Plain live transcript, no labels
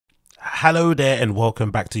Hello there and welcome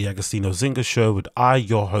back to the AgostinhoZinga show with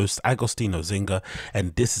your host AgostinhoZinga,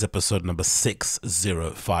 and this is episode number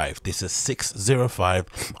 605. This is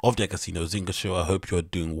 605 of the AgostinhoZinga show. I hope you're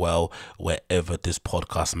doing well wherever this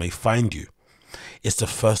podcast may find you. It's the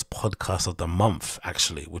first podcast of the month,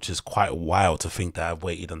 actually, which is quite wild to think that I've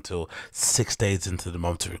waited until 6 days into the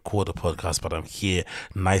month to record a podcast, but I'm here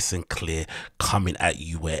nice and clear, coming at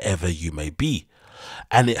you wherever you may be.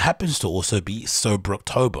 And it happens to also be Sober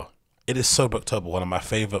October. It is Sober October, one of my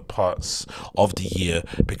favorite parts of the year,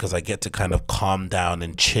 because I get to kind of calm down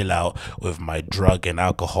and chill out with my drug and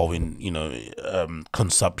alcohol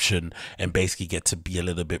consumption, and basically get to be a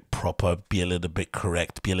little bit proper, be a little bit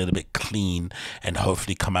correct, be a little bit clean, and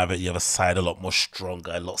hopefully come out of the other side a lot more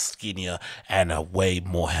stronger, a lot skinnier, and a way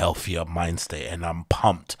more healthier mind state. And I'm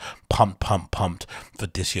pumped for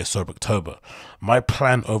this year's Sober October. My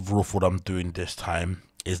plan overall for what I'm doing this time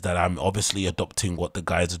is that I'm obviously adopting what the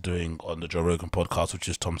guys are doing on the Joe Rogan podcast, which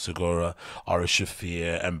is Tom Segura, Ari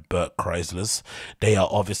Shafir, and Bert Kreisler's. They are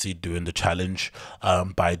obviously doing the challenge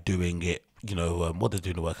by doing it. What they're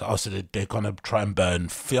doing the workout. So they're going to try and burn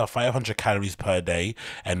 500 calories per day,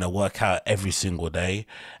 and they'll work out every single day.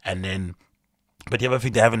 And then, but the other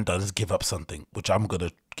thing they haven't done is give up something, which I'm going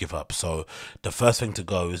to give up. So the first thing to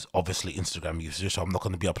go is obviously Instagram usage. So I'm not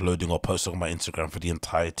going to be uploading or posting on my Instagram for the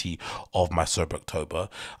entirety of my Sober October.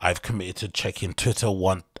 I've committed to checking Twitter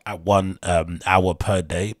one hour per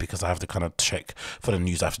day, because I have to kind of check for the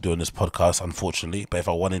news I have to do on this podcast, unfortunately. But if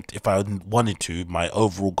I wanted to, my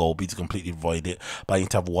overall goal would be to completely avoid it. But I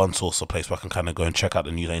need to have one source or place where I can kind of go and check out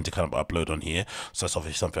the news I need to kind of upload on here. So that's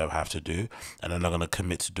obviously something I have to do. And then I'm going to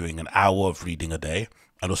commit to doing an hour of reading a day,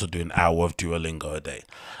 and also do an hour of Duolingo a day.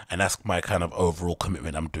 And that's my kind of overall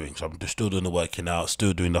commitment I'm doing. So I'm still doing the working out,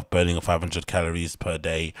 still doing the burning of 500 calories per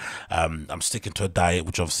day. I'm sticking to a diet,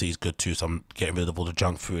 which obviously is good too. So I'm getting rid of all the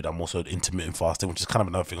junk food. I'm also intermittent fasting, which is kind of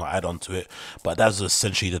another thing I'll add on to it. But that's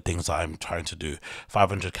essentially the things that I'm trying to do.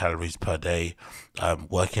 500 calories per day,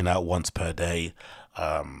 working out once per day,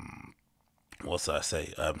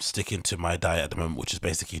 sticking to my diet at the moment, which is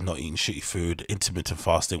basically not eating shitty food, intermittent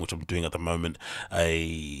fasting, which I'm doing at the moment,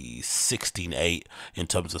 a 16-8 in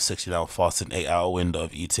terms of 16-hour fasting, 8-hour window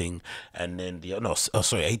of eating, and then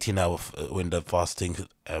 18-hour window of fasting,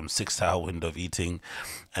 6-hour window of eating,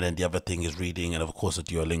 and then the other thing is reading, and of course the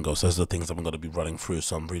Duolingo. So those are the things I'm going to be running through.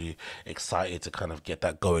 So I'm really excited to kind of get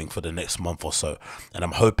that going for the next month or so. And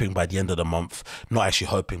I'm hoping by the end of the month, not actually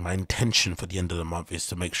hoping, my intention for the end of the month is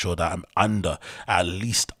to make sure that I'm at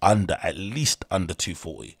least under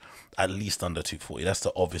 240. At least under 240. That's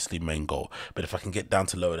the obviously main goal. But if I can get down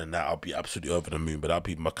to lower than that, I'll be absolutely over the moon. But that'll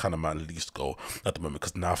be my least goal at the moment,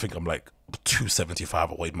 because now I think I'm like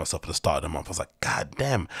 275. I weighed myself at the start of the month. I was like, God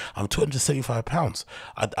damn, I'm 275 pounds.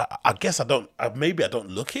 I guess maybe I don't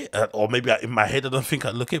look it, or maybe in my head I don't think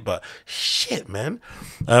I look it, but shit, man.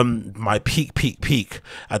 My peak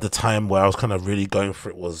at the time where I was kind of really going for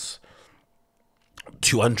it was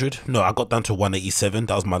 200. No, I got down to 187.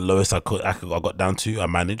 That was my lowest I got down to. I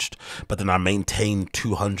managed, but then I maintained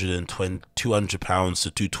 200 pounds to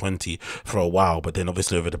 220 for a while. But then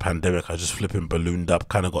obviously over the pandemic, I just flipping ballooned up,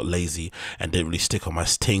 kind of got lazy, and didn't really stick on my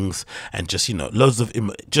stings, and just loads of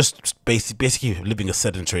just basically living a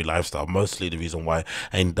sedentary lifestyle. Mostly the reason why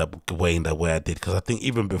I ended up weighing the way I did, because I think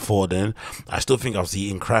even before then I still think I was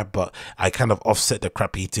eating crap, but I kind of offset the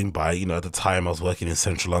crap eating by at the time I was working in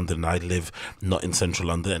central London, and I live not in central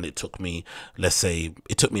London, and it took me, let's say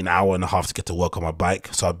it took me an hour and a half to get to work on my bike.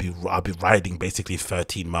 So I'd be riding basically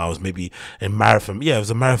 13 miles, maybe a marathon. Yeah, it was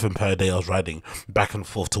a marathon per day. I was riding back and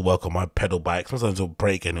forth to work on my pedal bike. Sometimes it'll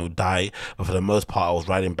break and it'll die, but for the most part I was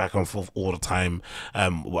riding back and forth all the time. A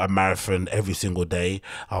marathon every single day.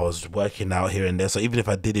 I was working out here and there. So even if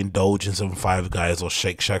I did indulge in some Five Guys or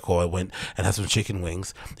Shake Shack, or I went and had some chicken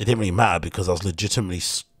wings, it didn't really matter, because I was legitimately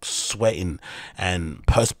sweating and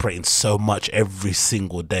perspiring so much every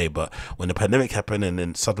single day. But when the pandemic happened, and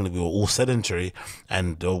then suddenly we were all sedentary,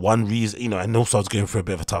 and the one reason, and also I was going through a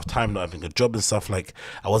bit of a tough time, not having a job and stuff, like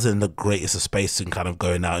I wasn't in the greatest of space in kind of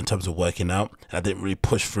going out in terms of working out, and I didn't really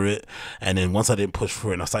push through it. And then once I didn't push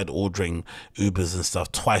through it and I started ordering Ubers and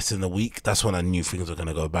stuff twice in a week, that's when I knew things were going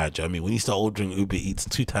to go bad. Do you know what I mean? When you start ordering Uber Eats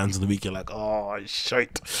 2 times in the week, you're like, oh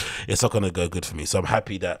shit, it's not going to go good for me. So I'm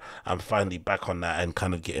happy that I'm finally back on that and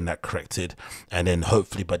kind of getting that corrected. And then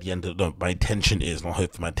hopefully by the end of my intention is at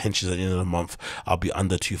the end of the month I'll be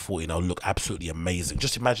under 240 and I'll look absolutely amazing.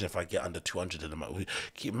 Just imagine if I get under 200 in a month.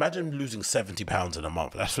 Imagine losing 70 pounds in a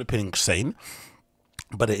month. That's flipping insane.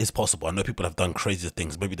 but it is possible. I know people have done crazy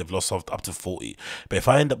things. Maybe they've lost up to 40. But if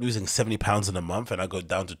I end up losing £70 in a month and I go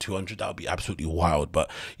down to 200, that would be absolutely wild.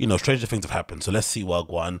 But, you know, stranger things have happened. So let's see what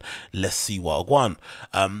I want. Let's see what I want.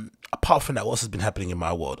 Apart from that, what else has been happening in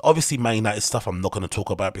my world? Obviously, Man United stuff I'm not going to talk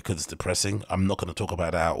about because it's depressing. I'm not going to talk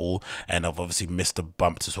about that at all. And I've obviously missed the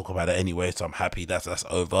bump to talk about it anyway. So I'm happy that's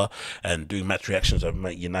over. And doing match reactions of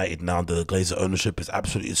Man United now, the Glazer ownership is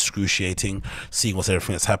absolutely excruciating. Seeing what's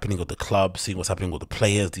everything that's happening with the club, seeing what's happening with the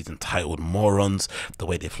players, these entitled morons, the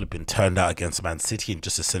way they flipping turned out against Man City and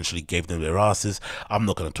just essentially gave them their asses. I'm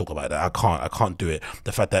not going to talk about that. I can't do it.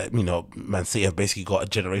 The fact that, you know, Man City have basically got a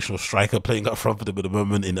generational striker playing up front for them at the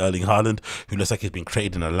moment in Erling Haaland, who looks like he's been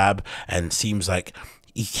created in a lab and seems like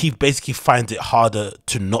he basically finds it harder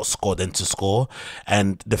to not score than to score.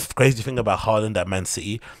 And the crazy thing about Haaland at Man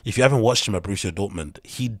City, if you haven't watched him at Borussia Dortmund,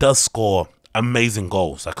 he does score amazing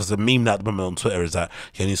goals. Like, because the meme that at the moment on Twitter is that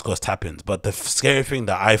he only scores tap-ins. But the scary thing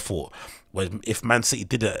that I thought was, if Man City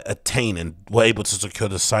did attain and were able to secure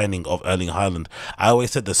the signing of Erling Haaland, I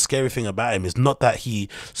always said the scary thing about him is not that he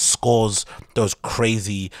scores those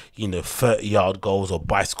crazy, you know, 30-yard goals or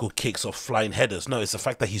bicycle kicks or flying headers. No, it's the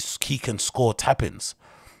fact that he can score tap-ins.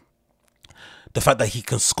 The fact that he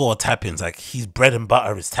can score tap-ins, like his bread and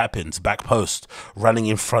butter is tap-ins, back post, running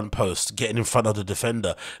in front post, getting in front of the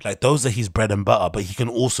defender. Like, those are his bread and butter, but he can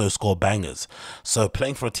also score bangers. So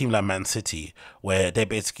playing for a team like Man City, where they're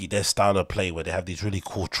basically, their style of play, where they have these really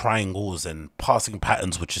cool triangles and passing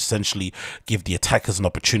patterns, which essentially give the attackers an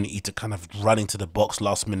opportunity to kind of run into the box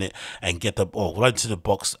last minute and get the ball, run into the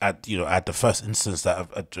box at, you know, at the first instance that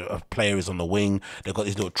a player is on the wing. They've got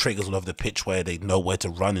these little triggers all over the pitch where they know where to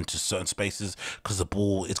run into certain spaces, because the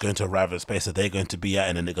ball is going to arrive at a space that they're going to be at,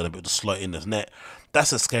 and then they're going to be able to slot in the net.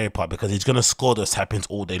 That's the scary part, because he's going to score those tap-ins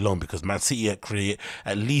all day long, because Man City create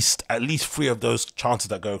at least 3 of those chances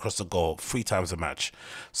that go across the goal 3 times a match.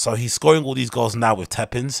 So he's scoring all these goals now with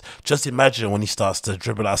tap-ins. Just imagine when he starts to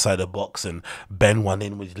dribble outside the box and bend one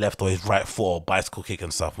in with his left or his right foot or bicycle kick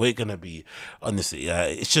and stuff. We're going to be, honestly,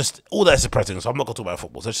 it's just, all that's depressing. So I'm not going to talk about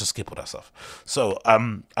football. So let's just skip all that stuff. So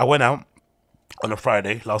I went out on a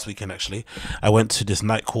Friday last weekend. Actually, I went to this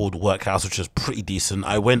night called Workhouse, which was pretty decent.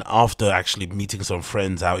 I went after actually meeting some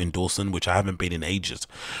friends out in Dawson, which I haven't been in ages.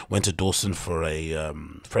 Went to Dawson for a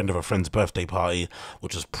friend of a friend's birthday party,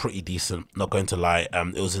 which was pretty decent, not going to lie.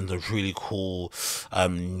 It was in the really cool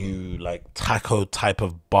new like taco type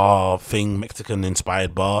of bar thing, Mexican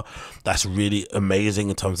inspired bar. That's really amazing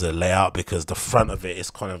in terms of the layout, because the front of it is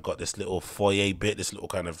kind of got this little foyer bit, this little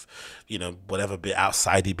kind of, you know, whatever bit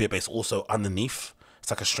outsidey bit, but it's also underneath. It's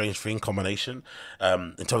like a strange thing combination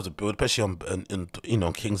in terms of build, especially on you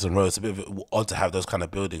know, Kingston Road. It's a bit odd to have those kind of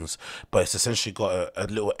buildings, but it's essentially got a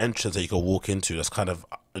little entrance that you can walk into that's kind of,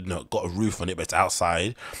 you know, got a roof on it, but it's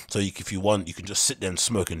outside. So if you want, you can just sit there and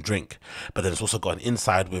smoke and drink. But then it's also got an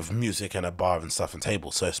inside with music and a bar and stuff and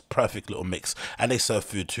tables. So it's perfect little mix. And they serve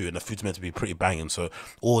food too, and the food's meant to be pretty banging. So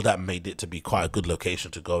all that made it to be quite a good location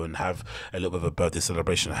to go and have a little bit of a birthday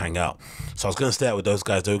celebration and hang out. So I was going to stay out with those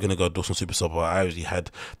guys. They were going to go to Dawson Super Soul, but I already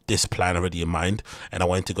had this plan already in mind. And I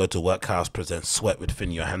wanted to go to Workhouse present Sweat with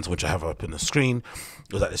Finn Johansson, which I have up in the screen.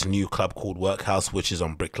 It was at this new club called Workhouse, which is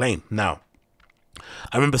on Brick Lane. Now,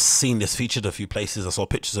 I remember seeing this featured a few places. I saw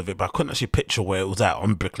pictures of it, but I couldn't actually picture where it was at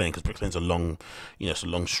on Brick Lane, because Brick Lane's a long, you know, it's a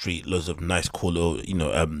long street, loads of nice, cool little, you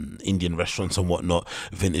know, Indian restaurants and whatnot,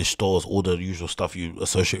 vintage stores, all the usual stuff you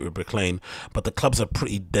associate with Brick Lane. But the clubs are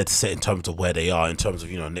pretty dead set in terms of where they are, in terms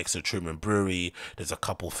of, you know, next to Truman Brewery. There's a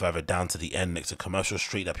couple further down to the end next to Commercial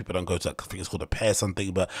Street that people don't go to. I think it's called a Pear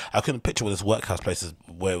something, but I couldn't picture where this Workhouse place is,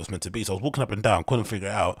 where it was meant to be. So I was walking up and down, couldn't figure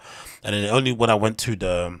it out. And then only when I went to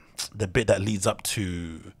the bit that leads up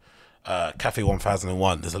to Cafe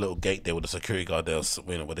 1001, there's a little gate there with a security guard there,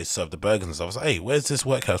 you know, where they serve the burgers and stuff. I was like, hey, where's this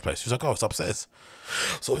Workhouse place? He was like, oh, it's upstairs.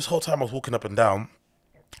 So this whole time I was walking up and down,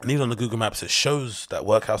 and even on the Google Maps it shows that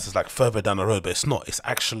Workhouse is like further down the road, but it's not. It's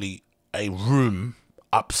actually a room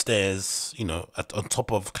upstairs, you know, on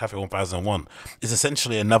top of Cafe 1001. It's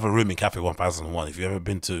essentially another room in Cafe 1001. If you've ever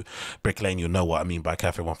been to Brick Lane, you'll know what I mean by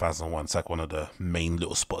Cafe 1001. It's like one of the main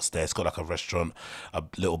little spots there. It's got like a restaurant, a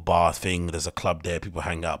little bar thing, there's a club there, people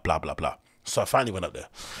hang out, blah blah blah. So I finally went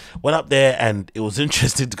up there, and it was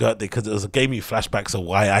interesting to go up there, because it gave me flashbacks of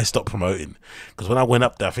why I stopped promoting. Because when I went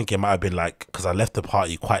up there, I think it might have been like, because I left the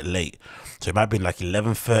party quite late, So it might have been like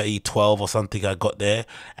 11:30, 12 or something. I got there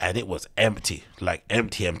and it was empty, like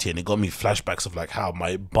empty. And it got me flashbacks of like how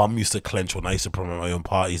my bum used to clench when I used to promote my own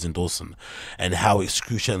parties in Dawson, and how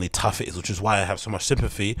excruciatingly tough it is, which is why I have so much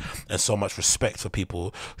sympathy and so much respect for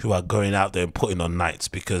people who are going out there and putting on nights.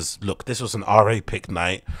 Because look, this was an RA pick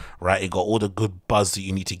night, right? It got all the good buzz that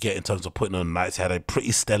you need to get in terms of putting on nights. It had a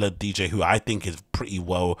pretty stellar DJ who I think is pretty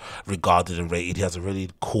well regarded and rated. He has a really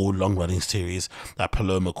cool long running series that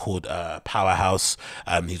Paloma called Powerhouse.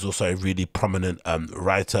 He's also a really prominent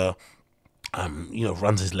writer. You know,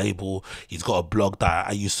 runs his label. He's got a blog that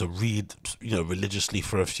I used to read, you know, religiously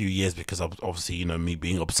for a few years, because of obviously, you know, me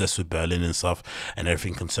being obsessed with Berlin and stuff and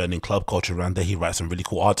everything concerning club culture around there. He writes some really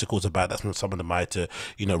cool articles about that. Some of them I had to,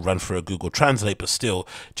 you know, run through a Google Translate, but still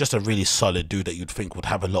just a really solid dude that you'd think would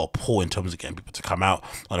have a lot of pull in terms of getting people to come out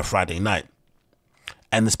on a Friday night.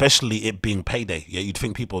 And especially it being payday, yeah, you'd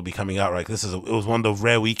think people would be coming out, right? It was one of the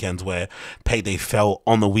rare weekends where payday fell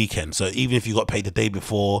on the weekend. So even if you got paid the day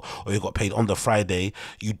before or you got paid on the Friday,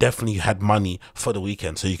 you definitely had money for the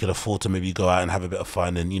weekend, so you could afford to maybe go out and have a bit of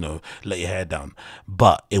fun and, you know, let your hair down.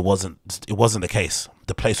 But it wasn't the case.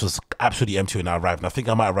 The place was absolutely empty when I arrived. And I think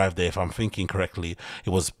I might arrive there, if I'm thinking correctly, it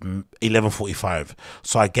was 11:45.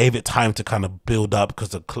 So I gave it time to kind of build up, because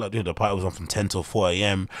the club, you know, the party was on from 10 till 4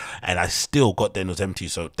 a.m. and I still got there and it was empty.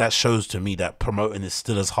 So that shows to me that promoting is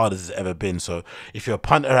still as hard as it's ever been. So if you're a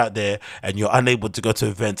punter out there and you're unable to go to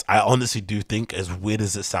events, I honestly do think, as weird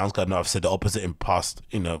as it sounds, because I know I've said the opposite in past,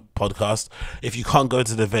 you know, podcasts, if you can't go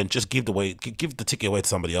to the event, just give the ticket away to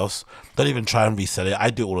somebody else. Don't even try and resell it. I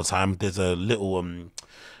do it all the time. There's a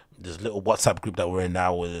little WhatsApp group that we're in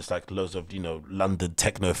now, where there's like loads of, you know, London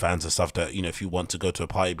techno fans and stuff that, you know, if you want to go to a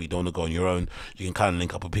party but you don't want to go on your own, you can kind of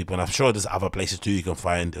link up with people. And I'm sure there's other places too you can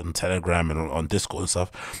find on Telegram and on Discord and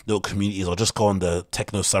stuff, little communities, or just go on the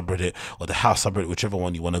techno subreddit or the house subreddit, whichever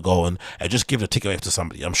one you want to go on, and just give the ticket away to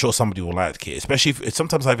somebody. I'm sure somebody will like it, especially if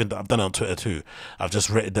sometimes I've done it on Twitter too. I've just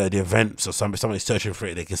read the event, so somebody's searching for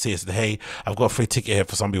it, they can see it, said, hey, I've got a free ticket here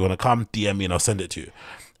for somebody, want to come, DM me and I'll send it to you.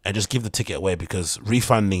 And just give the ticket away, because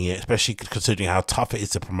refunding it, especially considering how tough it is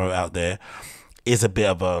to promote out there, is a bit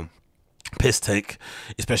of a piss take,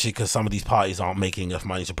 especially because some of these parties aren't making enough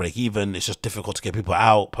money to break even. It's just difficult to get people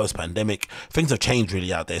out post-pandemic. Things have changed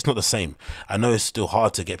really out there. It's not the same. I know it's still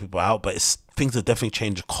hard to get people out, but things have definitely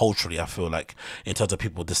changed culturally, I feel like, in terms of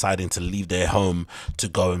people deciding to leave their home to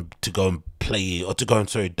go and play, or to go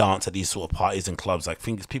and dance at these sort of parties and clubs. Like, I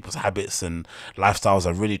think people's habits and lifestyles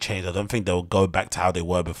have really changed. I don't think they'll go back to how they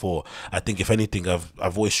were before. I think if anything, I've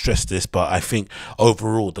always stressed this, but I think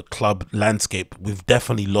overall the club landscape, we've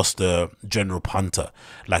definitely lost the general punter,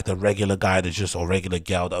 like the regular guy that just, or regular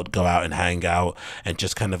gal that would go out and hang out and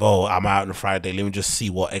just kind of, oh, I'm out on a Friday, let me just see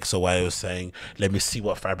what X or Y is saying, let me see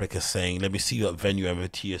what Fabric is saying, let me see what Venue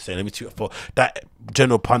MOT is saying, let me see what, for that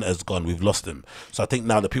general punter has gone, we've lost them. So I think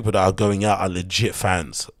now the people that are going out are legit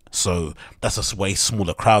fans. So that's a way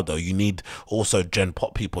smaller crowd though. You need also gen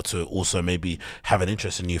pop people to also maybe have an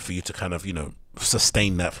interest in you, for you to kind of, you know,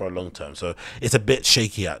 sustain that for a long term. So it's a bit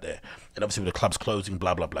shaky out there, and obviously with the clubs closing,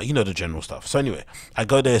 blah blah blah, you know, the general stuff. So anyway, I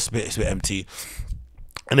go there, it's a bit empty.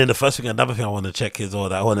 And then another thing I want to check is, or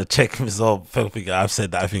that I want to check is, I've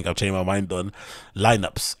said that I think I've changed my mind on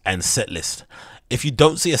lineups and set list. If you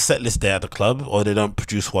don't see a set list there at the club, or they don't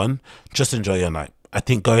produce one, just enjoy your night. I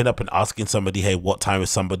think going up and asking somebody, hey, what time is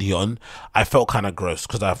somebody on, I felt kind of gross,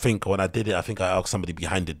 because I think when I did it, I think I asked somebody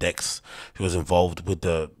behind the decks who was involved with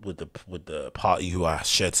the party, who I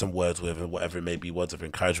shared some words with, and whatever it may be, words of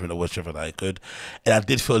encouragement or whatever that I could, and I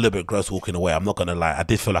did feel a little bit gross walking away. I'm not gonna lie, I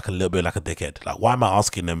did feel like a little bit like a dickhead. Like, why am I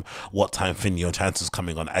asking them what time Finny or Chance's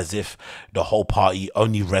coming on, as if the whole party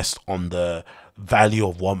only rests on the value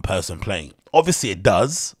of one person playing? Obviously it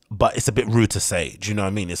does, but it's a bit rude to say. Do you know what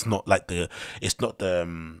I mean? It's not the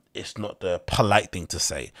polite thing to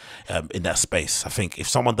say in that space. I think if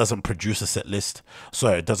someone doesn't produce a set list,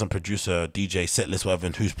 doesn't produce a DJ set list, whatever,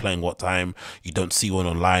 and who's playing what time, you don't see one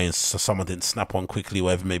online, so someone didn't snap one quickly,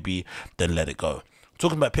 whatever it may be, then let it go.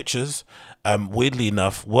 Talking about pictures, weirdly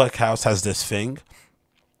enough, Workhouse has this thing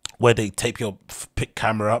where they tape your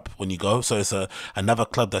camera up when you go. So it's another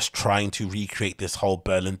club that's trying to recreate this whole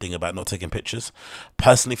Berlin thing about not taking pictures.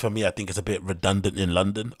 Personally, for me, I think it's a bit redundant in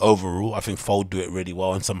London overall. I think Fold do it really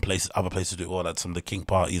well in some places, other places do it well, like some of the King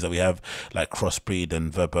parties that we have, like Crossbreed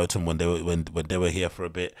and Verboten when they were here for a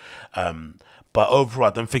bit. But overall,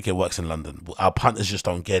 I don't think it works in London. Our punters just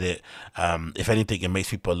don't get it. If anything, it makes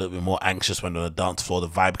people a little bit more anxious when on the dance floor. The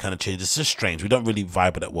vibe kind of changes. It's just strange. We don't really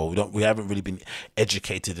vibe that well. We haven't really been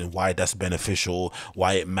educated in understand why that's beneficial,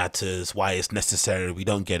 why it matters, why it's necessary. We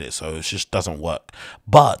don't get it, so it just doesn't work.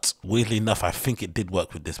 But weirdly enough, I think it did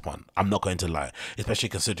work with this one. I'm not going to lie, especially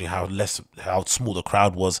considering how small the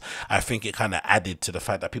crowd was. I think it kind of added to the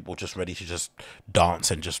fact that people were just ready to just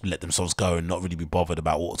dance and just let themselves go and not really be bothered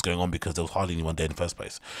about what was going on, because there was hardly anyone there in the first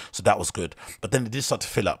place. So that was good. But then it did start to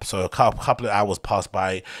fill up. So a couple of hours passed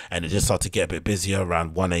by and it just started to get a bit busier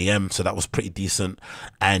around 1 a.m. So that was pretty decent.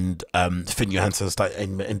 And Finn Johansson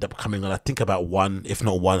ended up coming on, I think about 1, if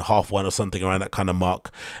not 1, half 1 or something around that kind of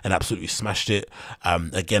mark, and absolutely smashed it.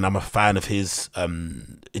 Again, I'm a fan of his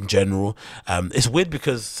in general. It's weird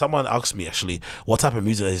because someone asked me actually what type of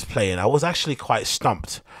music he's playing. I was actually quite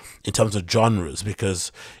stumped in terms of genres,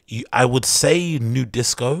 because I would say new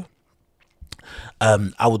disco.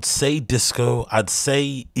 I would say disco. I'd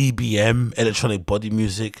say EBM, electronic body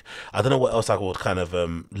music. I don't know what else I would kind of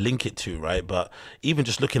link it to, right? But even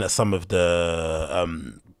just looking at some of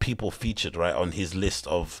the people featured right on his list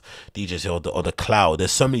of DJs or the cloud,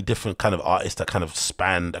 there's so many different kind of artists that kind of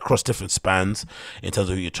span across different spans in terms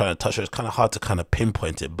of who you're trying to touch. So it's kind of hard to kind of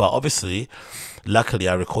pinpoint it, but obviously luckily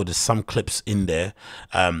I recorded some clips in there,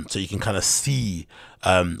 so you can kind of see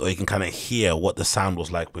or you can kind of hear what the sound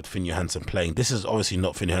was like with Finn Johansson playing. This is obviously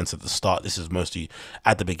not Finn Johansson at the start, this is mostly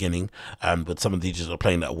at the beginning, but some of the DJs are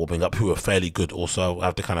playing that warming up who are fairly good also. I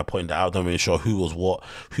have to kind of point that out. I'm not really sure who was what,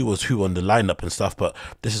 who was who on the lineup and stuff, but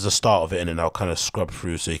this is the start of it, and then I'll kind of scrub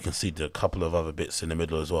through so you can see the couple of other bits in the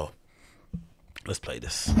middle as well. Let's play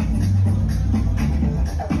this.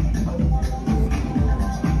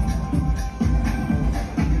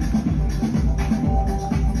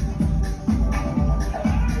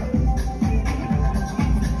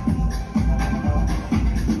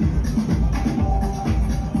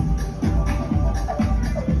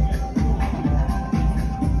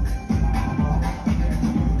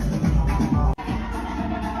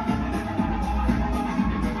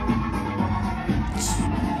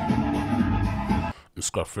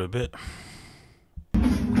 Scrub through a bit.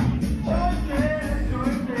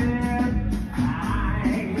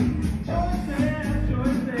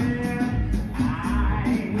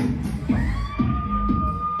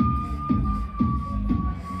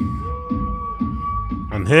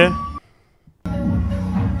 And here.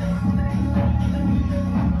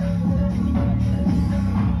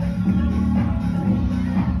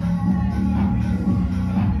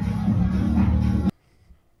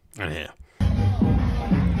 And here.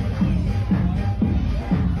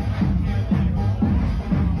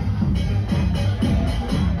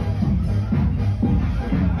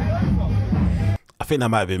 I think that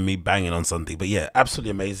might have been me banging on something, but yeah,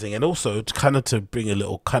 absolutely amazing. And also kind of to bring a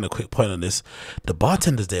little kind of quick point on this, the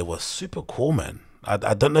bartenders there were super cool, man.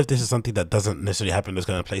 I don't know if this is something that doesn't necessarily happen in those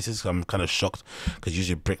kind of places. I'm kind of shocked because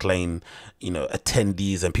usually Brick Lane, you know,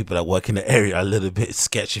 attendees and people that work in the area are a little bit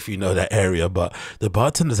sketchy if you know that area, but the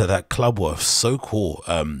bartenders at that club were so cool.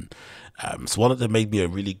 So one of them made me a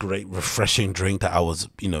really great, refreshing drink that I was,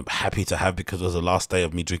 you know, happy to have because it was the last day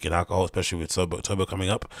of me drinking alcohol, especially with October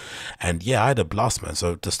coming up. And yeah, I had a blast, man.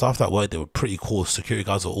 So the staff that worked, they were pretty cool. Security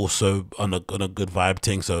guards were also on a good vibe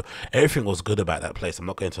thing. So everything was good about that place. I'm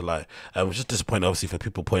not going to lie. I was just disappointed, obviously, for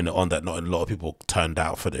people pointing on that not a lot of people turned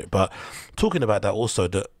out for it. But talking about that also,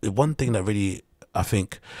 the one thing that really I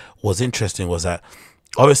think was interesting was that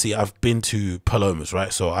obviously I've been to Palomas,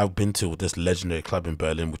 right? So I've been to this legendary club in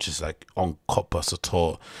Berlin, which is like on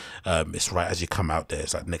Kopassator. It's right as you come out there.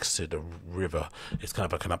 It's like next to the river. It's kind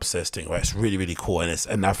of like an upstairs thing, right? It's really, really cool.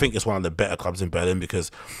 And I think it's one of the better clubs in Berlin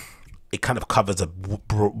because it kind of covers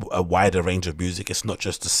a wider range of music. It's not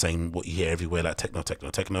just the same what you hear everywhere, like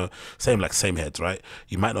techno. Same heads, right?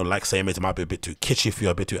 You might not like same heads. It might be a bit too kitschy if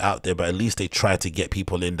you're a bit too out there, but at least they try to get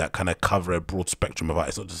people in that kind of cover a broad spectrum of art.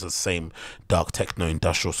 It's not just the same dark techno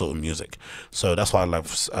industrial sort of music. So that's why I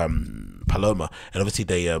love Paloma. And obviously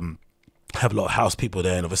they have a lot of house people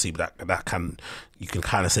there, and obviously you can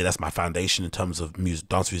kind of say that's my foundation in terms of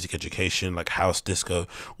dance music education, like house, disco,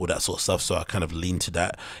 all that sort of stuff. So I kind of lean to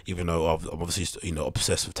that, even though I'm obviously, you know,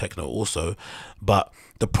 obsessed with techno also. But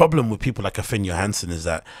the problem with people like Finn Johansson is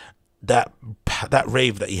that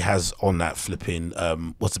rave that he has on that flipping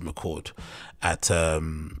what's it called at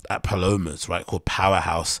Palomas, right, called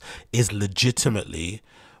Powerhouse, is legitimately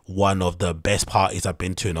one of the best parties I've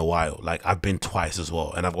been to in a while. Like I've been twice as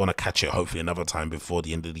well, and I want to catch it hopefully another time before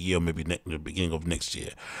the end of the year, or maybe the beginning of next year.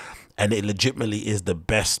 And it legitimately is the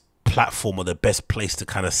best platform or the best place to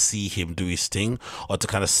kind of see him do his thing, or to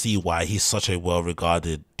kind of see why he's such a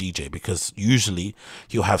well-regarded DJ, because usually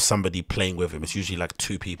he'll have somebody playing with him. It's usually like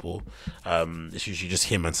two people. It's usually just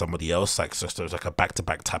him and somebody else, like so it's like a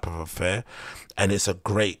back-to-back type of affair, and it's a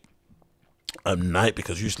great night,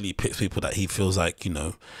 because usually he picks people that he feels like, you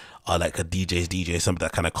know, are like a DJ's DJ, somebody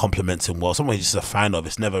that kind of compliments him well, someone he's just a fan of.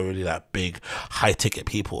 It's never really that big high ticket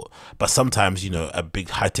people, but sometimes, you know, a big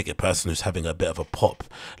high ticket person who's having a bit of a pop,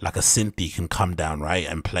 like a synthy, can come down, right,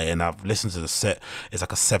 and play. And I've listened to the set. It's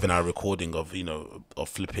like a 7-hour recording of, you know, of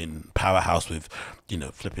flipping Powerhouse with, you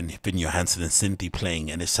know, flipping Finn Johansson and Synthy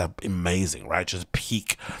playing, and it's amazing, right? Just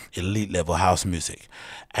peak elite level house music.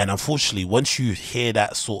 And unfortunately, once you hear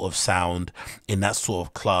that sort of sound in that sort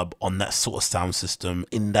of club, on that sort of sound system,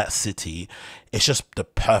 in that city, it's just the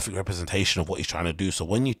perfect representation of what he's trying to do. So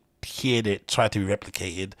when you hear it try to be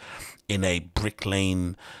replicated in a Brick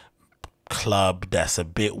Lane club that's a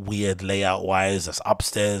bit weird layout wise, that's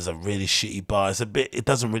upstairs, a really shitty bar, it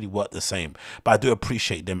doesn't really work the same. But I do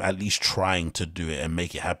appreciate them at least trying to do it and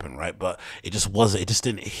make it happen, right? But it just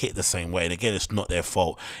didn't hit the same way. And again, it's not their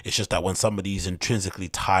fault. It's just that when somebody's intrinsically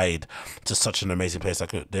tied to such an amazing place,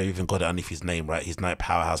 like they've even got it underneath his name, right? His night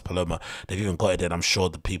Powerhouse Paloma, they've even got it there. I'm sure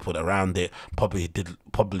the people around it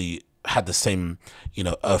probably had the same, you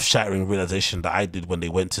know, earth-shattering realization that I did when they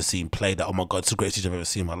went to see him play, that, oh my god, it's the greatest DJ I've ever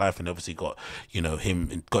seen in my life. And obviously got, you know,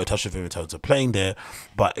 got in touch with him in terms of playing there,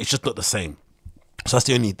 but it's just not the same. So that's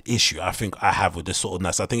the only issue I think I have with this sort of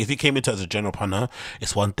night. So I think if you came into it as a general punter,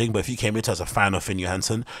 it's one thing, but if you came into it as a fan of Finn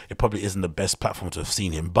Johansson, it probably isn't the best platform to have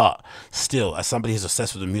seen him. But still, as somebody who's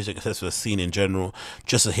obsessed with the music, obsessed with the scene in general,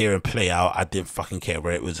 just to hear him play out, I didn't fucking care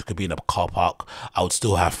where it was. It could be in a car park. I would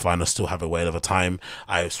still have fun. I'd still have a whale of a time.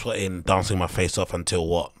 I was sweating, dancing my face off until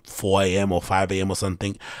what, 4 a.m. or 5 a.m. or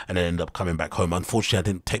something, and then ended up coming back home. Unfortunately,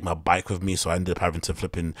 I didn't take my bike with me, so I ended up having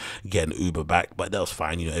to get an Uber back, but that was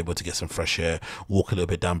fine, you know, able to get some fresh air, walk a little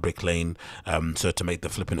bit down Brick Lane, so to make the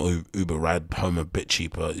flipping Uber ride home a bit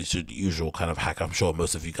cheaper. It's the usual kind of hack. I'm sure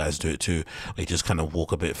most of you guys do it too. You just kind of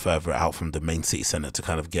walk a bit further out from the main city centre to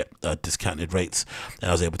kind of get discounted rates,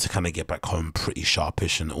 and I was able to kind of get back home pretty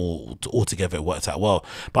sharpish, and all together it worked out well.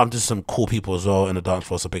 But I'm just some cool people as well in the dance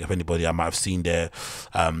floor, so pick up anybody I might have seen there.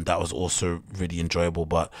 That was also really enjoyable.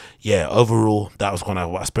 But yeah, overall, that was what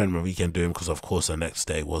I spent my weekend doing, because of course the next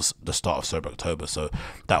day was the start of Sober October, so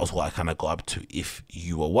that was what I kind of got up to, if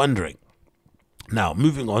you were wondering. Now,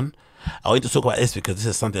 moving on, I want to talk about this because this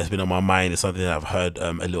is something that's been on my mind. It's something that I've heard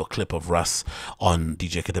a little clip of Russ on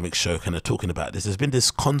DJ Academic's show kind of talking about this. There's been this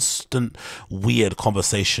constant weird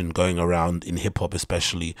conversation going around in hip hop,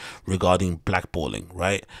 especially regarding blackballing,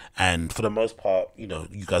 right? And for the most part, you know,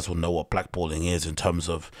 you guys will know what blackballing is in terms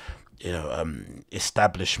of, you know,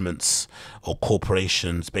 establishments or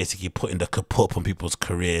corporations basically putting the kaput on people's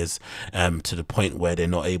careers, to the point where they're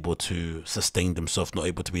not able to sustain themselves, not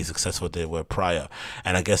able to be successful they were prior.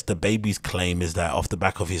 And I guess the Baby's claim is that off the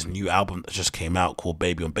back of his new album that just came out called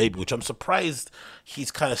Baby on Baby, which I'm surprised he's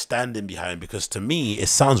kind of standing behind, because to me it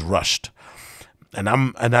sounds rushed. And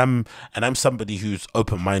I'm somebody who's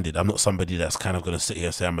open-minded. I'm not somebody that's kind of going to sit here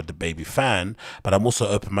and say I'm a Baby fan, but I'm also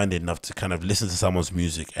open-minded enough to kind of listen to someone's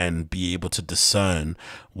music and be able to discern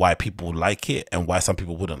why people like it and why some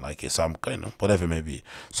people wouldn't like it. So I'm going, you know, whatever it may be.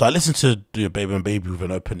 So I listened to the Baby on Baby with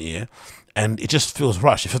an open ear, and it just feels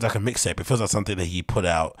rushed. It feels like a mixtape. It feels like something that he put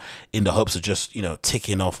out in the hopes of just, you know,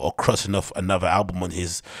 ticking off or crossing off another album on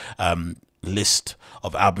his list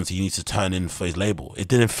of albums he needs to turn in for his label. It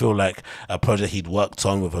didn't feel like a project he'd worked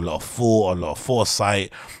on with a lot of thought, a lot of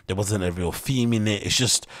foresight. There wasn't a real theme in it. It's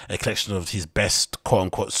just a collection of his best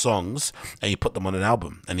quote-unquote songs, and he put them on an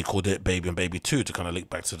album, and he called it Baby on Baby 2 to kind of link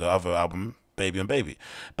back to the other album, Baby on Baby.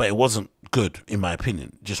 But it wasn't good, in my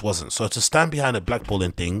opinion. It just wasn't. So to stand behind a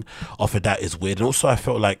blackballing thing off of that is weird. And also I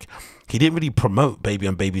felt like he didn't really promote Baby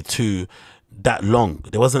on Baby 2 that long.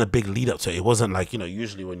 There wasn't a big lead up to it. It wasn't like, you know,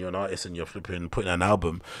 usually when you're an artist and you're putting an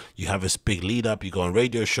album, you have this big lead up, you go on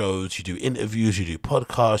radio shows, you do interviews, you do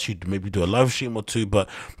podcasts, you maybe do a live stream or two, but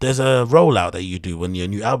there's a rollout that you do when you're a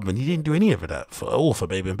new album, and he didn't do any of that for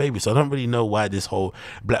Baby and Baby. So I don't really know why this whole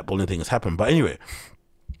blackballing thing has happened. But anyway,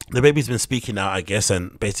 the Baby's been speaking out, I guess,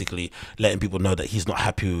 and basically letting people know that he's not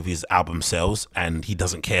happy with his album sales, and he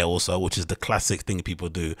doesn't care also, which is the classic thing people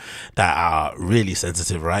do that are really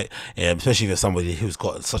sensitive, right? Especially if it's somebody who's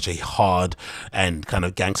got such a hard and kind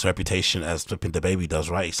of gangster reputation as flipping the Baby does,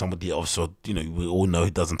 right? Somebody also, you know, we all know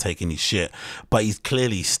he doesn't take any shit, but he's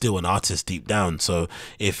clearly still an artist deep down. So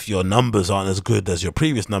if your numbers aren't as good as your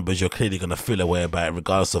previous numbers, you're clearly going to feel a way about it,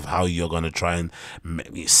 regardless of how you're going to try and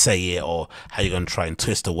say it or how you're going to try and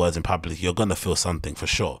twist the words in public, you're gonna feel something for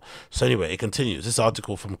sure. So anyway, it continues. This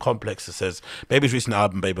article from Complex, it says Baby's recent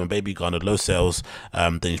album Baby on Baby garnered low sales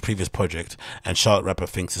than his previous project, and Charlotte rapper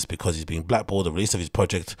thinks it's because he's being blackballed. The release of his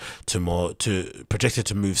project projected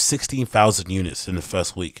to move 16,000 units in the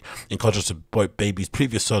first week, in contrast to Baby's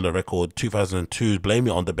previous solo record 2002's Blame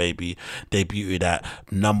It on the Baby debuted at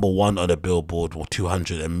 #1 on the Billboard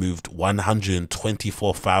 200 and moved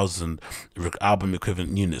 124,000 album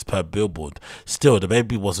equivalent units per Billboard. Still, the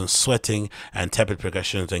Baby wasn't sweating and tepid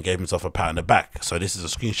progressions and gave himself a pat on the back. So this is a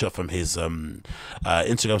screenshot from his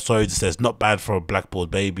Instagram story. It says, "Not bad for a blackboard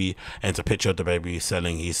Baby," and it's a picture of the Baby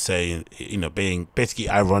selling. He's saying, you know, being basically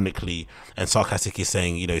ironically and sarcastically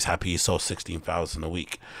saying, you know, he's happy he sold 16,000 a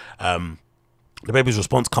week. The Baby's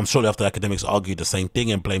response comes shortly after academics argued the same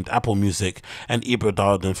thing and blamed Apple Music and Ibra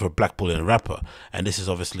Darden for blackballing a rapper. And this is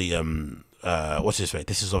obviously what's his face?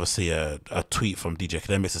 This is obviously a tweet from DJ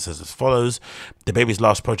Academics that says as follows: The Baby's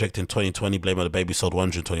last project in 2020, Blame on the Baby, sold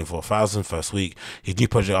 124,000 first week. His new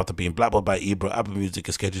project, after being blackballed by Ibra, Apple Music,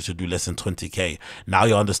 is scheduled to do less than 20k. Now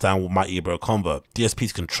you understand what my Ibra convert.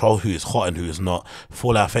 DSPs control who is hot and who is not.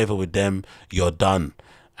 Fall out of favor with them, you're done.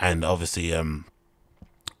 And obviously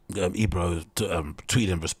Ibro tweeted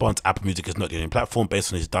in response, Apple Music is not the only platform.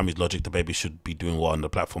 Based on his dummy's logic, the Baby should be doing well on the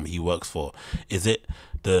platform he works for. Is it?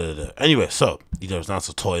 Anyway, so, you know, it's now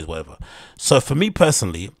to toys, whatever. So for me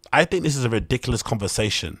personally, I think this is a ridiculous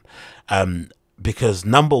conversation, because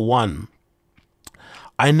number one,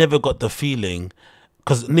 I never got the feeling,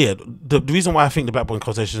 because the reason why I think the blackballing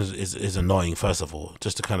conversation is annoying, first of all,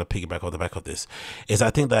 just to kind of piggyback on the back of this, is I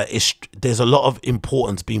think that there's a lot of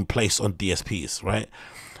importance being placed on DSPs, right?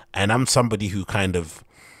 And I'm somebody who kind of,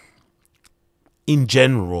 in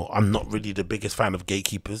general, I'm not really the biggest fan of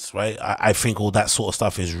gatekeepers, right? I think all that sort of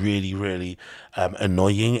stuff is really, really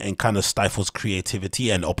annoying and kind of stifles creativity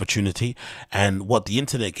and opportunity. And what the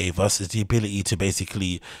internet gave us is the ability to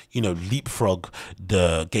basically, you know, leapfrog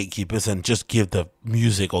the gatekeepers and just give the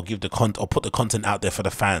music or give the content or put the content out there for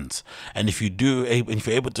the fans. And if you're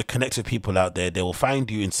able to connect with people out there, they will find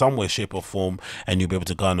you in some way, shape or form, and you'll be able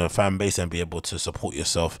to garner a fan base and be able to support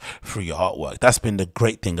yourself through your artwork. That's been the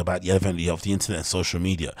great thing about the advent of the internet and social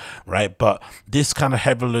media, right? But this kind of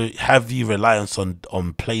heavy reliance on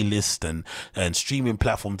playlists and streaming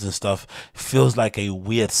platforms and stuff feels like a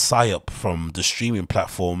weird psyop from the streaming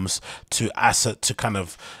platforms to kind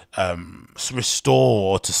of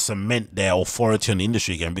restore or to cement their authority on the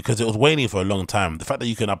industry again, because it was waning for a long time. The fact that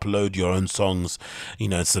you can upload your own songs, you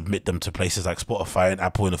know, and submit them to places like Spotify and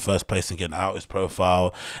Apple in the first place and get an artist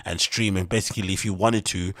profile and stream, and basically if you wanted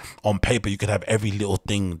to, on paper, you could have every little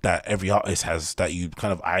thing that every artist has that you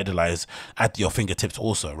kind of idolize at your fingertips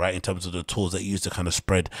also, right, in terms of the tools that you use to kind of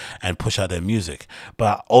spread and push out their music.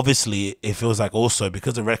 But obviously it feels like also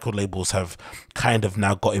because the record labels have kind of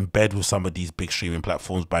now got in bed with some of these big streaming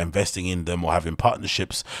platforms by investing in them or having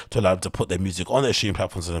partnerships to allow them to put their music on their streaming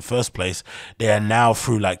platforms in the first place, they are now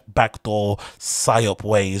through like backdoor psyop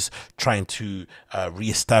ways trying to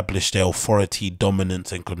re-establish their authority,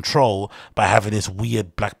 dominance and control by having this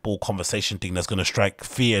weird blackball conversation thing that's going to strike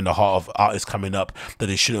fear in the heart of artists coming up that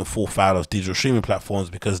they shouldn't fall foul of digital streaming platforms,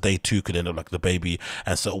 because they too could end up like the Baby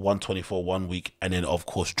and sell 124 one week and then of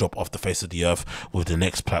course drop off the face of the earth with the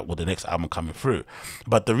next album coming through.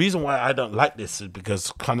 But the reason why I don't like this is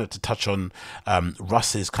because, kind of to touch on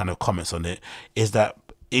Russ's kind of comments on it, is that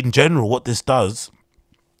in general what this does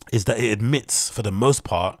is that it admits for the most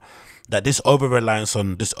part that this over-reliance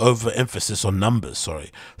on, this over-emphasis on numbers,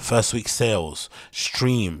 first week sales,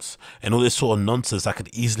 streams, and all this sort of nonsense that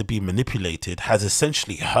could easily be manipulated has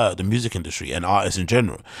essentially hurt the music industry and artists in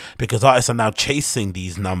general, because artists are now chasing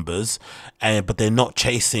these numbers, but they're not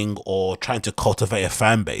chasing or trying to cultivate a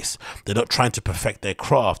fan base. They're not trying to perfect their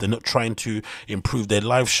craft. They're not trying to improve their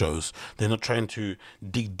live shows. They're not trying to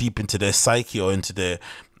dig deep into their psyche or into their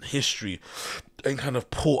history and kind of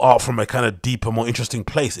pull art from a kind of deeper, more interesting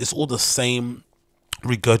place. It's all the same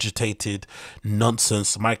regurgitated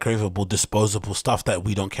nonsense, microwavable, disposable stuff that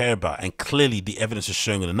we don't care about. And clearly the evidence is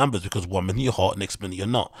showing in the numbers, because one minute you're hot, next minute you're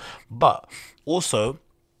not. But also,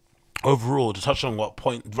 overall, to touch on what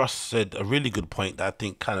point Russ said, a really good point that I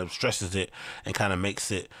think kind of stresses it and kind of makes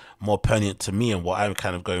it more poignant to me and what I'm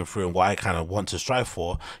kind of going through and what I kind of want to strive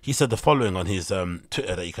for. He said the following on his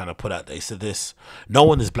Twitter that he kind of put out there. He said this: no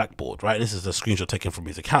one is blackballed, right? This is a screenshot taken from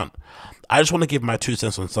his account. I just want to give my 2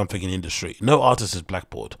 cents on something in the industry. No artist is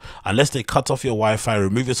blackballed. Unless they cut off your Wi-Fi,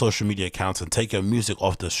 remove your social media accounts and take your music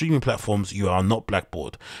off the streaming platforms, you are not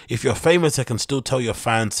blackballed. If you're famous and can still tell your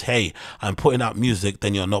fans, hey, I'm putting out music,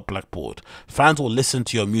 then you're not blackballed. Fans will listen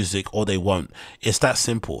to your music or they won't. It's that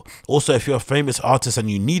simple. Also, if you're a famous artist and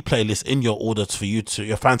you need playlist in your order for your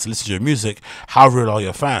fans to listen to your music, how real are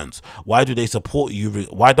your fans? Why do they support you?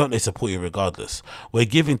 Why don't they support you regardless? We're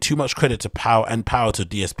giving too much credit to power to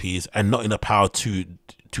DSPs and not enough power to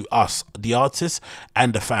us, the artists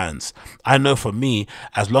and the fans. I know for me,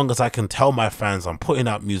 as long as I can tell my fans I'm putting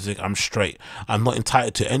out music, I'm straight. I'm not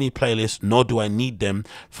entitled to any playlist, nor do I need them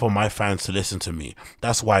for my fans to listen to me.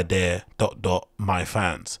 That's why they're ... my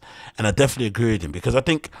fans. And I definitely agree with him, because I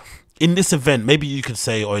think in this event, maybe you could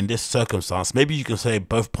say, or in this circumstance, maybe you can say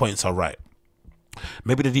both points are right.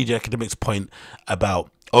 Maybe the DJ Academic's point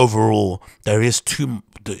about overall there is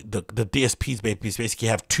the DSPs basically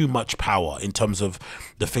have too much power in terms of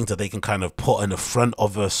the things that they can kind of put in the front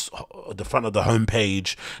of us, the front of the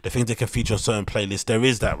homepage, the things they can feature on certain playlists. There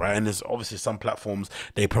is that, right? And there's obviously some platforms,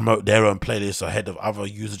 they promote their own playlists ahead of other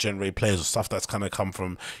user generated players or stuff that's kind of come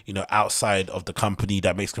from, you know, outside of the company.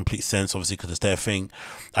 That makes complete sense, obviously, because it's their thing.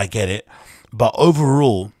 I get it. But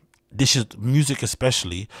overall, this is music,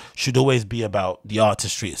 especially, should always be about the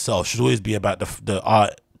artistry itself, should always be about the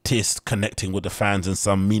artist connecting with the fans in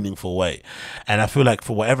some meaningful way. And I feel like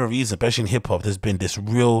for whatever reason, especially in hip-hop, there's been this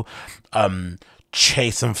real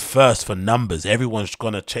chase and thirst for numbers. Everyone's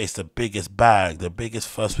gonna chase the biggest bag, the biggest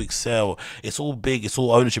first week sale. It's all big, it's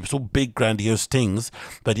all ownership, it's all big grandiose things,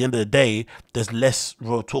 but at the end of the day, there's less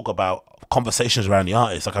real talk about conversations around the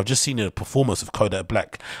artist. Like, I've just seen a performance of Kodak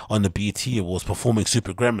Black on the BET Awards performing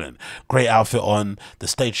Super Gremlin. Great outfit on. The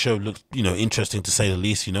stage show looked, you know, interesting to say the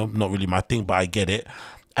least, you know, not really my thing, but I get it.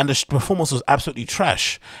 And the performance was absolutely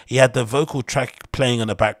trash. He had the vocal track playing in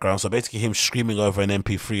the background, so basically him screaming over an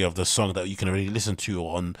MP3 of the song that you can already listen to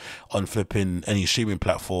on flipping any streaming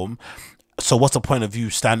platform. So what's the point of you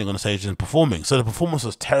standing on the stage and performing? So the performance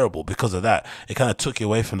was terrible because of that. It kind of took you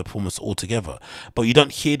away from the performance altogether. But you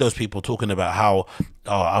don't hear those people talking about how,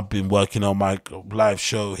 oh, I've been working on my live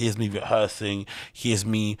show. Here's me rehearsing. Here's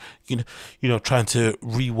me, you know, trying to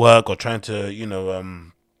rework or trying to, you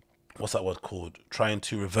know, what's that word called? Trying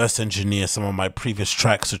to reverse engineer some of my previous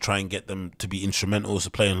tracks to try and get them to be instrumentals to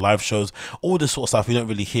play in live shows. All this sort of stuff you don't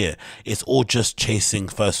really hear. It's all just chasing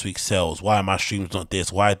first week sales. Why are my streams not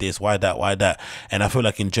this? Why this? Why that? Why that? And I feel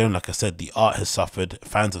like in general, like I said, the art has suffered,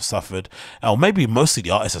 fans have suffered, or maybe mostly the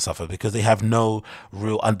artists have suffered because they have no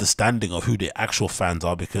real understanding of who the actual fans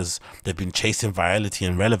are, because they've been chasing virality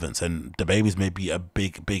and relevance. And the Baby's may be a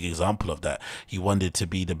big example of that. He wanted to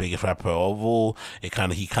be the biggest rapper of all. He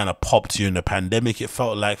kind of popped during the pandemic. It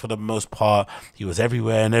felt like for the most part he was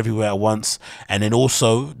everywhere and everywhere at once. And then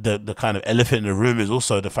also the kind of elephant in the room is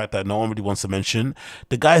also the fact that no one really wants to mention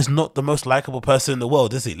the guy is not the most likable person in the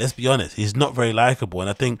world, is he? Let's be honest, he's not very likable. And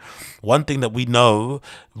I think one thing that we know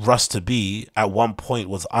Russ to be at one point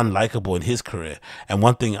was unlikable in his career, and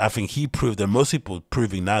one thing I think he proved, and most people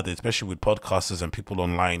proving now, that especially with podcasters and people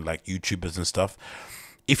online like YouTubers and stuff,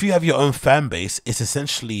 if you have your own fan base, it's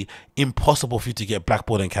essentially impossible for you to get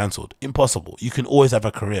blackballed and cancelled. Impossible. You can always have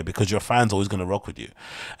a career because your fans are always going to rock with you.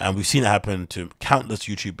 And we've seen it happen to countless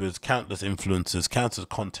YouTubers, countless influencers, countless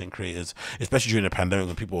content creators, especially during the pandemic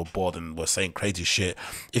when people were bored and were saying crazy shit.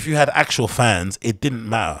 If you had actual fans, it didn't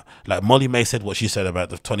matter. Like Molly May said what she said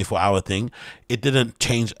about the 24-hour thing. It didn't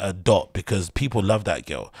change a dot because people love that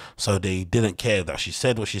girl. So they didn't care that she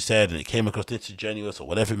said what she said and it came across disingenuous or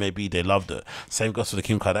whatever it may be. They loved it. Same goes for the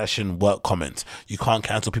Kim Kardashian work comments. You can't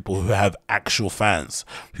cancel people who have actual fans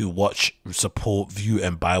who watch, support, view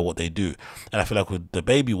and buy what they do. And I feel like with the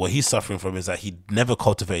Baby, what he's suffering from is that he never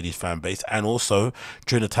cultivated his fan base, and also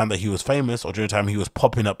during the time that he was famous or during the time he was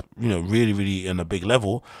popping up, you know, really in a big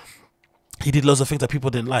level, he did loads of things that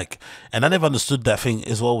people didn't like. And I never understood that thing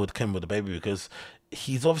as well with Kim with the Baby, because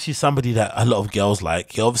he's obviously somebody that a lot of girls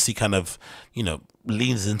like. He obviously kind of, you know,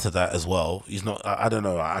 leans into that as well. He's not, I don't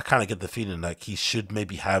know, I kind of get the feeling like he should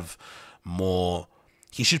maybe have more,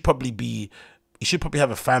 he should probably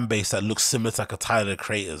have a fan base that looks similar to like a Tyler, the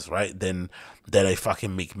Creators, right? Then they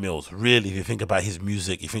fucking Meek Mills. Really, if you think about his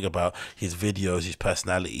music, you think about his videos, his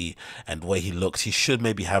personality and the way he looks, he should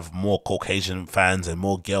maybe have more Caucasian fans and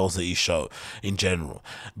more girls that he show in general.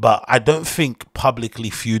 But I don't think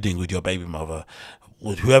publicly feuding with your baby mother,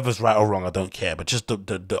 with whoever's right or wrong, I don't care, but just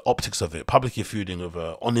the optics of it, publicly feuding with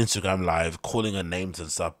her on Instagram Live, calling her names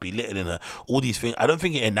and stuff, belittling her, all these things, I don't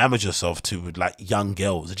think it enamors yourself to like young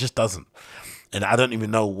girls. It just doesn't. And I don't even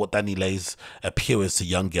know what Danny Lay's appeal is to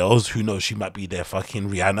young girls. Who knows? She might be their fucking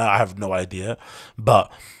Rihanna. I have no idea.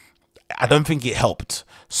 But I don't think it helped.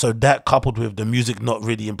 So that, coupled with the music not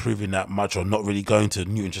really improving that much or not really going to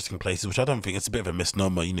new interesting places, which I don't think, it's a bit of a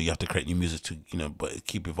misnomer. You know, you have to create new music to, you know, but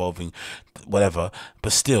keep evolving, whatever.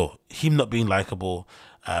 But still, him not being likable,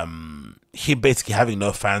 him basically having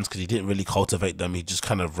no fans because he didn't really cultivate them. He just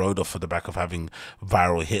kind of rode off for the back of having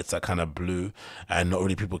viral hits that kind of blew and not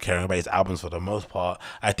really people caring about his albums for the most part.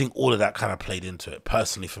 I think all of that kind of played into it.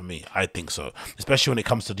 Personally, for me, I think so. Especially when it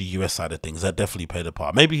comes to the US side of things, that definitely played a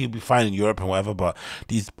part. Maybe he'll be fine in Europe and whatever, but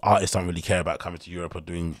these artists don't really care about coming to Europe or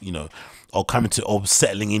doing, or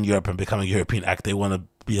settling in Europe and becoming a European act. They want to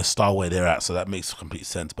be a star where they're at, so that makes complete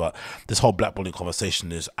sense. But this whole blackballing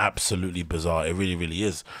conversation is absolutely bizarre. It really, really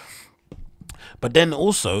is. But then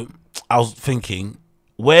also, I was thinking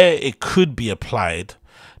where it could be applied,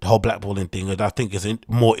 the whole blackballing thing, and I think is a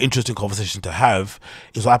more interesting conversation to have,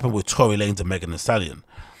 is what happened with Tory Lanez and Megan Thee Stallion.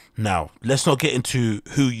 Now, let's not get into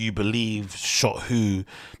who you believe shot who,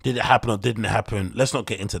 did it happen or didn't happen. Let's not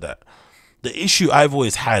get into that. The issue I've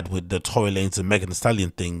always had with the Tory Lanez and Megan Thee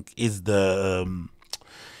Stallion thing is the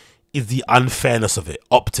unfairness of it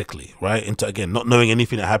optically, right? Into, again, not knowing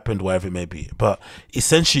anything that happened, wherever it may be. But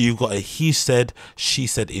essentially, you've got a he said, she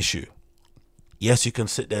said issue. Yes, you can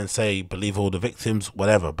sit there and say, believe all the victims,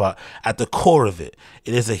 whatever. But at the core of it,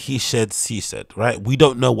 it is a he said, she said, right? We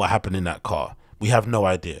don't know what happened in that car. We have no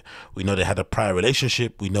idea. We know they had a prior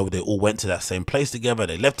relationship. We know they all went to that same place together.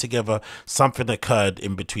 They left together. Something occurred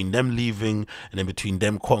in between them leaving and in between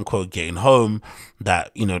them, quote unquote, getting home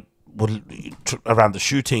that, around the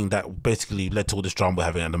shooting that basically led to all this drama we're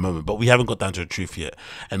having at the moment. But we haven't got down to the truth yet.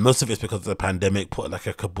 And most of it's because of the pandemic, put like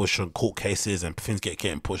a kibosh on court cases and things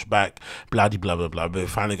getting pushed back, blah, blah, blah, blah. But we're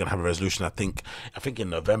finally going to have a resolution, I think in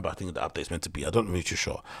November, I think the update's meant to be. I don't know if you're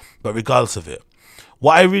sure. But regardless of it,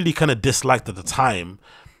 what I really kind of disliked at the time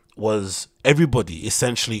was everybody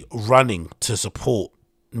essentially running to support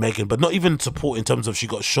Megan, but not even support in terms of she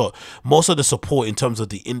got shot. Most of the support in terms of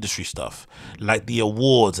the industry stuff, like the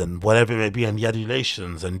awards and whatever it may be, and the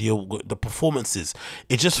adulations and the performances.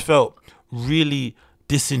 It just felt really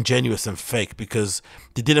disingenuous and fake because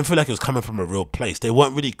they didn't feel like it was coming from a real place. They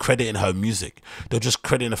weren't really crediting her music. They're just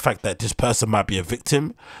crediting the fact that this person might be a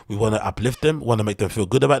victim. We want to uplift them, want to make them feel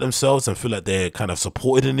good about themselves and feel like they're kind of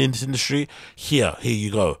supported in this industry. Here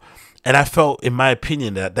you go. And I felt, in my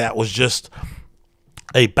opinion, that was just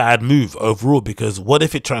a bad move overall, because what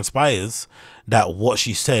if it transpires that what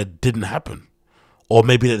she said didn't happen? Or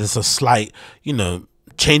maybe that there's a slight,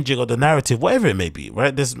 changing of the narrative, whatever it may be,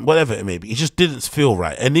 right? Whatever it may be. It just didn't feel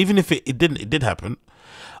right. And even if it did happen,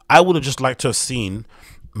 I would have just liked to have seen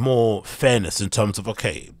more fairness in terms of,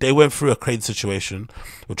 okay, they went through a crazy situation.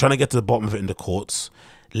 We're trying to get to the bottom of it in the courts.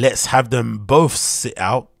 Let's have them both sit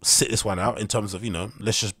this one out in terms of,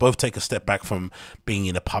 let's just both take a step back from being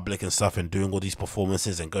in the public and stuff and doing all these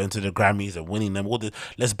performances and going to the Grammys and winning them.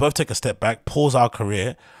 Let's both take a step back, pause our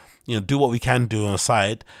career, do what we can do on the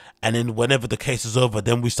side. And then whenever the case is over,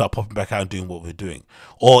 then we start popping back out and doing what we're doing,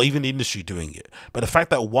 or even the industry doing it. But the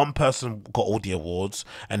fact that one person got all the awards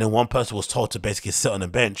and then one person was told to basically sit on a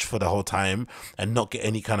bench for the whole time and not get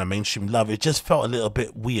any kind of mainstream love, it just felt a little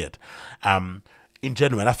bit weird. In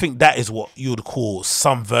general, and I think that is what you would call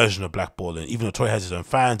some version of blackballing. Even though Tory has his own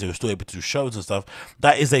fans, they were still able to do shows and stuff.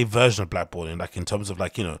 That is a version of blackballing, like in terms of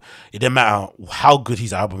it didn't matter how good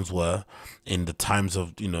his albums were in the times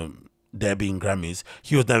of, there being Grammys,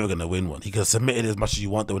 he was never going to win one. He could have submitted as much as you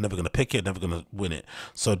want, they were never going to pick it, never going to win it.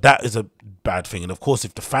 So that is a bad thing. And of course,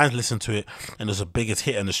 if the fans listen to it and there's a biggest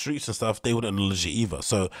hit in the streets and stuff, they wouldn't acknowledge it either.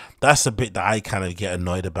 So that's a bit that I kind of get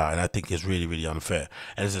annoyed about, and I think is really, really unfair.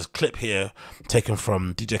 And there's this clip here taken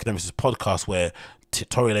from DJ Academics' podcast where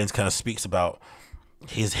Tory Lanez kind of speaks about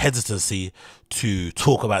his hesitancy to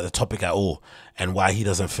talk about the topic at all and why he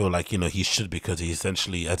doesn't feel like he should, because he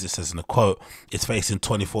essentially, as it says in the quote, is facing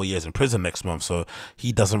 24 years in prison next month. So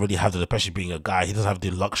he doesn't really have the, especially being a guy, he doesn't have the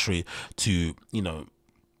luxury to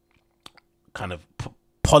kind of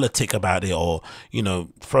politic about it or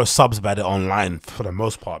throw subs about it online for the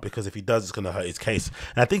most part, because if he does, it's going to hurt his case.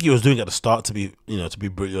 And I think he was doing it at the start, to be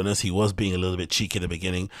brutally honest. He was being a little bit cheeky at the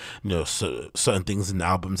beginning, so certain things in the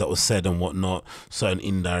albums that was said and whatnot, certain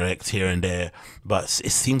indirects here and there. But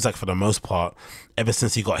it seems like for the most part, ever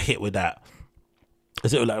since he got hit with that,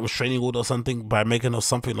 is it like a restraining order or something by Megan or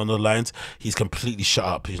something along those lines, he's completely shut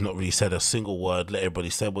up. He's not really said a single word, let everybody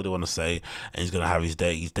say what they want to say, and he's going to have his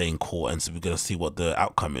day in court, and so we're going to see what the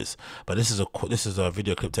outcome is. But this is a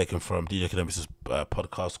video clip taken from DJ Academics'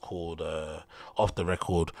 podcast called Off the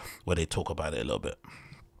Record, where they talk about it a little bit.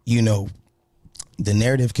 The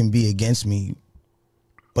narrative can be against me,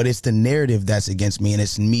 but it's the narrative that's against me, and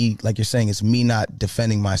it's me, like you're saying, it's me not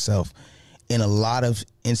defending myself. In a lot of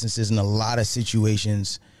instances, in a lot of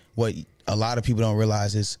situations, what a lot of people don't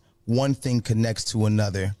realize is one thing connects to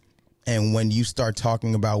another. And when you start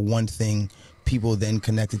talking about one thing, people then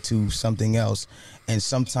connect it to something else. And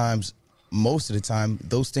sometimes most of the time,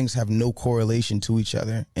 those things have no correlation to each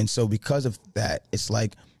other. And so because of that, it's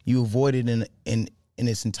like you avoid it in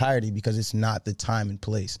its entirety because it's not the time and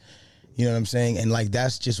place. You know what I'm saying? And like,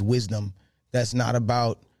 that's just wisdom. That's not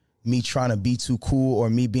about me trying to be too cool or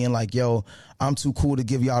me being like, yo, I'm too cool to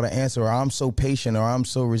give y'all the answer, or I'm so patient, or I'm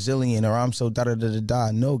so resilient, or I'm so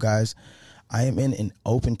da-da-da-da-da. No, guys, I am in an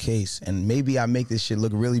open case, and maybe I make this shit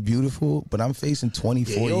look really beautiful, but I'm facing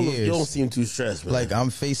 24 years. You don't seem too stressed, man. Like,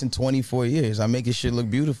 I'm facing 24 years. I make this shit look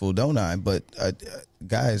beautiful, don't I? But,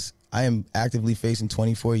 guys, I am actively facing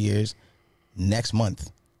 24 years next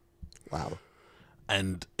month. Wow.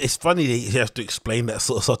 And it's funny that you have to explain that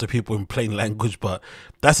sort of stuff to people in plain language, but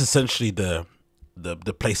that's essentially the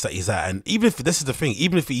place that he's at. And even if, this is the thing,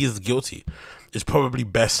 even if he is guilty, it's probably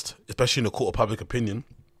best, especially in a court of public opinion,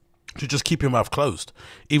 to just keep your mouth closed,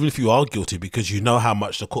 even if you are guilty, because you know how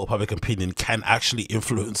much the court of public opinion can actually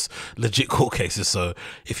influence legit court cases. So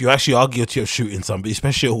if you actually are guilty of shooting somebody,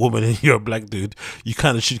 especially a woman and you're a black dude, you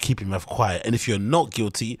kind of should keep your mouth quiet. And if you're not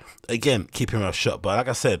guilty, again, keep your mouth shut. But like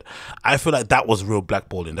I said, I feel like that was real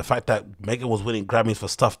blackballing. The fact that Megan was winning Grammys for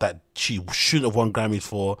stuff that she shouldn't have won Grammys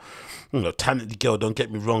for, you know, talented girl, don't get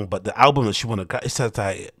me wrong, but the album that she won, it says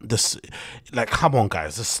like this, like, come on,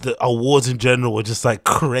 guys, the awards in general were just like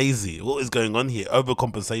crazy. What is going on here?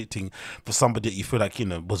 Overcompensating for somebody that you feel like, you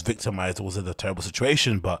know, was victimized or was in a terrible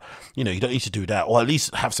situation, but you know, you don't need to do that, or at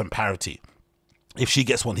least have some parity. If she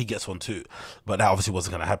gets one, he gets one too. But that obviously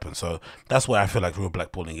wasn't going to happen. So that's where I feel like real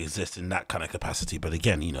blackballing exists in that kind of capacity. But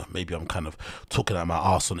again, you know, maybe I'm kind of talking out my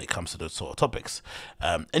arse when it comes to those sort of topics.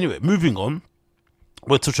 Anyway, moving on.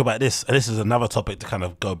 We'll touch about this, and this is another topic to kind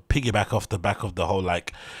of go piggyback off the back of the whole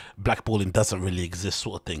like blackballing doesn't really exist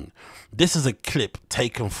sort of thing. This is a clip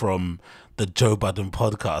taken from the Joe Budden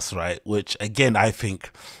podcast, right? Which again, I think,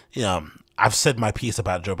 you know, I've said my piece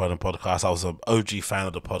about Joe Budden podcast. I was an OG fan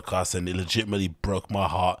of the podcast, and it legitimately broke my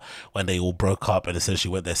heart when they all broke up and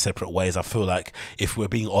essentially went their separate ways. I feel like, if we're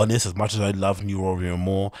being honest, as much as I love New Orleans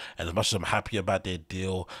more, and as much as I'm happy about their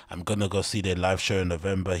deal, I'm gonna go see their live show in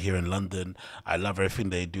November here in London. I love everything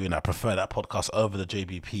they do, and I prefer that podcast over the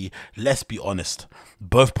JBP. Let's be honest,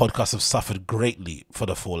 both podcasts have suffered greatly for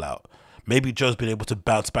the fallout. Maybe Joe's been able to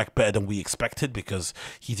bounce back better than we expected because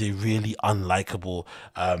he's a really unlikable,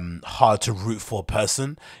 hard to root for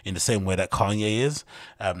person in the same way that Kanye is.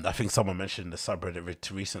 I think someone mentioned in the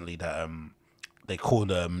subreddit recently that they called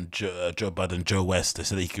Joe Budden Joe West. They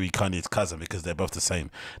said he could be Kanye's cousin because they're both the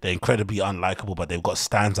same. They're incredibly unlikable, but they've got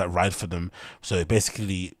stands that ride for them. So it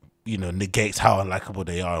basically, you know, negates how unlikable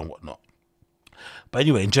they are and whatnot. But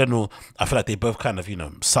anyway, in general, I feel like they both kind of, you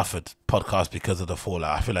know, suffered podcasts because of the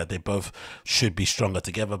fallout. I feel like they both should be stronger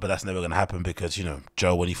together, but that's never going to happen because, you know,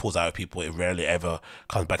 Joe, when he falls out with people, it rarely ever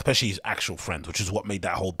comes back, especially his actual friends, which is what made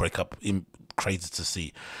that whole breakup crazy to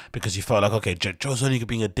see, because you felt like, okay, Joe's only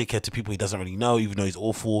being a dickhead to people he doesn't really know, even though he's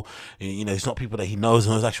awful. You know, it's not people that he knows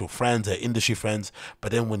and his actual friends, they're industry friends.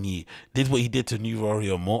 But then when he did what he did to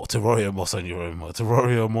Rory Moore, it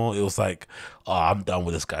was like, oh, I'm done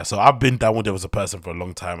with this guy. So I've been done with him as a person for a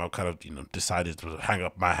long time. I've kind of, you know, decided to hang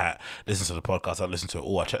up my hat, listen to the podcast. I listen to it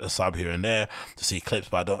all. I check the sub here and there to see clips,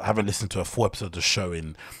 but I haven't listened to a full episode of the show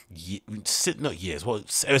in not years. Well,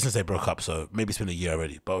 ever since they broke up. So maybe it's been a year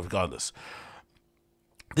already. But regardless,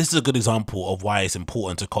 this is a good example of why it's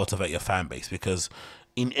important to cultivate your fan base, because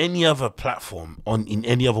in any other platform, in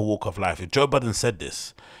any other walk of life, if Joe Budden said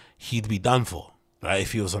this, he'd be done for, right?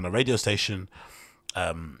 If he was on a radio station,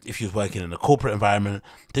 if he was working in a corporate environment,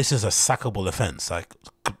 this is a sackable offense, like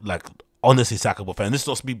honestly sackable offense. This is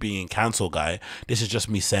not me being cancel guy. This is just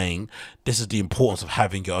me saying this is the importance of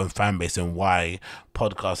having your own fan base and why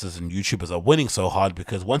podcasters and YouTubers are winning so hard,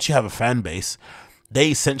 because once you have a fan base, they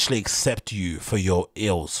essentially accept you for your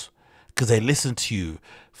ills because they listen to you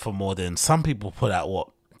for more than, some people put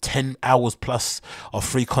out 10 hours plus of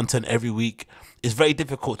free content every week. It's very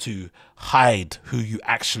difficult to hide who you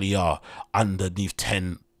actually are underneath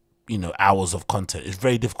 10, you know, hours of content. It's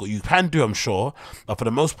very difficult. You can do, I'm sure, but for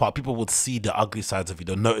the most part, people would see the ugly sides of you.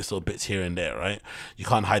 They'll notice little bits here and there, right? You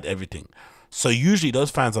can't hide everything. So usually those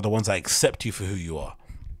fans are the ones that accept you for who you are.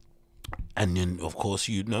 And then, of course,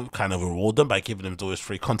 you know, kind of reward them by giving them all this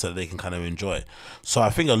free content that they can kind of enjoy. So I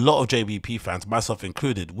think a lot of JBP fans, myself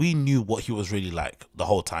included, we knew what he was really like the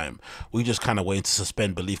whole time. We just kind of waited to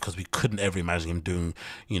suspend belief because we couldn't ever imagine him doing,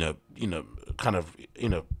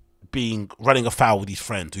 running afoul with his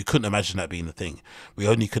friends. We couldn't imagine that being the thing. We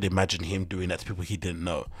only could imagine him doing that to people he didn't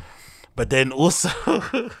know. But then also,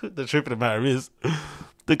 the truth of the matter is,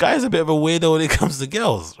 the guy's a bit of a weirdo when it comes to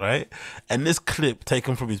girls, right? And this clip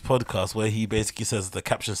taken from his podcast where he basically says, the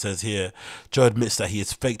caption says here, Joe admits that he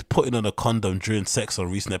has faked putting on a condom during sex on a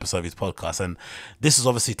recent episode of his podcast. And this is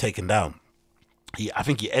obviously taken down. I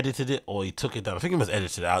think he edited it or he took it down. I think he must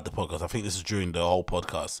edited it out the podcast. I think this is during the whole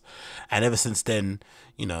podcast. And ever since then,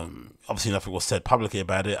 you know, obviously nothing was said publicly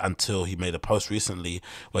about it until he made a post recently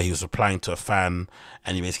where he was replying to a fan,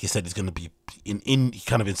 and he basically said he's going to be he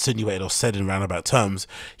kind of insinuated or said in roundabout terms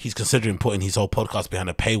he's considering putting his whole podcast behind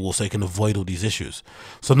a paywall so he can avoid all these issues.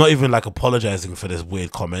 So not even like apologizing for this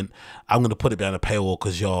weird comment. I'm going to put it behind a paywall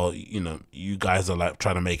because you guys are like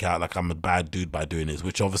trying to make out like I'm a bad dude by doing this,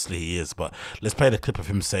 which obviously he is. But let's play the clip of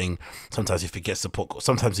him saying sometimes he forgets to put,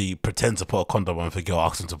 sometimes he pretends to put a condom on if a girl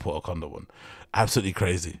asks him to put a condom on. Absolutely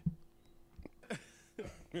crazy.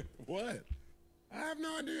 What? I have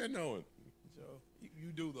no idea knowing. Joe,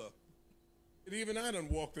 you do though. And even I done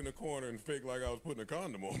walked in the corner and faked like I was putting a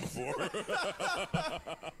condom on before.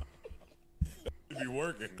 It'd be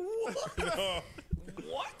working. What?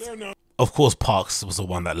 No. Of course, Parks was the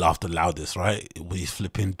one that laughed the loudest, right? With his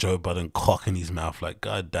flipping Joe Budden cock in his mouth. Like,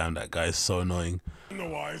 God damn, that guy is so annoying. No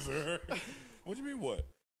wiser. What do you mean what?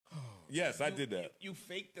 Yes, I did that. You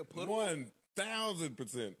faked the put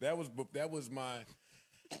 1,000%. That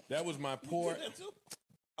was my poor.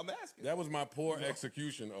 I'm asking. That was my poor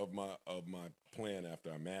execution of my plan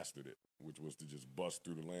after I mastered it, which was to just bust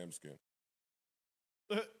through the lambskin.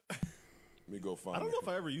 Let me go find. I don't know if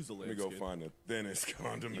I ever used a lambskin. Let me go find the thinnest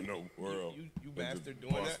condom in the world. You bastard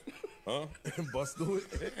doing that? Huh? And bust through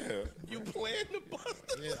it? Yeah. You planned to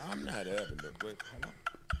bust? Yeah, I'm not having it, but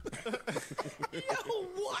Yo,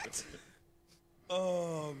 what?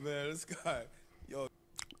 Oh man, this guy. Yo.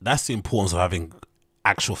 That's the importance of having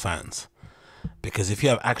actual fans. Because if you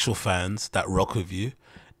have actual fans that rock with you,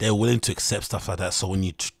 they're willing to accept stuff like that. So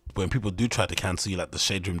when people do try to cancel you, like the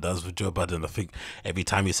Shade Room does with Joe Budden, I think every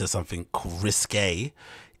time he says something risque,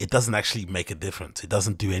 it doesn't actually make a difference. It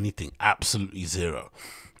doesn't do anything. Absolutely zero.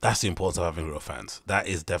 That's the importance of having real fans. That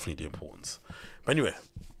is definitely the importance. But anyway,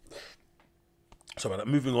 so about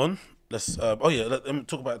that. Moving on. Let's. Let me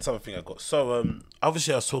talk about something I got. So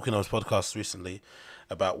obviously I was talking on this podcast recently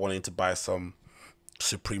about wanting to buy some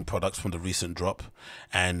Supreme products from the recent drop,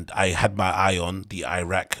 and I had my eye on the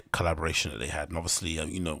IRAK collaboration that they had. And obviously,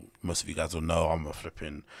 most of you guys will know I'm a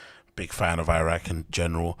flipping big fan of IRAK in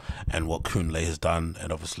general and what Kunle has done,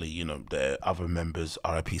 and obviously their other members,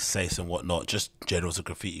 RIP Sace and whatnot, just general as a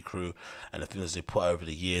graffiti crew and the things they put over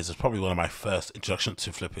the years. It's probably one of my first introductions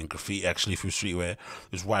to flipping graffiti actually through streetwear.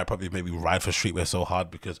 It's why I probably made me ride for streetwear so hard,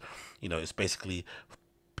 because it's basically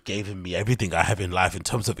gave me everything I have in life in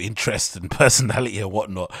terms of interest and personality and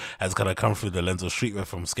whatnot has kind of come through the lens of streetwear,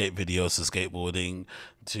 from skate videos to skateboarding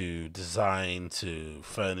to design to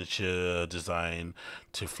furniture design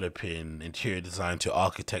to flipping interior design to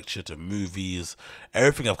architecture to movies.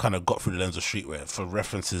 Everything I've kind of got through the lens of streetwear, for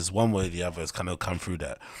references one way or the other, has kind of come through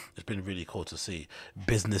that. It's been really cool to see.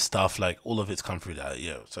 Business stuff, like all of it's come through that,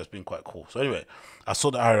 so it's been quite cool. So anyway, I saw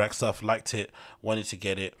the IRAK stuff, liked it, wanted to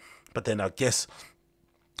get it, but then I guess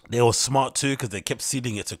they were smart too, because they kept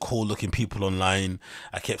seeding it to cool looking people online.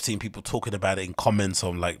 I kept seeing people talking about it in comments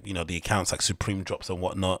on the accounts like Supreme Drops and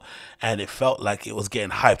whatnot, and it felt like it was getting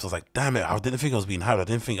hyped. I was like, damn it, I didn't think I was being hyped. I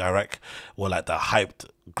didn't think IRAK were like the hyped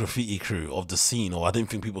graffiti crew of the scene, or I didn't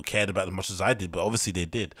think people cared about it as much as I did, but obviously they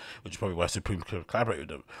did, which is probably why Supreme collaborated with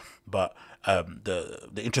them. But the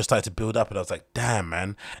interest started to build up, and I was like, damn,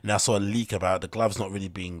 man. And I saw a leak about the gloves not really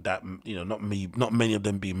being that, not many of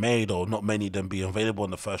them being made, or not many of them being available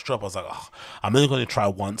in the first drop. I was like, I'm only going to try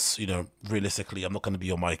once. Realistically, I'm not going to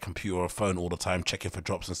be on my computer or phone all the time checking for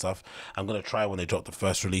drops and stuff. I'm going to try when they drop the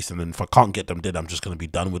first release, and then if I can't get them, then I'm just going to be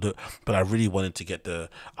done with it. But I really wanted to get the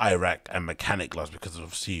IRAK and mechanic gloves, because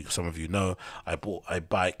obviously some of you know I bought a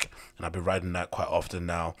bike and I've been riding that quite often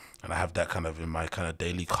now, and I have that kind of in my kind of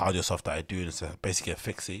daily cardio stuff that I do, and it's basically a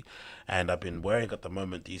fixie. And I've been wearing at the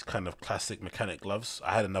moment these kind of classic mechanic gloves.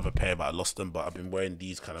 I had another pair but I lost them, but I've been wearing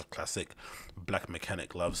these kind of classic black mechanic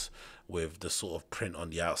gloves with the sort of print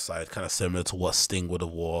on the outside, kind of similar to what Sting would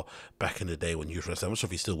have wore back in the day when you dressed. I'm not sure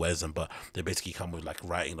if he still wears them, but they basically come with like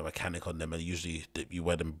writing the mechanic on them, and usually you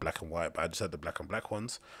wear them black and white, but I just had the black and black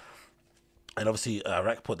ones. And obviously,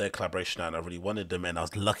 IRAK put their collaboration out, and I really wanted them, and I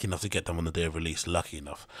was lucky enough to get them on the day of release. Lucky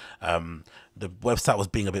enough. The website was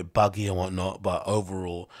being a bit buggy and whatnot, but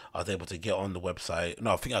overall, I was able to get on the website.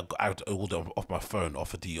 No, I think I ordered off my phone,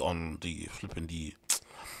 off of the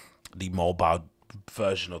mobile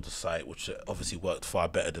version of the site, which obviously worked far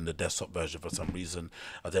better than the desktop version for some reason.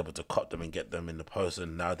 I was able to cut them and get them in the post,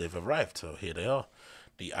 and now they've arrived. So here they are.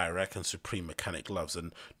 the IRAK and Supreme mechanic gloves,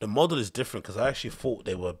 and the model is different because I actually thought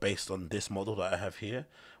they were based on this model that I have here,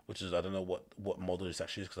 which is, I don't know what model this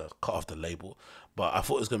actually is because I cut off the label, but I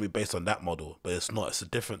thought it was going to be based on that model, but it's not. It's a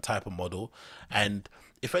different type of model, and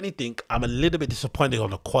if anything, I'm a little bit disappointed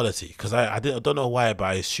on the quality because I don't know why, but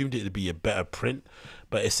I assumed it would be a better print,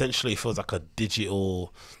 but essentially it feels like a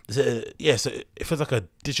digital. Yeah, so it feels like a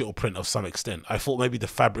digital print of some extent. I thought maybe the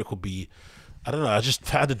fabric would be, I don't know, I just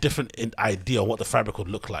had a different idea on what the fabric would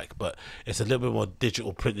look like, but it's a little bit more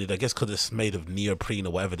digital printed, I guess because it's made of neoprene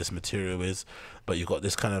or whatever this material is, but you've got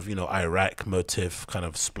this kind of, you know, IRAK motif kind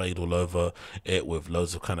of splayed all over it with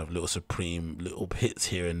loads of kind of little Supreme little hits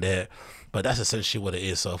here and there, but that's essentially what it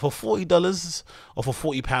is. So for $40 or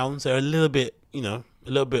for £40, they're a little bit, you know, a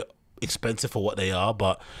little bit expensive for what they are,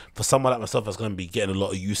 but for someone like myself that's going to be getting a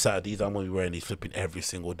lot of use out of these, I'm going to be wearing these flipping every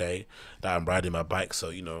single day that I'm riding my bike, so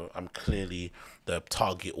you know I'm clearly the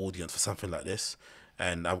target audience for something like this.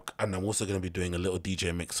 And I'm also going to be doing a little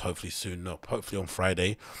DJ mix hopefully soon, no, hopefully on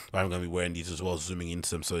Friday, where I'm going to be wearing these as well, zooming into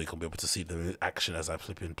them so you can be able to see them in action as I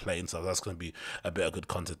flip in play and stuff. That's going to be a bit of good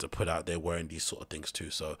content to put out there wearing these sort of things too.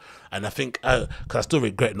 So, and I think, because I still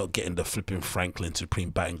regret not getting the flipping Franklin Supreme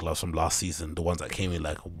batting gloves from last season, the ones that came in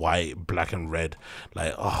like white, black and red,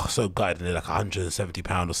 like, oh, so gutted, and they're like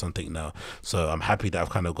 £170 or something now. So I'm happy that I've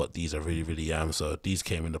kind of got these. I really, really am. So these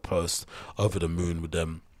came in the post, over the moon with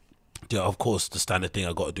them. Yeah, of course, the standard thing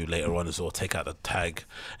I got to do later on is I'll take out the tag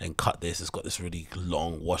and cut this. It's got this really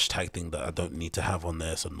long wash tag thing that I don't need to have on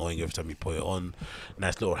there. It's annoying every time you put it on.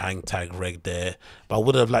 Nice little hang tag reg there. But I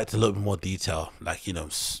would have liked a little bit more detail, like, you know,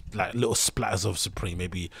 like little splatters of Supreme.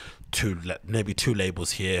 Maybe two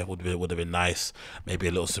labels here would have been nice. Maybe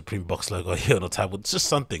a little Supreme box logo here on the tab. It's just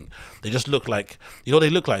something. They just look like, you know what they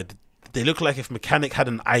look like? They look like if Mechanic had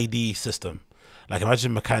an ID system. Like,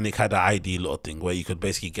 imagine Mechanic had an ID little thing where you could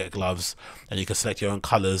basically get gloves and you could select your own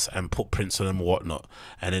colors and put prints on them or whatnot,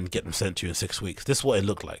 and then get them sent to you in 6 weeks. This is what it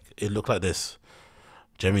looked like. It looked like this.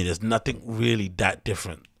 Do you know what I mean? There's nothing really that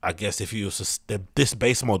different. I guess if you was this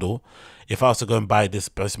base model, if I was to go and buy this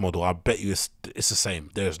base model, I bet you it's the same.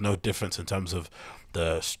 There's no difference in terms of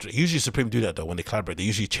usually Supreme do that though. When they collaborate, they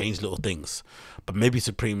usually change little things. But maybe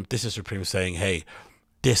this is Supreme saying, hey,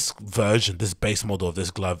 this version, this base model of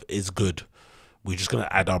this glove is good. We're just gonna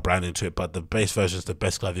add our brand into it, but the base version is the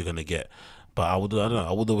best glove you're gonna get. But I don't know,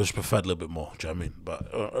 I would always preferred a little bit more. Do you know what I mean?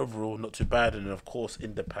 But overall, not too bad. And then of course,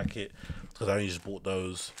 in the packet, because I only just bought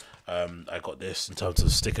those, I got this in terms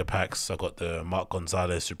of sticker packs. I got the Mark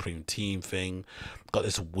Gonzalez Supreme Team thing. Got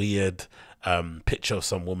this weird picture of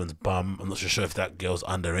some woman's bum. I'm not sure if that girl's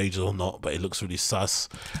underage or not, but it looks really sus.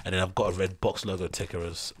 And then I've got a red box logo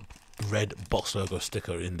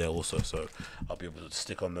sticker in there also, so I'll be able to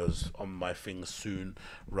stick on those on my things soon,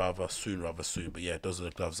 rather soon. But yeah, those are the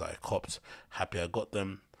gloves that I copped. Happy I got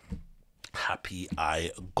them.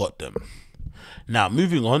 Now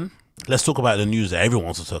moving on, let's talk about the news that everyone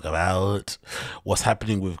wants to talk about. What's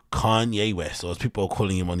happening with Kanye West, or as people are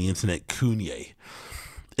calling him on the internet, Kanye.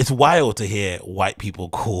 It's wild to hear white people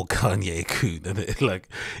call Kanye a coon, and like,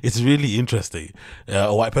 it's really interesting.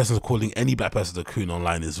 A white person calling any black person a coon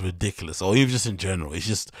online is ridiculous, or even just in general. It's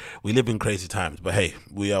just, we live in crazy times. But hey,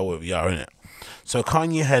 we are where we are, innit? So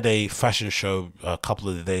Kanye had a fashion show a couple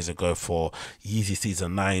of days ago for Yeezy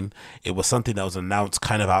Season 9. It was something that was announced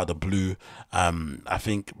kind of out of the blue. I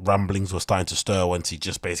think rumblings were starting to stir once he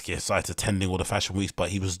just basically started attending all the fashion weeks, but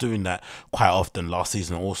he was doing that quite often last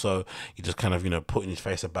season also. He just kind of, you know, putting his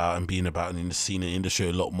face about and being about in the scene and industry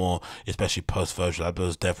a lot more, especially post Virgil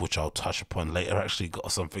Abloh's death, which I'll touch upon later. Actually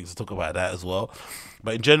got some things to talk about that as well.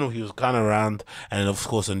 But in general, he was kind of around, and of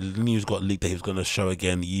course, and the news got leaked that he was going to show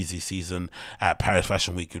again the Yeezy season at Paris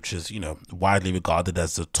Fashion Week, which is, you know, widely regarded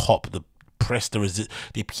as the pièce de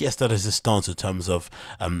résistance in terms of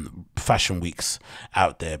fashion weeks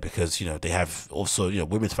out there, because, you know, they have also, you know,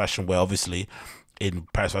 women's fashion wear obviously in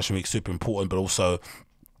Paris Fashion Week, super important, but also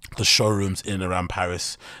the showrooms in and around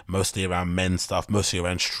Paris, mostly around men's stuff, mostly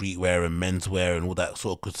around streetwear and menswear and all that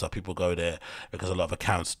sort of good stuff. People go there because a lot of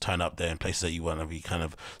accounts turn up there in places that you want to be kind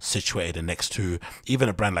of situated next to. Even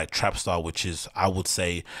a brand like Trapstar, which is, I would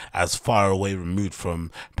say, as far away removed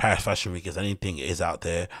from Paris Fashion Week as anything is out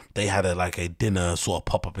there. They had a dinner sort of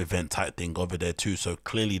pop-up event type thing over there too. So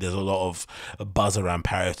clearly there's a lot of buzz around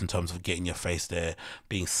Paris in terms of getting your face there,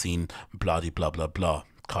 being seen, blah, blah, blah, blah.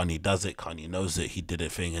 Kanye does it, Kanye knows it, he did a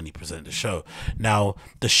thing and he presented the show. Now,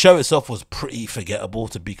 the show itself was pretty forgettable,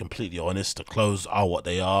 to be completely honest. The clothes are what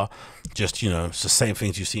they are. Just, you know, it's the same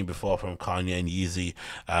things you've seen before from Kanye and Yeezy.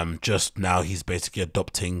 Just now he's basically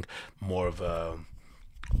adopting more of a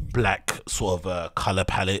black sort of color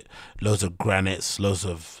palette, loads of granites, loads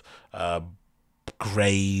of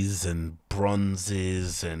greys and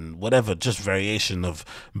bronzes and whatever, just variation of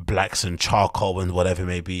blacks and charcoal and whatever it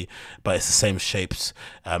may be, but it's the same shapes.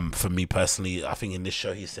 For me personally, I think in this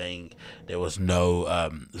show he's saying there was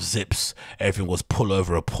no zips, everything was pull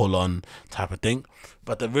over or pull on type of thing.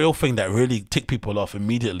 But the real thing that really ticked people off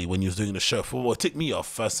immediately when he was doing the show, for what ticked me off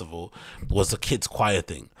first of all, was the kids choir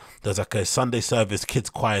thing. There's like a Sunday service kids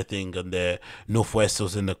choir thing, and their Northwest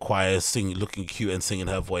was in the choir singing, looking cute and singing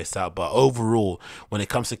her voice out. But overall, when it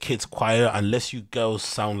comes to kids choir, unless you girls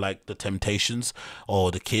sound like the Temptations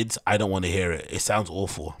or the Kids, I don't want to hear it. It sounds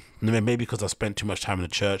awful. Maybe because I spent too much time in the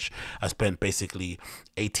church. I spent basically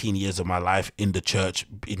 18 years of my life in the church,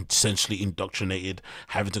 essentially indoctrinated,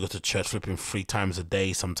 having to go to church flipping 3 times a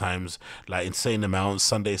day, sometimes like insane amounts,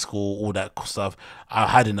 Sunday school, all that stuff. I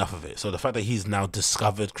had enough of it. So the fact that he's now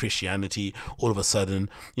discovered Christianity all of a sudden,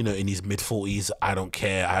 you know, in his mid-40s, I don't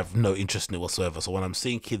care. I have no interest in it whatsoever. So when I'm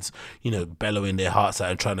seeing kids, you know, bellowing their hearts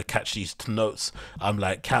out and trying to catch these notes, I'm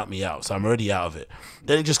like, count me out. So I'm already out of it.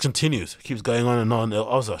 Then it just continues, keeps going on and on. I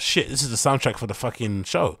was like, shit, this is the soundtrack for the fucking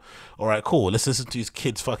show. All right, cool. Let's listen to these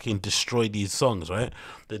kids fucking destroy these songs, right?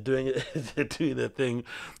 They're doing it. They're doing their thing.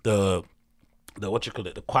 The what you call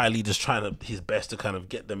it, the choir leader's trying his best to kind of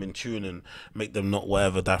get them in tune and make them not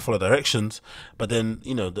whatever that follow directions. But then,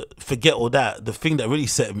 you know, forget all that. The thing that really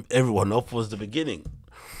set everyone off was the beginning,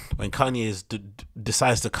 when Kanye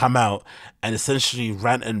decides to come out and essentially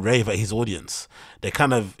rant and rave at his audience. They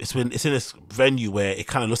kind of, it's in this venue where it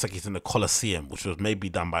kind of looks like he's in the Colosseum, which was maybe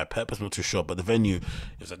done by purpose, I'm not too sure, but the venue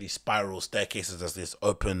is like these spiral staircases. There's this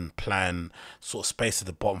open plan sort of space at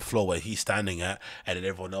the bottom floor where he's standing at, and then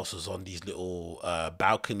everyone else was on these little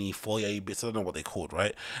balcony foyer bits, I don't know what they're called,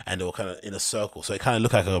 right? And they were kind of in a circle, so it kind of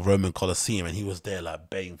looked like a Roman Colosseum, and he was there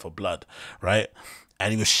like baying for blood, right?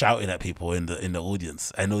 And he was shouting at people in the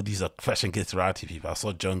audience. I know these are fashion literati people. I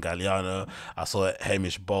saw John Galliano, I saw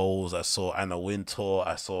Hamish Bowles, I saw Anna Wintour,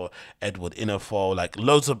 I saw Edward Innofol, like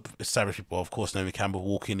loads of established people. Of course, Naomi Campbell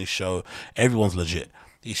walking the show. Everyone's legit.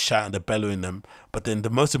 He's shouting, they're bellowing them. But then the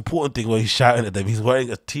most important thing when he's shouting at them, he's wearing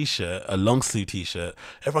a t-shirt, a long sleeve t-shirt.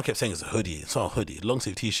 Everyone kept saying it's a hoodie. It's not a hoodie. Long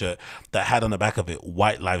sleeve t-shirt that had on the back of it,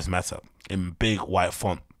 White Lives Matter, in big white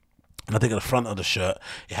font. And I think at the front of the shirt,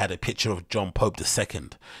 it had a picture of John Pope II.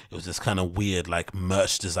 It was this kind of weird, like,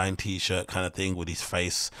 merch design t-shirt kind of thing with his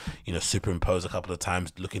face, you know, superimposed a couple of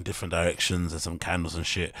times, looking different directions and some candles and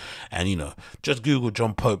shit. And, you know, just Google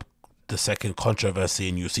John Pope II controversy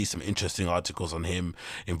and you'll see some interesting articles on him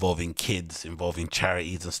involving kids, involving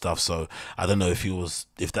charities and stuff. So I don't know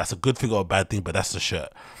if that's a good thing or a bad thing, but that's the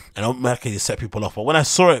shirt. And I'm making it set people off. But when I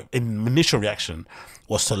saw it, in initial reaction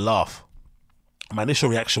was to laugh. My initial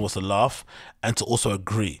reaction was to laugh and to also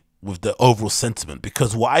agree with the overall sentiment,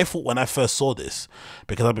 because what I thought when I first saw this,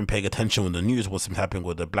 because I've been paying attention when the news, what's been happening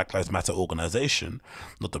with the Black Lives Matter organization,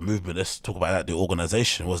 not the movement, let's talk about that, the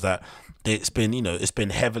organization, was that it's been, you know, it's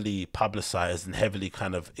been heavily publicized and heavily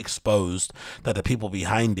kind of exposed that the people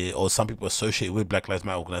behind it, or some people associated with Black Lives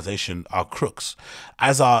Matter organization, are crooks,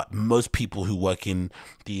 as are most people who work in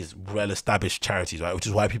these well-established charities, right? Which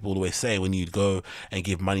is why people always say when you go and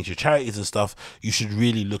give money to charities and stuff, you should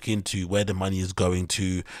really look into where the money is going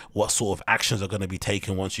to, what sort of actions are going to be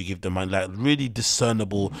taken once you give them money, like really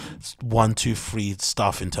discernible 1, 2, 3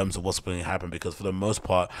 stuff in terms of what's going to happen. Because for the most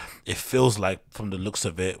part, it feels like, from the looks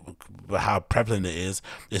of it, how prevalent it is,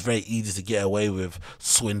 it's very easy to get away with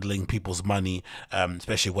swindling people's money,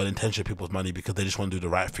 especially well-intentioned people's money, because they just want to do the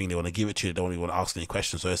right thing. They want to give it to you. They don't even want to ask any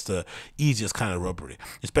questions. So it's the easiest kind of robbery,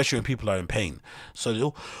 especially when people are in pain.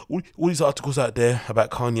 So all these articles out there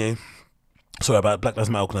about Kanye, sorry, about Black Lives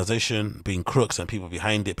Matter organization being crooks and people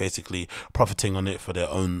behind it basically profiting on it for their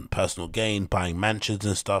own personal gain, buying mansions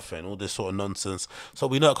and stuff and all this sort of nonsense. So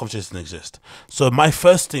we know that competition exists. So my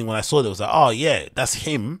first thing when I saw it was like, oh yeah, that's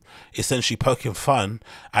him essentially poking fun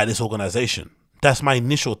at this organization. That's my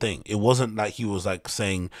initial thing. It wasn't like he was like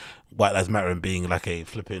saying White Lives Matter and being like a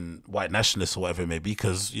flipping white nationalist or whatever it may be,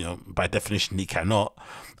 because, you know, by definition he cannot.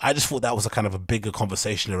 I just thought that was a kind of a bigger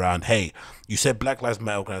conversation around, hey, you said Black Lives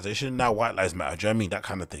Matter organization, now White Lives Matter. Do you know what I mean? That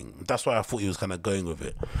kind of thing. That's why I thought he was kind of going with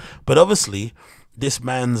it. But obviously, this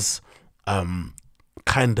man's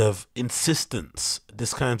kind of insistence,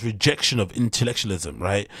 this kind of rejection of intellectualism,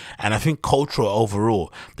 right? And I think cultural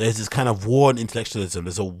overall, there's this kind of war on intellectualism.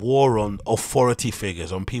 There's a war on authority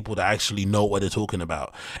figures, on people that actually know what they're talking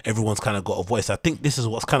about. Everyone's kind of got a voice. I think this is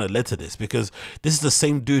what's kind of led to this, because this is the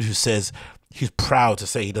same dude who says he's proud to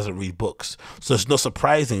say he doesn't read books. So it's not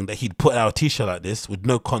surprising that he'd put out a t-shirt like this with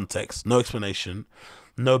no context, no explanation,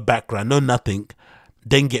 no background, no nothing,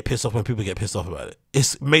 then get pissed off when people get pissed off about it.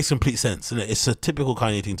 It makes complete sense, and it's a typical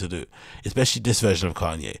Kanye thing to do, especially this version of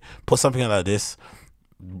Kanye. Put something like this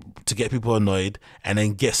to get people annoyed, and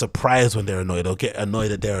then get surprised when they're annoyed, or get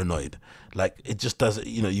annoyed that they're annoyed. Like, it just doesn't,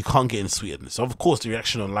 you can't get in sweetness. So of course the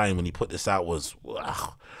reaction online when he put this out was,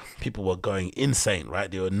 wow, people were going insane, right?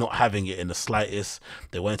 They were not having it in the slightest.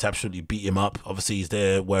 They wanted to absolutely beat him up. Obviously he's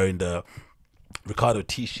there wearing the Ricardo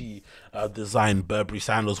Tisci designed Burberry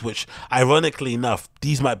sandals, which ironically enough,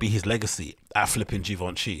 these might be his legacy at flipping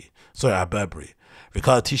Givenchy. Sorry, at Burberry.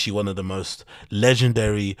 Ricardo Tisci, one of the most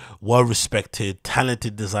legendary, well-respected,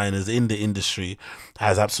 talented designers in the industry,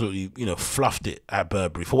 has absolutely, fluffed it at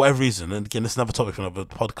Burberry for whatever reason. And again, that's another topic for another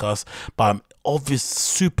podcast, but I'm obviously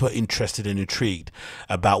super interested and intrigued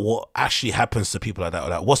about what actually happens to people like that, or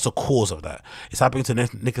like, what's the cause of that. It's happening to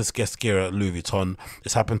Nicolas Guesquier at Louis Vuitton.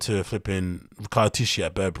 It's happened to flipping Ricardo Tisci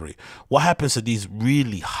at Burberry. What happens to these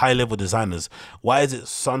really high-level designers? Why is it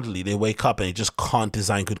suddenly they wake up and they just can't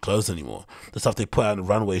design good clothes anymore? The stuff they put out on the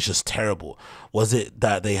runway is just terrible. Was it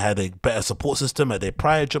that they had a better support system at their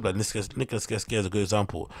prior job? Like Nicolas Guesquier is a good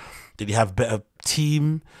example. Did he have better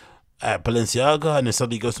team at Balenciaga, and then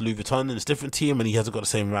suddenly he goes to Louis Vuitton and it's a different team, and he hasn't got the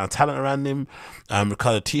same amount of talent around him?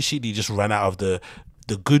 Ricardo Tisci, he just ran out of the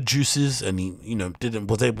good juices, and he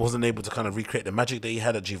wasn't able to kind of recreate the magic that he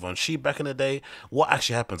had at Givenchy back in the day. What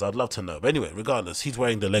actually happens? I'd love to know. But anyway, regardless, he's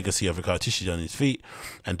wearing the legacy of Ricardo Tisci on his feet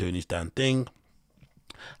and doing his damn thing.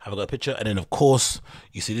 Have I got a picture? And then of course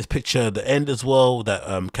you see this picture at the end as well that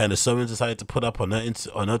Candace Owens decided to put up on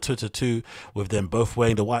her Twitter too, with them both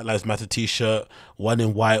wearing the White Lives Matter t-shirt, one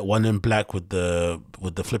in white, one in black, with the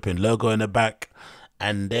flipping logo in the back.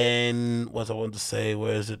 And then what I want to say,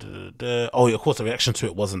 where is it? Oh, yeah, of course the reaction to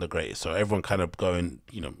it wasn't the greatest. So everyone kind of going,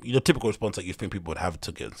 typical response that you think people would have to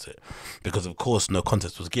against it, because of course no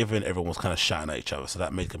context was given. Everyone was kind of shouting at each other, so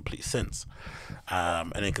that made complete sense.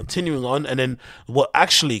 And then continuing on, and then what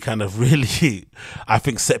actually kind of really I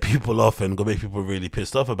think set people off and make people really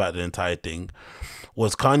pissed off about the entire thing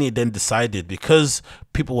was Kanye then decided, because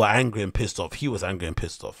people were angry and pissed off, he was angry and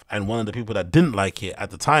pissed off, and one of the people that didn't like it at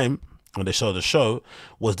the time when they showed the show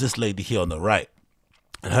was this lady here on the right.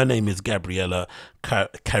 And her name is Gabriella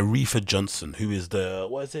Carifa Johnson, who is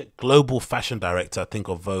the, global fashion director, I think,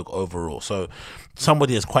 of Vogue overall. So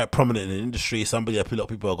somebody that's quite prominent in the industry, somebody that a lot of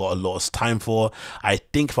people have got a lot of time for. I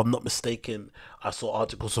think, if I'm not mistaken, I saw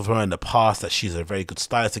articles of her in the past that she's a very good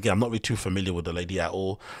stylist. Again, I'm not really too familiar with the lady at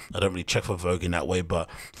all. I don't really check for Vogue in that way, but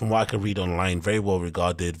from what I can read online, very well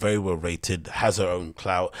regarded, very well rated, has her own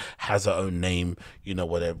clout, has her own name,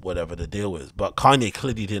 whatever the deal is. But Kanye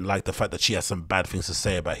clearly didn't like the fact that she has some bad things to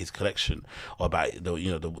say about his collection, or about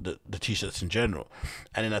the t-shirts in general.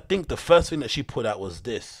 And then I think the first thing that she put out was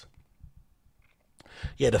this.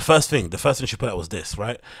 Yeah, the first thing she put out was this,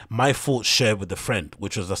 right? My thoughts shared with a friend,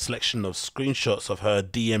 which was a selection of screenshots of her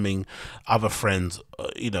DMing other friends,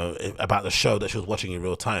 about the show that she was watching in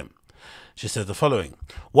real time. She says the following: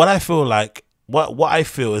 what I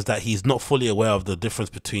feel is that he's not fully aware of the difference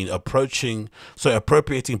between appropriating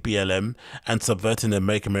BLM and subverting the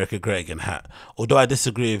Make America Great Again hat. Although I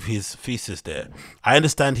disagree with his thesis there, I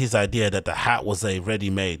understand his idea that the hat was a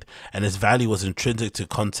ready-made and its value was intrinsic to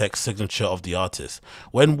context signature of the artist.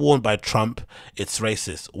 When worn by Trump, it's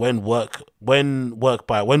racist. When worn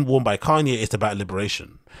by Kanye, it's about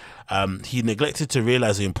liberation. He neglected to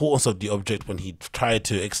realize the importance of the object when he tried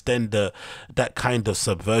to extend that kind of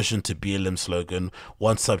subversion to BLM slogan,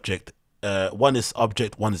 one is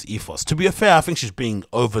object, one is ethos. To be fair, I think she's being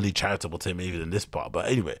overly charitable to him even in this part, but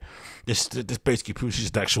anyway, this basically proves she's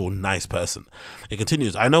an actual nice person. It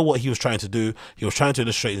continues: I know what he was trying to do. He was trying to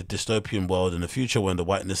illustrate the dystopian world in the future when the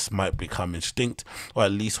whiteness might become extinct, or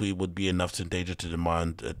at least we would be enough to endanger to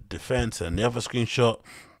demand defense. And the other screenshot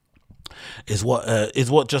is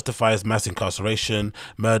what justifies mass incarceration,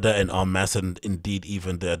 murder, and en masse, and indeed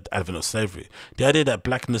even the advent of slavery. The idea that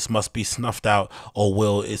blackness must be snuffed out or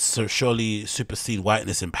will surely supersede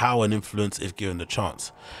whiteness in power and influence if given the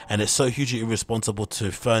chance. And it's so hugely irresponsible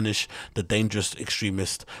to furnish the dangerous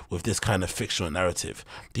extremist with this kind of fictional narrative.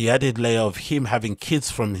 The added layer of him having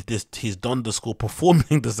kids from his Donda school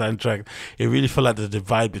performing the soundtrack, it really felt like the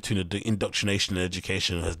divide between the indoctrination and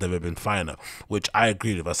education has never been finer, which I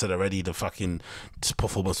agree with. I said already, the fucking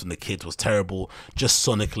performance from the kids was terrible, just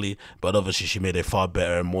sonically, but obviously she made a far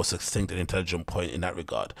better and more succinct and intelligent point in that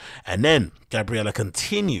regard. And then Gabriella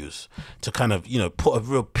continues to kind of, put a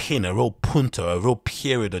real pin, a real punto, a real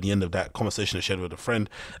period at the end of that conversation that she had with a friend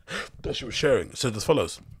that she was sharing. So as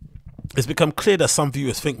follows: It's become clear that some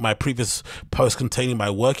viewers think my previous post containing my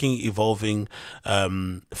working, evolving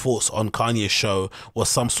thoughts on Kanye's show was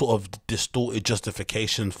some sort of distorted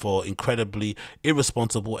justification for incredibly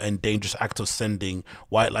irresponsible and dangerous act of sending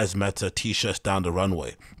White Lives Matter t-shirts down the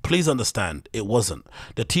runway. Please understand, it wasn't.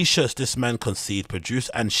 The t-shirts this man conceived, produced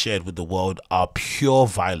and shared with the world are pure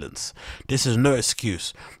violence. This is no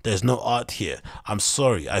excuse. There's no art here. I'm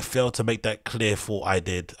sorry, I failed to make that clear. I thought I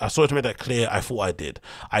did.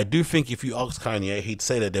 I do think if you ask Kanye, he'd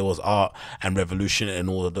say that there was art and revolution and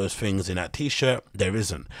all of those things in that t-shirt. There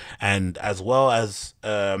isn't. And as well as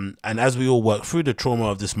and as we all work through the trauma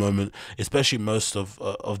of this moment, especially most of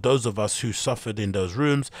those of us who suffered in those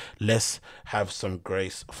rooms, let's have some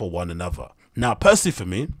grace for one another. Now, personally for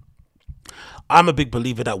me, I'm a big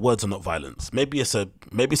believer that words are not violence. Maybe it's a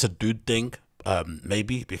dude thing.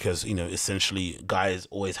 Maybe because, you know, essentially guys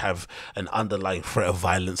always have an underlying threat of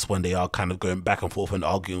violence when they are kind of going back and forth and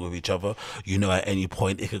arguing with each other. You know, at any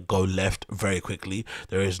point it could go left very quickly.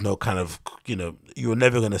 There is no kind of, you know, you're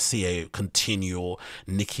never going to see a continual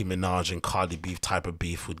Nicki Minaj and Cardi B type of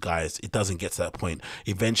beef with guys. It doesn't get to that point.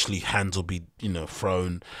 Eventually hands will be, you know,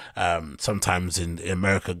 thrown. Sometimes in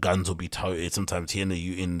America guns will be toted. Sometimes here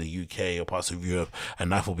in the UK or parts of Europe a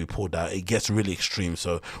knife will be pulled out. It gets really extreme.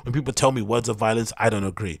 So when people tell me words of violence, I don't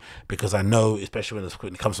agree, because I know, especially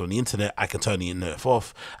when it comes from the internet, I can turn the internet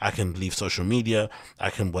off, I can leave social media, I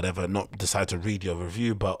can whatever, not decide to read your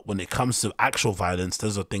review. But when it comes to actual violence,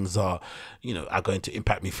 those are things that are going to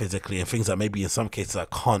impact me physically, and things that maybe in some cases I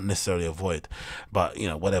can't necessarily avoid. But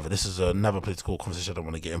whatever, this is another political conversation I don't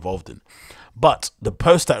want to get involved in. But the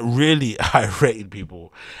post that really irated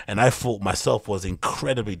people, and I thought myself was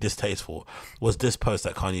incredibly distasteful, was this post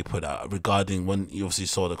that Kanye put out regarding, when you obviously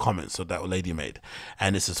saw the comments that that lady made.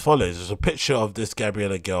 And it's as follows. There's a picture of this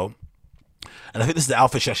Gabriella girl, and I think this is the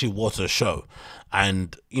outfit she actually wore to the show.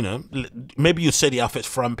 And, maybe you say the outfit's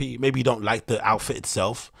frumpy, maybe you don't like the outfit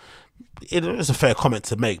itself. It is a fair comment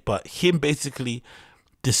to make, but him basically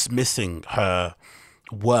dismissing her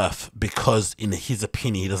worth because in his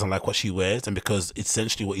opinion he doesn't like what she wears, and because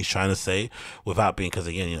essentially what he's trying to say, without being, because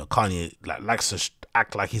again, Kanye likes to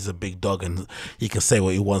act like he's a big dog and he can say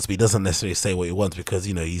what he wants, but he doesn't necessarily say what he wants because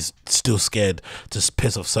he's still scared to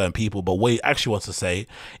piss off certain people. But what he actually wants to say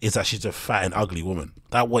is that she's a fat and ugly woman.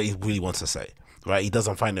 That's what he really wants to say, right? He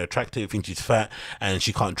doesn't find her attractive, he thinks she's fat and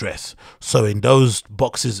she can't dress. So in those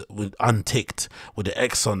boxes with unticked with the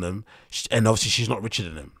X on them, and obviously she's not richer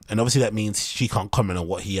than him, and obviously that means she can't comment on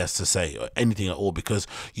what he has to say or anything at all, because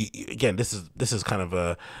again, this is kind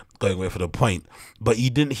of going away from the point, but you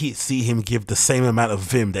didn't see him give the same amount of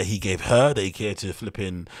vim that he gave her, that he gave to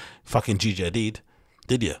flipping fucking Gigi Hadid,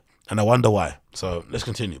 did you? And I wonder why. So let's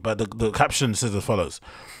continue. But the caption says as follows.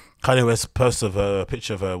 Kanye West posts of a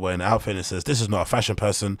picture of her wearing an outfit, and it says, "This is not a fashion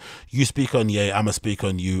person. You speak on Ye, I'ma speak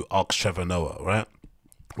on you, ask Trevor Noah," right?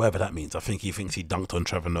 Whatever that means. I think he thinks he dunked on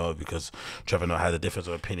Trevor Noah because Trevor Noah had a difference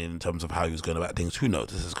of opinion in terms of how he was going about things. Who knows?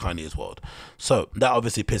 This is Kanye's world. So that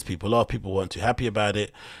obviously pissed people off. People weren't too happy about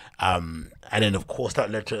it. And then, of course,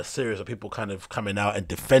 that led to a series of people kind of coming out and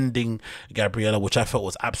defending Gabriella, which I felt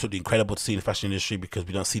was absolutely incredible to see in the fashion industry, because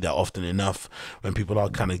we don't see that often enough when people are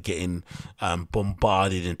kind of getting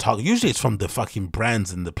bombarded and targeted. Usually it's from the fucking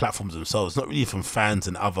brands and the platforms themselves, not really from fans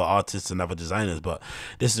and other artists and other designers. But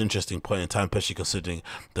this is an interesting point in time, especially considering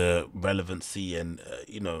the relevancy and,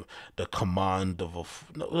 the command of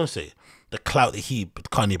the clout that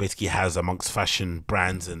Kanye basically has amongst fashion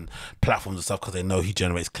brands and platforms and stuff, because they know he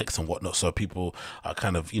generates clicks and whatnot. So people are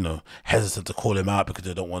kind of, hesitant to call him out because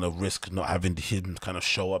they don't want to risk not having him kind of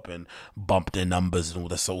show up and bump their numbers and all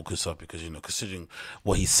that sort of good stuff. Because, considering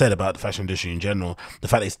what he said about the fashion industry in general, the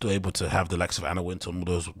fact that he's still able to have the likes of Anna Wintour and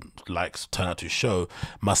all those likes turn out to show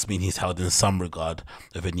must mean he's held in some regard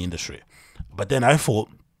within the industry. But then I thought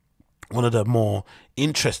one of the more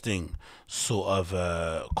interesting sort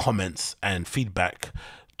of comments and feedback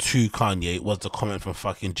to Kanye was the comment from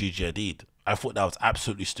fucking Gigi Hadid. I thought that was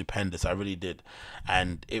absolutely stupendous. I really did.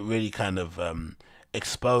 And it really kind of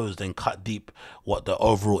exposed and cut deep what the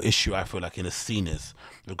overall issue I feel like in the scene is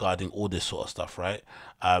regarding all this sort of stuff, right?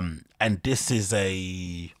 And this is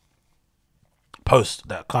a post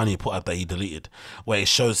that Kanye put out that he deleted, where it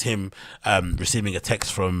shows him receiving a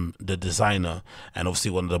text from the designer and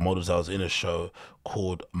obviously one of the models that was in a show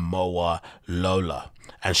called Moa Lola,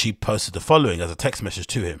 and she posted the following as a text message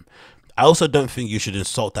to him: "I also don't think you should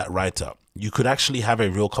insult that writer. You could actually have a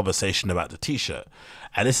real conversation about the t-shirt."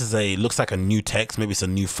 And this is looks like a new text, maybe it's a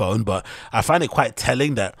new phone, but I find it quite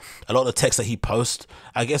telling that a lot of the texts that he posts,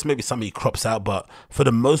 I guess maybe some he crops out, but for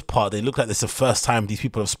the most part, they look like this is the first time these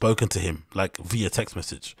people have spoken to him, like via text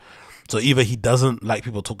message. So either he doesn't like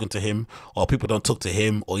people talking to him, or people don't talk to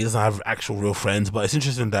him, or he doesn't have actual real friends. But it's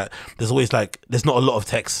interesting that there's always like, there's not a lot of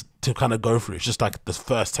text to kind of go through. It's just like the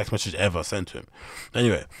first text message ever sent to him.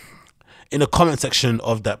 Anyway, in the comment section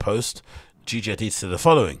of that post, Gigi Hadid said the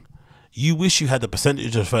following: "You wish you had the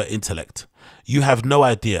percentage of her intellect. You have no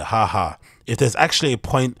idea, haha. If there's actually a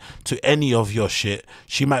point to any of your shit,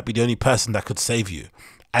 she might be the only person that could save you.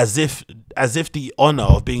 As if the honor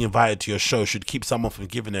of being invited to your show should keep someone from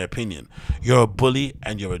giving their opinion. You're a bully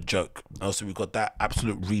and you're a joke." Also, we got that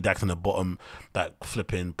absolute redact on the bottom, that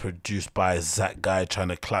flipping produced by Zach guy trying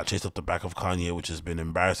to chase off the back of Kanye, which has been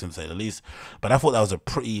embarrassing to say the least. But I thought that was a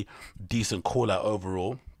pretty decent call out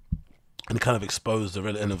overall, and kind of exposed the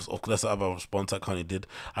real end of that's the other response that Kanye did.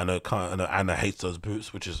 I know Anna hates those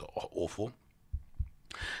boots, which is awful.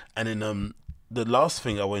 And then the last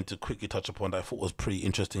thing I wanted to quickly touch upon that I thought was pretty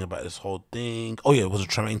interesting about this whole thing, oh yeah, it was the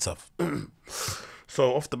Tremaine stuff.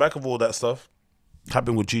 So off the back of all that stuff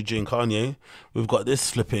happening with Gigi and Kanye, we've got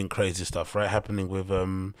this flipping crazy stuff, right, happening with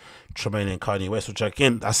Tremaine and Kanye West, which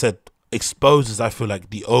again, I said, exposes, I feel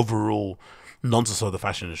like, the overall nonsense of the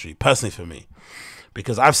fashion industry, personally for me.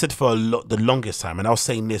 Because I've said for the longest time, and I was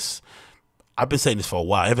saying this, I've been saying this for a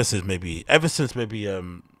while, ever since maybe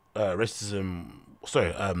racism,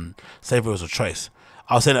 slavery was a choice.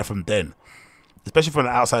 I was saying that from then, especially from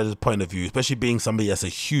an outsider's point of view, especially being somebody that's a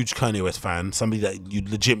huge Kanye West fan, somebody that you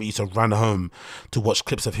legitimately used to run home to watch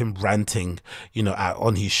clips of him ranting, you know,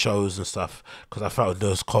 on his shows and stuff, because I felt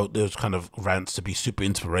those kind of rants to be super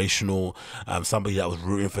inspirational. Somebody that was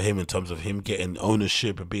rooting for him in terms of him getting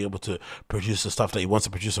ownership and being able to produce the stuff that he wants to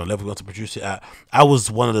produce on the level he wants to produce it at. I was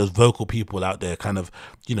one of those vocal people out there, kind of,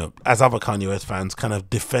 you know, as other Kanye West fans, kind of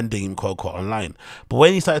defending him, quote unquote, online. But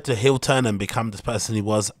when he started to heel turn and become this person he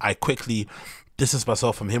was, I quickly distance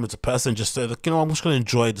myself from him as a person, just so that, you know, I'm just going to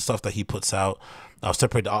enjoy the stuff that he puts out. I'll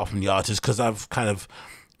separate the art from the artist, because I've kind of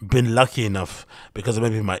been lucky enough, because of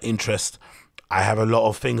maybe my interest, I have a lot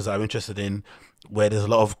of things that I'm interested in where there's a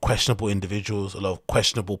lot of questionable individuals, a lot of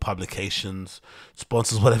questionable publications,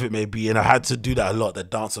 sponsors, whatever it may be, and I had to do that a lot, the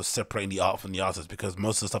dance of separating the art from the artist, because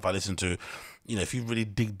most of the stuff I listen to, you know, if you really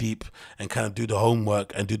dig deep and kind of do the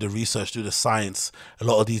homework and do the research, do the science, a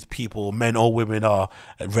lot of these people, men or women, are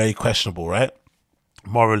very questionable, right?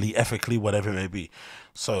 Morally, ethically, whatever it may be.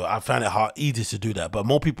 So I found it easy to do that, but a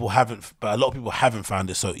lot of people haven't found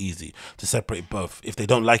it so easy to separate both. If they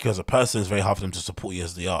don't like you as a person, it's very hard for them to support you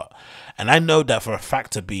as the art. And I know that for a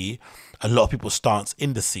fact to be a lot of people's stance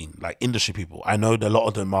in the scene, like industry people. I know that a lot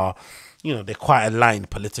of them are, you know, they're quite aligned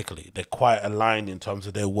politically. They're quite aligned in terms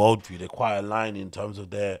of their worldview. They're quite aligned in terms of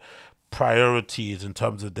their priorities, in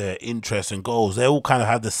terms of their interests and goals. They all kind of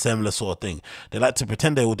have the similar sort of thing. They like to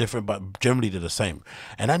pretend they're all different, but generally they're the same.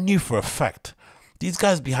 And I knew for a fact these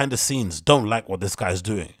guys behind the scenes don't like what this guy's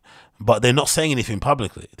doing, but they're not saying anything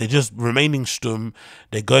publicly. They're just remaining stum.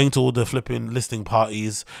 They're going to all the flipping listing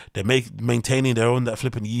parties. They're maintaining their own that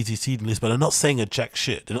flipping Yeezy seeding list, but they're not saying a jack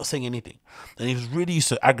shit. They're not saying anything. And it really used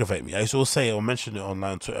to aggravate me. I used to always say or mention it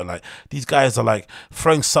online on Twitter, like, these guys are like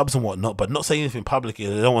throwing subs and whatnot, but not saying anything publicly.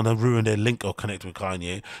 They don't want to ruin their link or connect with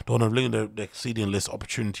Kanye. They want to ruin their seeding list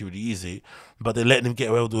opportunity with Yeezy, but they're letting him get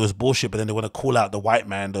away with all this bullshit. But then they want to call out the white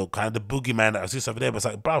man, the kind of the boogeyman that exists over there. But it's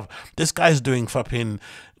like, bruv, this guy's doing fucking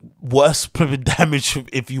worse damage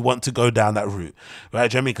if you want to go down that route, right?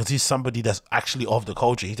 Do you know what I mean? Because he's somebody that's actually of the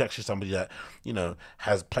culture. He's actually somebody that, you know,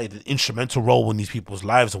 has played an instrumental role in these people's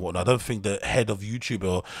lives and whatnot. I don't think the head of YouTube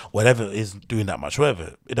or whatever is doing that much.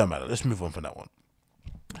 Whatever, it don't matter. Let's move on from that one.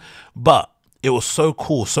 But it was so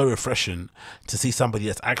cool, so refreshing to see somebody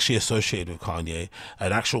that's actually associated with Kanye,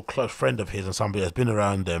 an actual close friend of his, and somebody that's been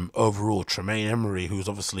around them overall, Tremaine Emory, who's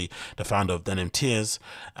obviously the founder of Denim Tears,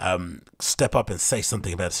 step up and say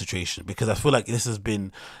something about the situation. Because I feel like this has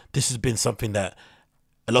been something that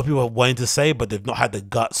a lot of people are wanting to say, but they've not had the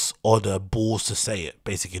guts or the balls to say it,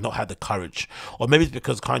 basically, not had the courage. Or maybe it's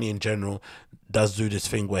because Kanye in general does do this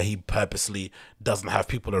thing where he purposely doesn't have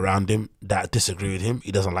people around him that disagree with him. He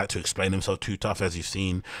doesn't like to explain himself too tough, as you've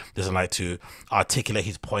seen. Doesn't like to articulate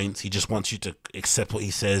his points. He just wants you to accept what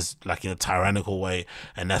he says, like in a tyrannical way,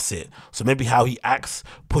 and that's it. So maybe how he acts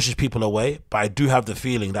pushes people away, but I do have the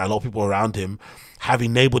feeling that a lot of people around him have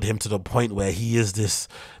enabled him to the point where he is this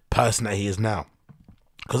person that he is now.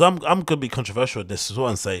 Because I'm going to be controversial with this as well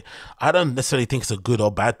and say, I don't necessarily think it's a good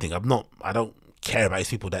or bad thing. I don't care about these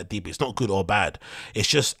people that deep. It's not good or bad. It's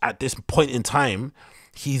just at this point in time,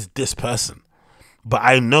 he's this person. But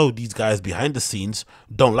I know these guys behind the scenes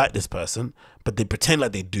don't like this person, but they pretend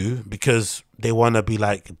like they do because they want to be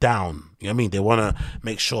like down. You know what I mean? They want to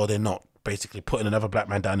make sure they're not basically putting another black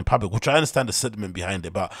man down in public, which I understand the sentiment behind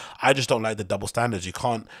it, but I just don't like the double standards. You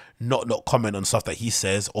can't not comment on stuff that he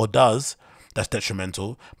says or does that's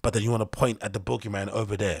detrimental, but then you want to point at the boogeyman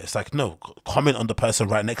over there. It's like, no, comment on the person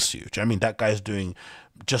right next to you. Do you know what I mean? That guy's doing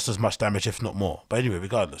just as much damage, if not more. But anyway,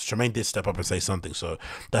 regardless, Tremaine did step up and say something, so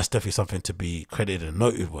that's definitely something to be credited and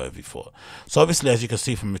noteworthy for. So obviously, as you can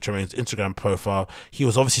see from Tremaine's Instagram profile, he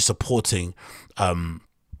was obviously supporting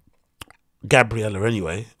Gabriella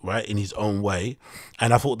anyway, right, in his own way.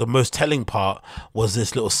 And I thought the most telling part was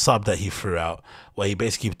this little sub that he threw out, where he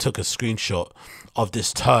basically took a screenshot of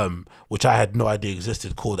this term, which I had no idea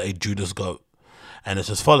existed, called a Judas goat. And it's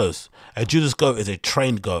as follows: a Judas goat is a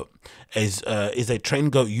trained goat, is a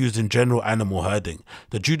trained goat used in general animal herding.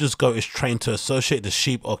 The Judas goat is trained to associate the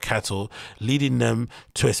sheep or cattle, leading them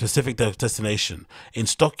to a specific destination. In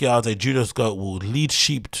stockyards, a Judas goat will lead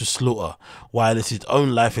sheep to slaughter, while its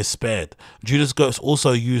own life is spared. Judas goats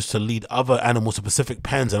also used to lead other animals to specific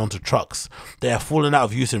pens and onto trucks. They have fallen out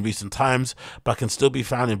of use in recent times, but can still be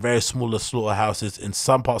found in very smaller slaughterhouses in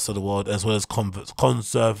some parts of the world, as well as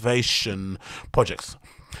conservation projects.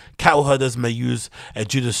 Cattle herders may use a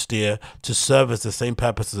Judas steer to serve as the same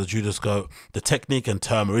purpose as a Judas goat. The technique and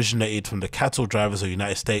term originated from the cattle drivers of the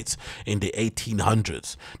United States in the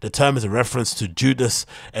 1800s. The term is a reference to Judas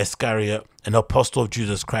Iscariot, an apostle of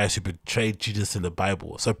Jesus Christ who betrayed Judas in the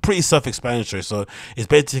Bible. So pretty self-explanatory. So it's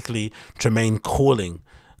basically Tremaine calling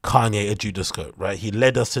Kanye a Judas goat, right? He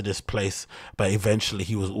led us to this place, but eventually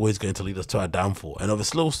he was always going to lead us to our downfall. And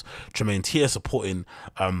obviously, Tremaine's here supporting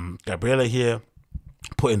Gabriella here,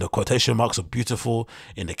 putting the quotation marks of beautiful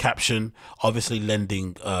in the caption, obviously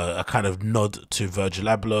lending a kind of nod to Virgil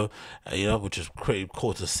Abloh, you know, which is pretty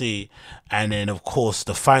cool to see. And then of course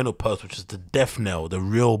the final post, which is the death knell, the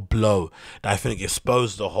real blow that I think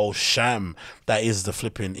exposed the whole sham that is the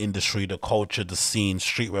flipping industry, the culture, the scene,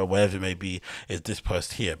 streetwear, whatever it may be, is this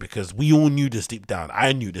post here. Because we all knew this deep down.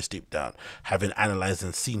 I knew this deep down, having analyzed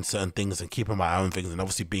and seen certain things and keeping my own things, and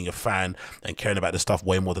obviously being a fan and caring about this stuff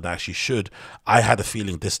way more than I actually should. I had a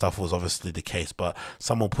feeling this stuff was obviously the case, but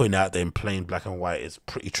someone putting out there in plain black and white is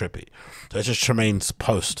pretty trippy. So it's just Tremaine's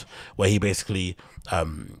post where he basically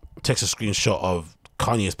takes a screenshot of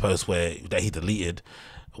Kanye's post that he deleted,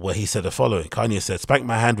 where he said the following. Kanye said, "Spank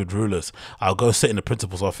my hand with rulers. I'll go sit in the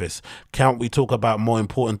principal's office. Can't we talk about more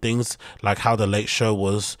important things, like how the Late Show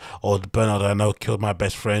was, or Bernard I know killed my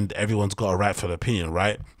best friend? Everyone's got a right for an opinion,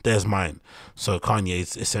 right? There's mine." So Kanye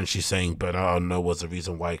is essentially saying Bernard I know was the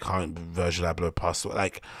reason why Virgil Abloh passed away.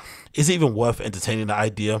 Like, is it even worth entertaining the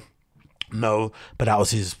idea? No, but that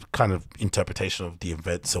was his kind of interpretation of the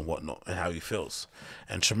events and whatnot and how he feels.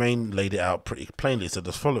 And Tremaine laid it out pretty plainly. Said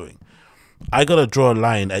the following: "I gotta draw a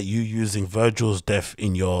line at you using Virgil's death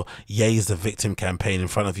in your Ye's the Victim campaign in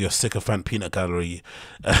front of your sycophant peanut gallery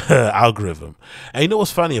algorithm." And you know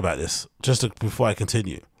what's funny about this? Before I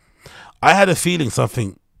continue, I had a feeling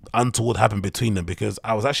something untoward happened between them, because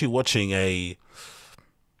I was actually watching a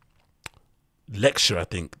lecture, I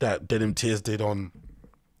think, that Denim Tears did on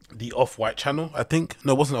the Off-White channel. I think,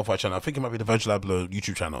 no, it wasn't Off-White channel. I think it might be the Virgil Abloh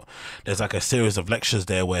YouTube channel. There's like a series of lectures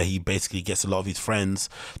there where he basically gets a lot of his friends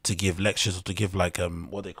to give lectures, or to give like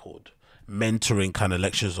what are they called, mentoring kind of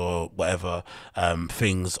lectures or whatever,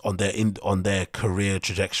 things on their career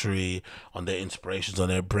trajectory, on their inspirations, on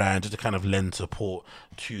their brand, just to kind of lend support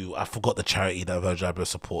to, I forgot the charity that Virgil Abloh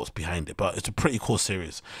supports behind it, but it's a pretty cool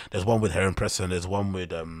series. There's one with Heron Preston, there's one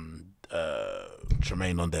with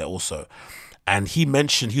Tremaine on there also. And he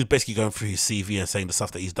mentioned, he was basically going through his CV and saying the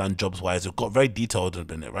stuff that he's done jobs wise. It got very detailed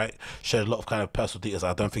in it, right? Shared a lot of kind of personal details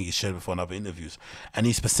I don't think he's shared before in other interviews. And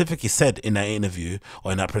he specifically said in that interview,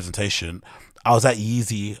 or in that presentation, "I was at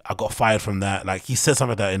Yeezy, I got fired from that." Like, he said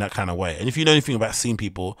something like that in that kind of way. And if you know anything about scene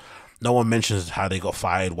people, no one mentions how they got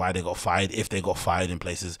fired, why they got fired, if they got fired in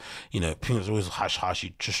places. You know, people are always hush. You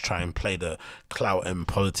just try and play the clout and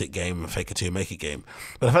politic game and fake it till you make it game.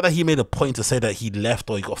 But the fact that he made a point to say that he left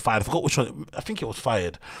or he got fired, I forgot which one, I think it was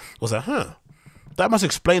fired, was like, that must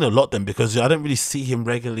explain a lot then, because I don't really see him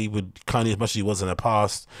regularly with Kanye as much as he was in the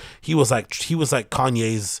past. He was like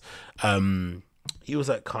Kanye's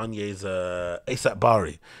ASAP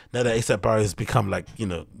Bari. Now that ASAP Bari has become like, you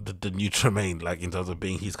know, the new Tremaine, like in terms of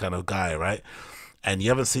being his kind of guy, right? And you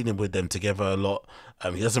haven't seen him with them together a lot.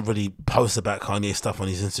 He doesn't really post about Kanye stuff on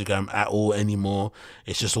his Instagram at all anymore.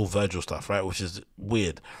 It's just all Virgil stuff, right? Which is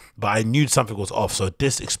weird. But I knew something was off, so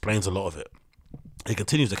this explains a lot of it. He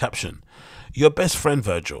continues the caption: "Your best friend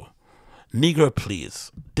Virgil. Negro,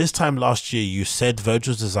 please. This time last year, you said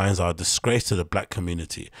Virgil's designs are a disgrace to the black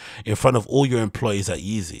community in front of all your employees at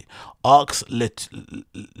Yeezy. Arcs,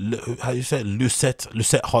 how you say it?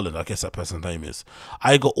 Lucette Holland, I guess that person's name is.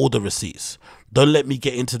 I got all the receipts. Don't let me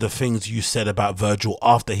get into the things you said about Virgil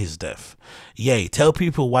after his death. Yay, tell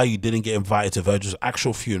people why you didn't get invited to Virgil's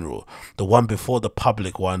actual funeral, the one before the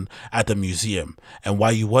public one at the museum, and why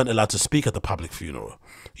you weren't allowed to speak at the public funeral.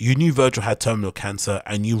 You knew Virgil had terminal cancer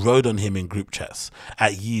and you rode on him in group chats,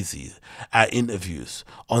 at Yeezy, at interviews,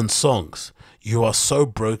 on songs. You are so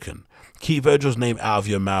broken. Keep Virgil's name out of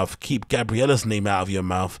your mouth. Keep Gabriella's name out of your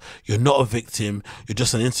mouth. You're not a victim. You're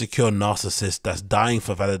just an insecure narcissist that's dying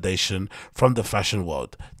for validation from the fashion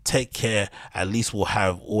world. Take care. At least we'll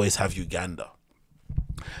always have Uganda.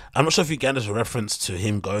 I'm not sure if Uganda's a reference to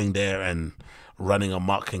him going there and running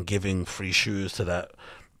amok and giving free shoes to that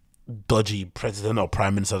dodgy president or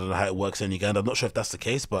prime minister. I don't know how it works in Uganda. I'm not sure if that's the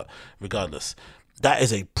case, but regardless, that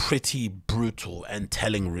is a pretty brutal and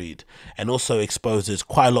telling read, and also exposes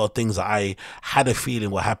quite a lot of things that I had a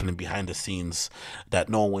feeling were happening behind the scenes that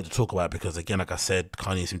no one wanted to talk about, because again, like I said,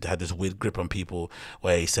 Kanye seemed to have this weird grip on people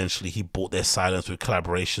where essentially he bought their silence with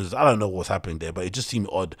collaborations. I don't know what's happening there, but it just seemed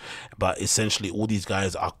odd. But essentially all these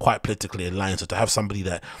guys are quite politically aligned, so to have somebody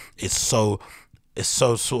that is so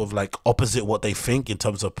sort of like opposite what they think in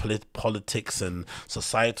terms of politics and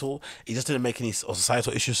societal, it just didn't make any, or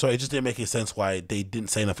societal issues, sorry, it just didn't make any sense why they didn't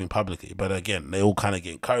say nothing publicly. But again, they all kind of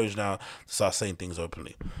get encouraged now to start saying things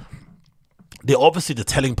openly. Obviously the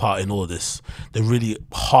telling part in all of this, the really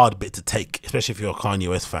hard bit to take, especially if you're a Kanye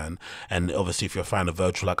West fan, and obviously if you're a fan of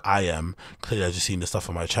Virgil like I am, clearly I've just seen the stuff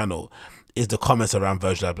on my channel, is the comments around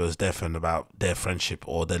Virgil Abloh's death and about their friendship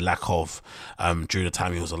or their lack of during the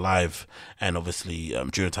time he was alive, and obviously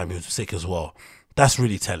during the time he was sick as well. That's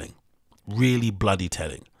really telling, really bloody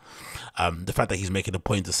telling. The fact that he's making a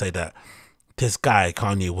point to say that this guy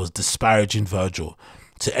Kanye was disparaging Virgil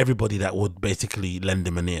to everybody that would basically lend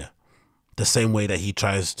him an ear, the same way that he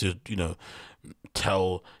tries to, you know,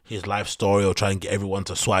 tell his life story or try and get everyone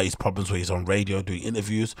to swat his problems where he's on radio doing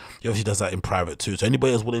interviews. He obviously does that in private too. So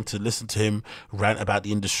anybody that's willing to listen to him rant about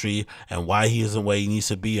the industry and why he isn't where he needs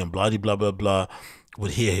to be and blah blah blah blah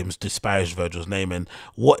would hear him disparage Virgil's name. And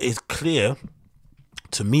what is clear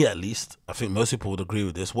to me, at least, I think most people would agree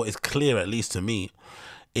with this, what is clear at least to me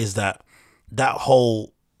is that that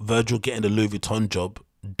whole Virgil getting the Louis Vuitton job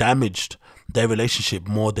damaged their relationship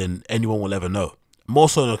more than anyone will ever know. More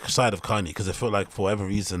so on the side of Kanye, because I feel like for whatever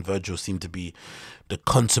reason Virgil seemed to be the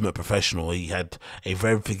consummate professional. He had a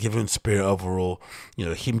very forgiving spirit overall. You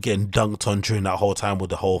know, him getting dunked on during that whole time with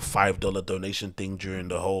the whole $5 donation thing during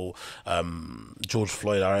the whole George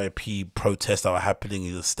Floyd RIP protests that were happening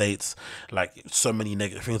in the States, like so many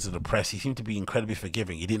negative things in the press. He seemed to be incredibly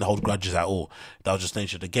forgiving. He didn't hold grudges at all. That was just the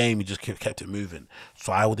nature of the game. He just kept it moving.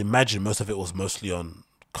 So I would imagine most of it was mostly on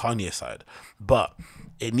Kanye's side. But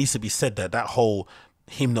it needs to be said that that whole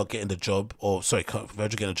him not getting the job, or sorry,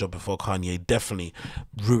 Virgil getting a job before Kanye, definitely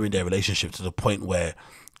ruined their relationship to the point where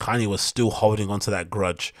Kanye was still holding on to that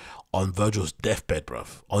grudge on Virgil's deathbed,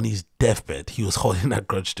 bruv. On his deathbed, he was holding that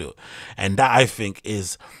grudge still. And that, I think,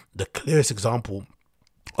 is the clearest example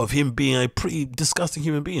of him being a pretty disgusting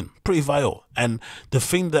human being, pretty vile. And the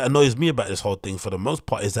thing that annoys me about this whole thing, for the most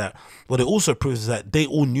part, is that what it also proves is that they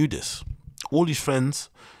all knew this. All these friends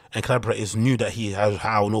and collaborators knew that he has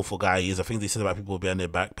how an awful guy he is. I think they said about people behind their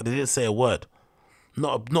back, but they didn't say a word.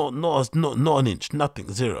 Not an inch,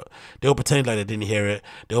 nothing, zero. They all pretended like they didn't hear it.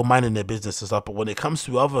 They all minding their business and stuff. But when it comes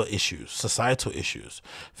to other issues, societal issues,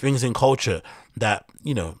 things in culture that,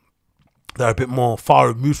 you know, that are a bit more far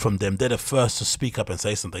removed from them, they're the first to speak up and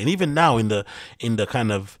say something. And even now, in the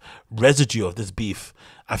kind of residue of this beef,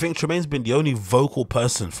 I think Tremaine's been the only vocal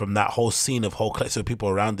person from that whole scene of whole collective of people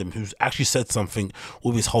around him who's actually said something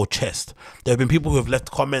with his whole chest. There have been people who have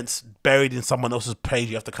left comments buried in someone else's page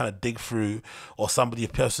you have to kind of dig through, or somebody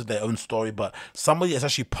has posted their own story, but somebody has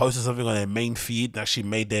actually posted something on their main feed and actually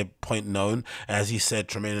made their point known. And as he said,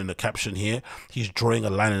 Tremaine, in the caption here, he's drawing a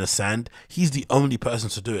line in the sand. He's the only person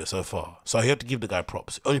to do it so far. So you have to give the guy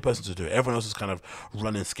props. Only person to do it. Everyone else is kind of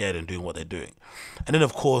running scared and doing what they're doing. And then,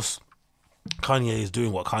 of course, Kanye is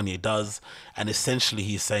doing what Kanye does, and essentially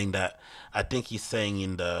he's saying that, I think he's saying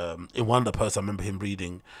in one of the posts I remember him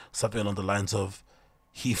reading something along the lines of,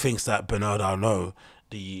 he thinks that Bernard Arnault,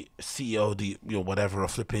 the CEO, whatever of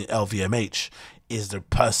flipping LVMH, is the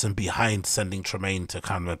person behind sending Tremaine to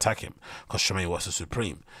kind of attack him, because Tremaine was the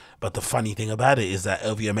supreme. But the funny thing about it is that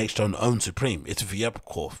LVMH don't own Supreme. It's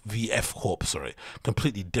VF Corp, sorry.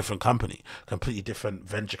 Completely different company, completely different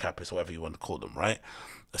venture capitalists, whatever you want to call them, right?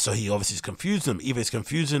 So he obviously has confused them. Either he's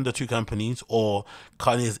confusing the two companies, or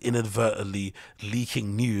Kanye is inadvertently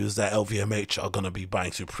leaking news that LVMH are going to be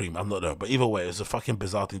buying Supreme. I'm not sure. But either way, it's a fucking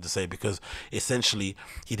bizarre thing to say, because essentially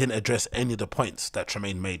he didn't address any of the points that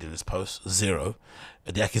Tremaine made in his post. Zero.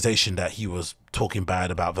 The accusation that he was talking bad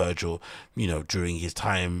about Virgil, you know, during his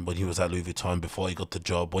time when he was at Louis Vuitton, before he got the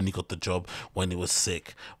job, when he got the job, when he was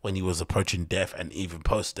sick, when he was approaching death, and even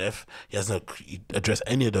post-death. He hasn't addressed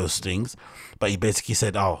any of those things, but he basically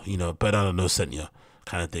said, oh, you know, Bernardo no sent you,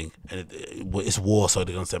 kind of thing. And it's war, so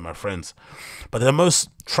they're going to send my friends. But the most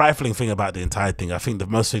trifling thing about the entire thing, I think the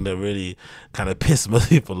most thing that really kind of pissed most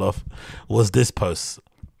people off, was this post.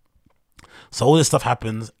 So all this stuff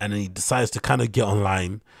happens, and then he decides to kind of get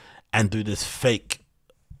online and do this fake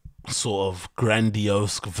sort of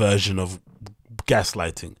grandiose version of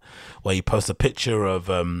gaslighting, where he posts a picture of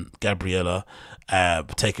Gabriella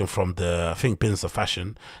taken from the, I think, Business of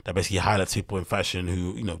Fashion, that basically highlights people in fashion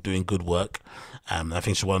who, you know, doing good work. I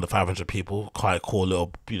think she's one of the 500 people. Quite cool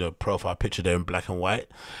little, you know, profile picture there in black and white.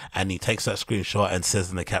 And he takes that screenshot and says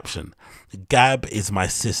in the caption, "Gab is my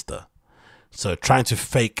sister." So trying to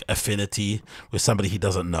fake affinity with somebody he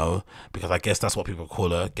doesn't know, because I guess that's what people call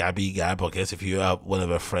her, Gab. I guess if you are one of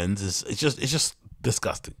her friends, it's just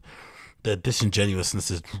disgusting. The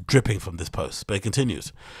disingenuousness is dripping from this post, but it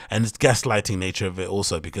continues, and it's gaslighting nature of it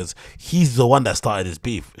also, because he's the one that started his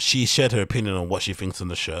beef. She shared her opinion on what she thinks on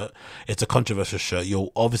the shirt. It's a controversial shirt.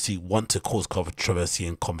 You'll obviously want to cause controversy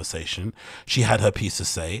and conversation. She had her piece to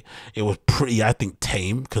say. It was pretty, I think,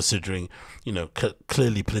 tame, considering, you know,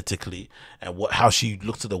 clearly politically, and how she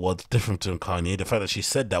looked at the world different from Kanye. The fact that she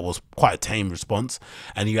said that was quite a tame response,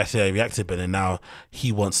 and you actually reacted, but then now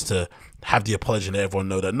he wants to have the apology and let everyone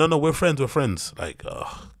know that no, we're friends. Like,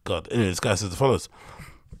 oh god. Anyway, this guy says as follows: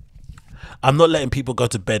 "I'm not letting people go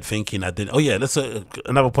to bed thinking I didn't." Oh yeah, that's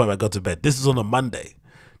another point about go to bed. This is on a Monday.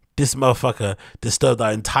 This motherfucker disturbed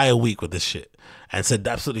our entire week with this shit and said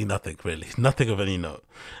absolutely nothing, really. Nothing of any note.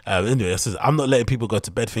 Anyway, it says, "I'm not letting people go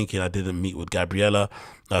to bed thinking I didn't meet with Gabrielle,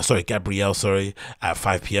 at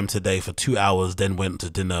 5 p.m. today for 2 hours, then went to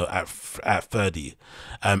dinner at 30.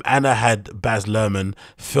 Anna had Baz Luhrmann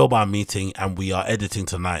film our meeting, and we are editing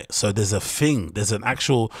tonight." So there's an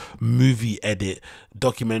actual movie edit,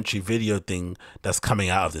 documentary video thing that's coming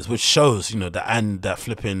out of this, which shows, you know, that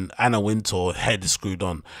flipping Anna Wintour head is screwed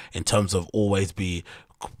on in terms of always be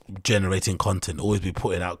generating content, always be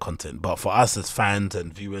putting out content. But for us as fans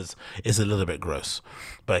and viewers, it's a little bit gross.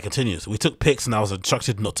 But it continues: "We took pics and I was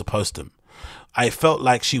instructed not to post them. I felt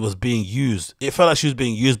like she was being used. It felt like she was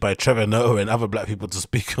being used by Trevor Noah and other black people to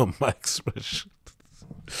speak on my expression."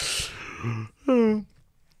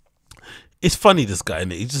 It's funny, this guy,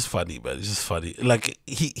 innit? He's just funny, man. He's just funny. Like,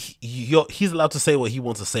 he's allowed to say what he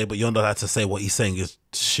wants to say, but you're not allowed to say what he's saying is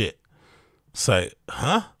shit. So,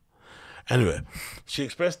 huh? Anyway, she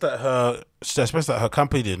expressed that her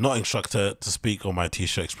company did not instruct her to speak on my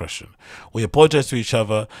t-shirt expression. "We apologized to each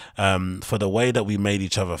other for the way that we made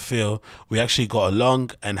each other feel. We actually got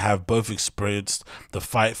along and have both experienced the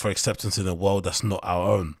fight for acceptance in a world that's not our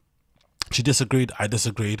own." She disagreed, I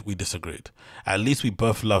disagreed, we disagreed. "At least we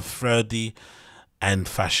both love Ferdy and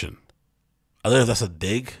fashion." I don't know if that's a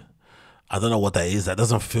dig. I don't know what that is. That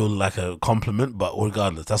doesn't feel like a compliment, but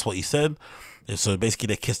regardless, that's what he said. And so basically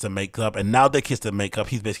they kissed and make up, and now they kissed and make up,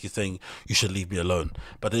 he's basically saying, "You should leave me alone."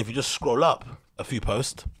 But then if you just scroll up a few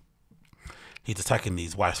posts, he's attacking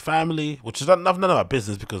his wife's family, which is none of our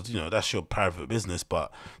business, because, you know, that's your private business,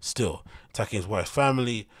 but still attacking his wife's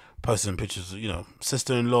family, posting pictures of, you know,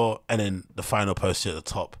 sister-in-law, and then the final post here at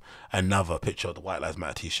the top, another picture of the White Lives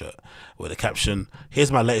Matter t-shirt with the caption,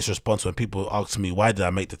 "Here's my latest response when people ask me why did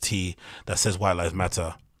I make the tee that says White Lives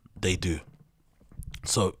Matter. They do."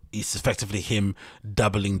 So it's effectively him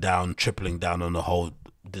doubling down, tripling down on the whole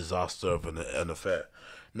disaster of an affair.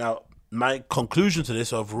 Now, my conclusion to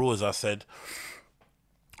this overall, as I said,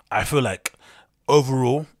 I feel like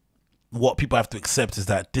overall what people have to accept is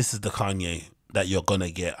that this is the Kanye that you're gonna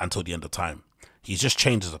get until the end of time. He's just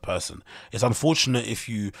changed as a person. It's unfortunate if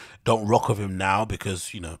you don't rock with him now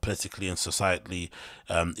because, you know, politically and societally,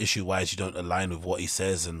 issue-wise, you don't align with what he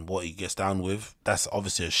says and what he gets down with. That's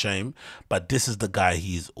obviously a shame. But this is the guy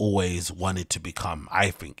he's always wanted to become, I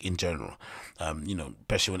think, in general. You know,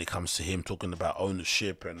 especially when it comes to him talking about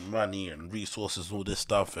ownership and money and resources and all this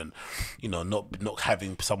stuff, and, you know, not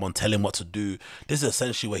having someone tell him what to do. This is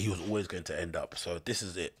essentially where he was always going to end up. So this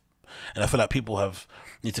is it. and I feel like people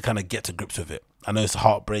need to kind of get to grips with it. I know it's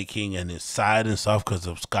heartbreaking and it's sad and stuff because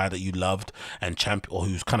the guy that you loved and or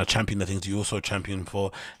who's kind of championing the things you also champion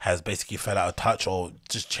for has basically fell out of touch or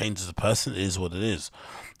just changed as a person. It is what it is.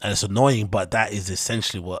 And it's annoying, but that is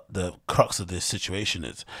essentially what the crux of this situation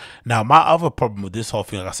is. Now, my other problem with this whole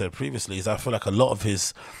thing, like I said previously, is I feel like a lot of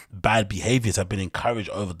his bad behaviors have been encouraged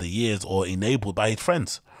over the years or enabled by his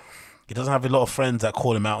friends. He doesn't have a lot of friends that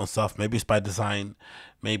call him out and stuff. Maybe it's by design,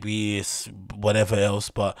 maybe it's whatever else,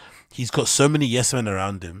 but he's got so many yes men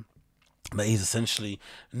around him that he's essentially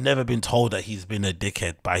never been told that he's been a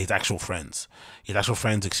dickhead by his actual friends. His actual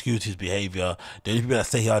friends excuse his behavior. The only people that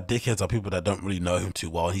say he are dickheads are people that don't really know him too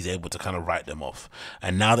well, and he's able to kind of write them off.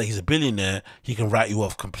 And now that he's a billionaire, he can write you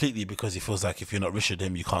off completely because he feels like if you're not richer than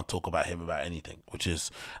him, you can't talk about him about anything, which is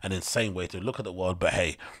an insane way to look at the world. But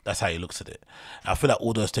hey, that's how he looks at it. I feel like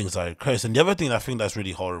all those things are cursed. And the other thing I think that's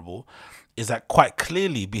really horrible is that quite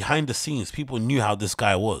clearly behind the scenes, people knew how this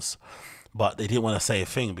guy was, but they didn't want to say a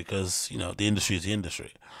thing because, you know, the industry is the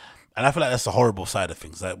industry. And I feel like that's the horrible side of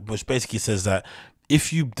things, like, which basically says that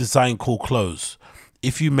if you design cool clothes,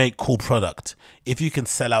 if you make cool product, if you can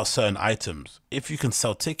sell out certain items, if you can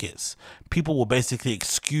sell tickets, people will basically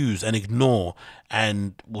excuse and ignore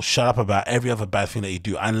and will shut up about every other bad thing that you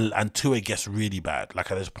do until it gets really bad, like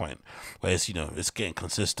at this point, where it's, you know, it's getting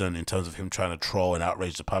consistent in terms of him trying to troll and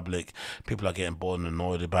outrage the public. People are getting bored and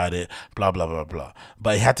annoyed about it, blah, blah, blah, blah.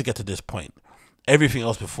 But it had to get to this point. Everything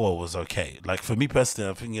else before was okay. Like for me personally,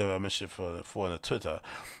 I think I mentioned before on Twitter,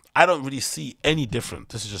 I don't really see any difference.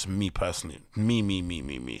 This is just me personally.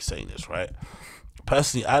 Me saying this, right?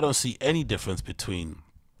 Personally, I don't see any difference between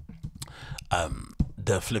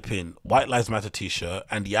the flipping White Lives Matter t-shirt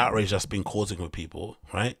and the outrage that's been causing with people,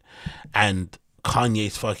 right? And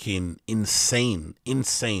Kanye's fucking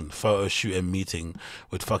insane photo shoot and meeting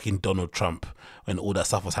with fucking Donald Trump when all that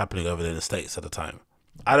stuff was happening over there in the States at the time.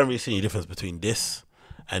 I don't really see any difference between this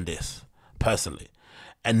and this, personally.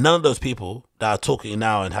 And none of those people that are talking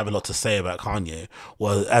now and have a lot to say about Kanye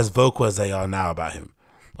were as vocal as they are now about him.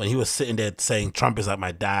 When he was sitting there saying Trump is like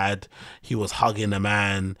my dad, he was hugging a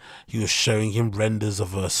man, he was showing him renders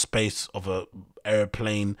of a space of a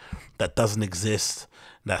airplane that doesn't exist,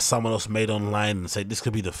 that someone else made online and said this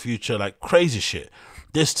could be the future, like crazy shit.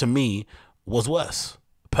 This to me was worse.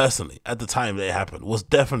 Personally, at the time that it happened, was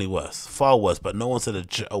definitely worse, far worse. But no one said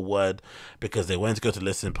a word because they went to go to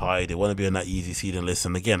listen party. They want to be on that Yeezy seat and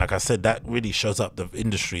listen. Again, like I said, that really shows up the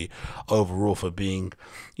industry overall for being,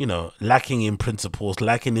 you know, lacking in principles,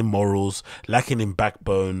 lacking in morals, lacking in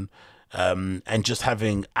backbone, and just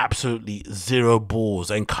having absolutely zero balls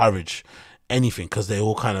and courage, anything, because they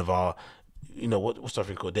all kind of are, you know, what's that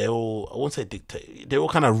thing called? They all, I won't say dictate. They all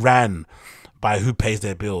kind of ran by who pays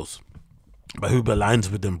their bills, but who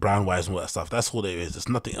aligns with them brand wise and all that stuff. That's all there is. There's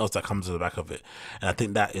nothing else that comes to the back of it. And I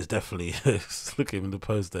think that is definitely look at him in the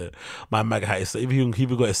post there. My MAGA hat is even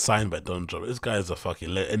got his sign by Donald Trump. This guy is a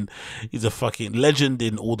fucking and he's a fucking legend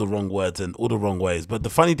in all the wrong words and all the wrong ways. But the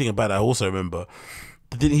funny thing about it, I also remember,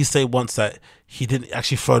 didn't he say once that he didn't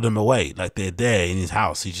actually throw them away? Like they're there in his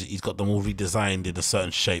house. He's got them all redesigned in a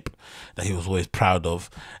certain shape that he was always proud of,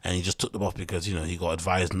 and he just took them off because, you know, he got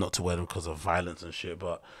advised not to wear them because of violence and shit.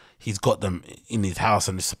 But he's got them in his house,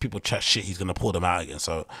 and if people chat shit, he's gonna pull them out again.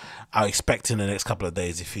 So I expect in the next couple of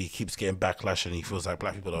days, if he keeps getting backlash and he feels like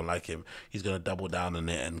black people don't like him, he's gonna double down on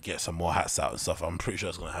it and get some more hats out and stuff. I'm pretty sure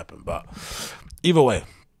it's gonna happen. But either way,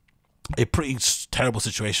 a pretty terrible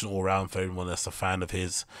situation all around for everyone that's a fan of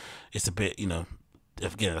his. It's a bit, you know,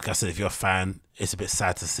 again, like I said, if you're a fan, it's a bit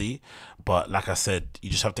sad to see. But like I said,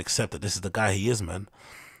 you just have to accept that this is the guy he is, man.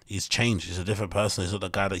 He's changed. He's a different person. He's not the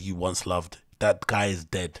guy that you once loved. That guy is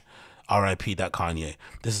dead. R.I.P. that Kanye.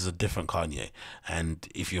 This is a different Kanye. And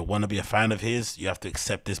if you want to be a fan of his, you have to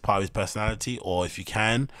accept this part of his personality. Or if you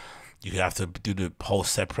can, you have to do the whole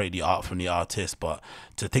separate the art from the artist. But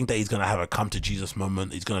to think that he's going to have a come to Jesus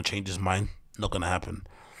moment, he's going to change his mind, not going to happen.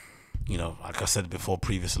 You know, like I said before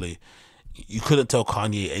previously, you couldn't tell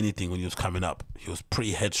Kanye anything when he was coming up. He was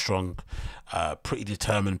pretty headstrong, pretty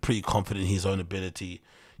determined, pretty confident in his own ability,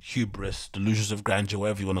 hubris, delusions of grandeur,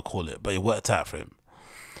 whatever you want to call it. But it worked out for him.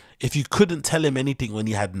 If you couldn't tell him anything when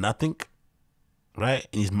he had nothing, right,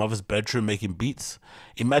 in his mother's bedroom making beats,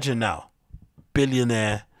 imagine now,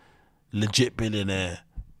 billionaire, legit billionaire,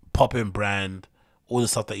 popping brand, all the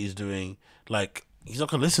stuff that he's doing. Like, he's not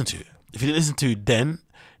going to listen to you. If he didn't listen to you then,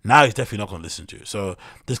 now he's definitely not going to listen to you. So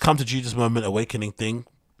this come to Jesus moment, awakening thing,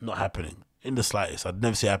 not happening. in the slightest. I'd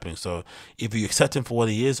never see it happening. So if you accept him for what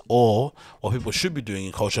he is, or what people should be doing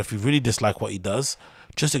in culture, if you really dislike what he does,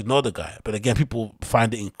 just ignore the guy. But again, people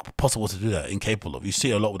find it impossible to do that, incapable of. You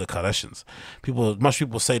see it a lot with the Kardashians. Much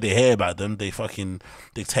people say they hear about them, they fucking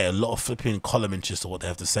dictate a lot of flipping column inches to what they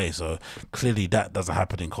have to say. So clearly that doesn't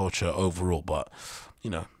happen in culture overall. But you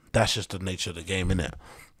know, that's just the nature of the game, innit?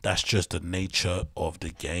 That's just the nature of the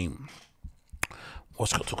game.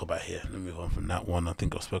 What's got to talk about here? Let me move on from that one. I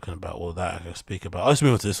think I've spoken about all that I can speak about. Let's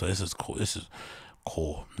move on to this one. This is cool. This is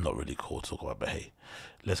cool. Not really cool to talk about, but hey,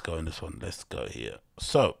 let's go in this one. Let's go here.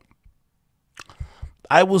 So,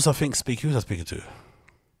 I think, speaking. Who was I speaking to?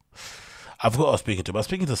 I forgot who I was speaking to, but I was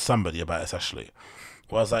speaking to somebody about this actually.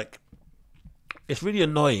 Where I was like, it's really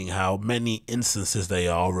annoying how many instances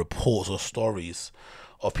there are, reports or stories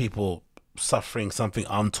of people suffering something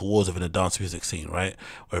untoward within the dance music scene, right?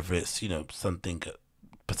 Whether it's, you know, something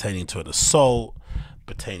pertaining to an assault,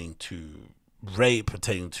 pertaining to rape,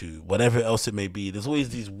 pertaining to whatever else it may be. There's always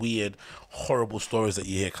these weird, horrible stories that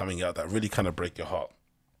you hear coming out that really kind of break your heart.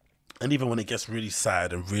 And even when it gets really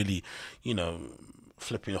sad and really, you know,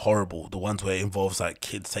 flipping horrible, the ones where it involves like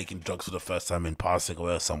kids taking drugs for the first time in passing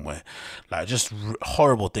or somewhere, like just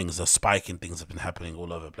horrible things, the spiking things have been happening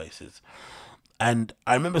all over places. And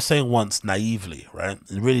I remember saying once naively, right,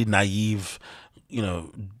 in really naive, you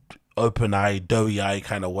know, open-eyed, doughy-eyed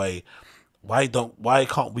kind of way, why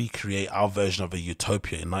can't we create our version of a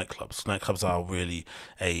utopia in nightclubs? Nightclubs are really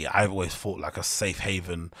I've always thought like a safe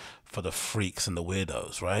haven for the freaks and the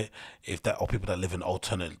weirdos, right? Or people that live an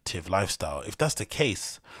alternative lifestyle. If that's the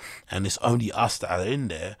case, and it's only us that are in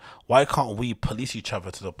there, why can't we police each other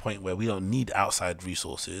to the point where we don't need outside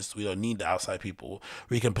resources? We don't need outside people.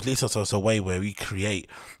 We can police ourselves a way where we create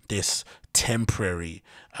this temporary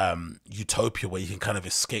utopia where you can kind of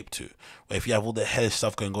escape to. Where if you have all the hell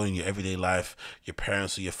stuff going on in your everyday life, your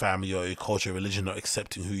parents or your family or your culture, religion not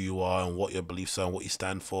accepting who you are and what your beliefs are and what you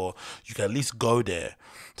stand for, you can at least go there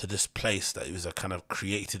to this place that is a kind of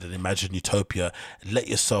created and imagined utopia, let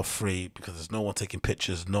yourself free, because there's no one taking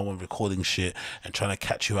pictures, no one recording shit and trying to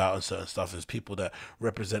catch you out on certain stuff. There's people that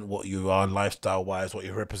represent what you are lifestyle wise, what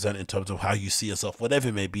you represent in terms of how you see yourself, whatever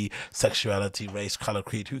it may be, sexuality, race, color,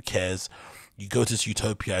 creed, who cares? You go to this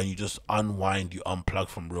utopia and you just unwind, you unplug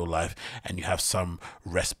from real life, and you have some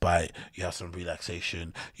respite, you have some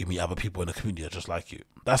relaxation, you meet other people in the community that are just like you.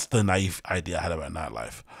 That's the naive idea I had about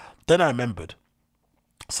nightlife. Then I remembered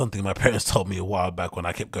something my parents told me a while back when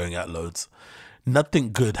I kept going out loads.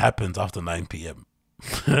 Nothing good happens after 9 p.m.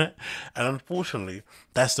 And unfortunately,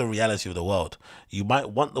 that's the reality of the world. You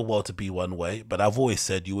might want the world to be one way, but I've always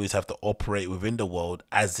said you always have to operate within the world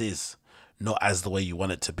as is, not as the way you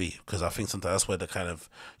want it to be, because I think sometimes that's where the kind of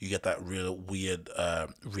you get that real weird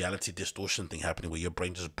reality distortion thing happening where your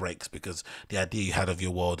brain just breaks because the idea you had of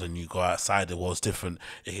your world and you go outside the world's different.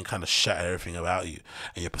 It can kind of shatter everything about you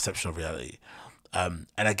and your perception of reality. And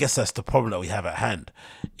I guess that's the problem that we have at hand,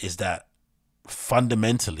 is that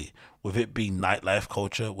fundamentally, with it being nightlife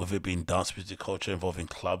culture, with it being dance music culture involving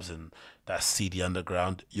clubs and that seedy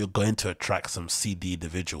underground, you're going to attract some seedy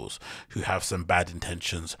individuals who have some bad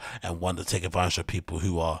intentions and want to take advantage of people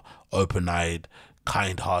who are open-eyed,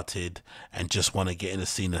 kind-hearted, and just want to get in the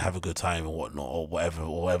scene and have a good time and whatnot, or whatever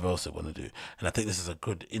else they want to do. And I think this is a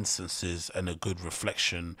good instances and a good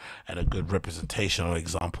reflection and a good representation or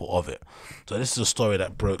example of it. So this is a story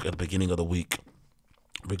that broke at the beginning of the week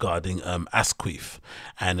regarding Asquith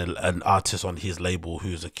and an artist on his label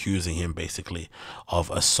who's accusing him basically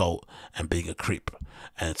of assault and being a creep.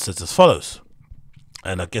 And it says as follows,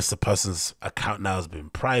 and I guess the person's account now has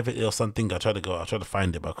been private or something. I tried to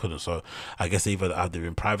find it, but I couldn't. So I guess either they've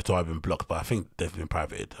been private or I've been blocked, but I think they've been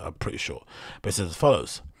privated, I'm pretty sure. But it says as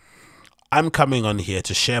follows: I'm coming on here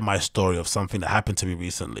to share my story of something that happened to me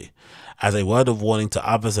recently, as a word of warning to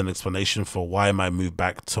others and explanation for why I moved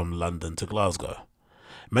back from London to Glasgow.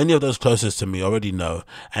 Many of those closest to me already know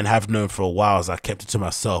and have known for a while, as I kept it to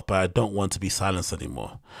myself, but I don't want to be silenced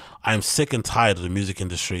anymore. I am sick and tired of the music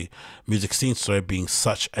scene, being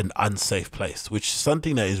such an unsafe place, which is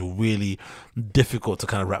something that is really difficult to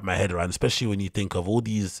kind of wrap my head around, especially when you think of all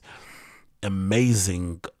these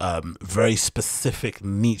amazing, very specific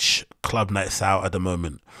niche club nights out at the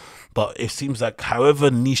moment. But it seems like however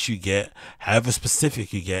niche you get, however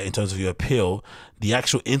specific you get in terms of your appeal, the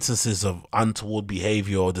actual instances of untoward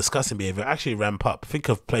behavior or disgusting behavior actually ramp up. Think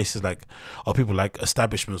of places like, or people like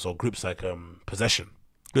establishments or groups like Possession.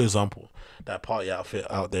 Good example. That party outfit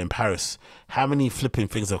out there in Paris. How many flipping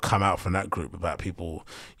things have come out from that group about people,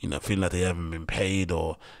 you know, feeling like they haven't been paid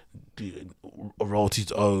or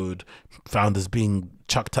royalties owed, founders being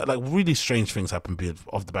chucked out, like really strange things happen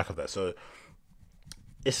off the back of that. So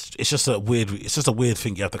it's just a weird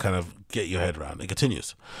thing you have to kind of get your head around. It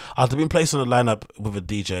continues. After being placed on the lineup with a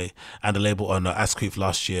DJ and the label owner Asquith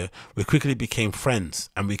last year, we quickly became friends,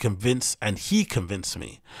 and he convinced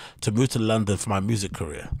me to move to London for my music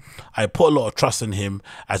career. I put a lot of trust in him,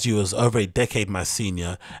 as he was over a decade my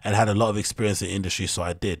senior and had a lot of experience in the industry, so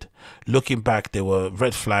I did. Looking back, there were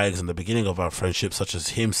red flags in the beginning of our friendship, such as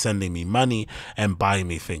him sending me money and buying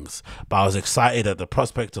me things, but I was excited at the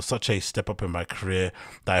prospect of such a step up in my career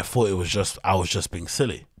that I thought I was just being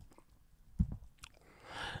silly.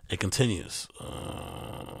 It continues.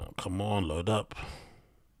 Come on, load up.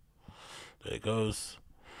 There it goes.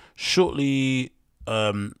 Shortly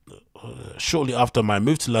after my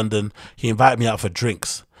move to London, he invited me out for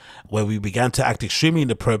drinks, where we began to act extremely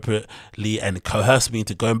inappropriately and coerced me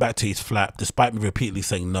into going back to his flat, despite me repeatedly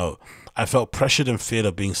saying no. I felt pressured and feared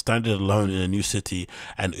of being stranded alone in a new city,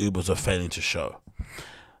 and Ubers were failing to show.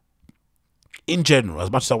 In general,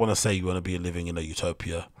 as much as I want to say you want to be living in a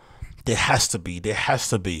utopia, there has to be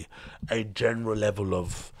a general level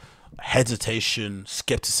of hesitation,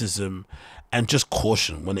 skepticism, and just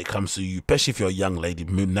caution when it comes to you, especially if you're a young lady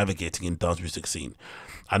navigating in dance music scene.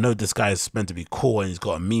 I know this guy is meant to be cool and he's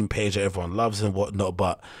got a meme page that everyone loves and whatnot,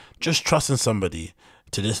 but just trusting somebody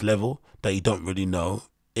to this level that you don't really know,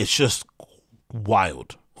 it's just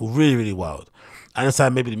wild, really, really wild. I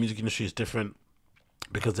understand maybe the music industry is different,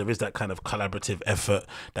 because there is that kind of collaborative effort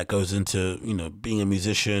that goes into, you know, being a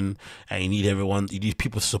musician, and you need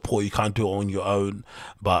people to support you. Can't do it on your own.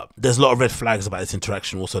 But there's a lot of red flags about this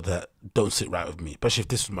interaction also that don't sit right with me, especially if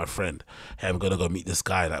this was my friend. Hey, I'm gonna go meet this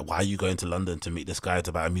guy. Like, why are you going to London to meet this guy? It's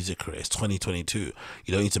about a music career. It's 2022. You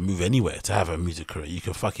don't need to move anywhere to have a music career. You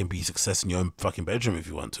can fucking be success in your own fucking bedroom if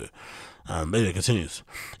you want to. Maybe it continues.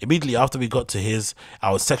 Immediately after we got to his,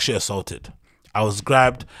 I was sexually assaulted. I was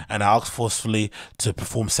grabbed and I asked forcefully to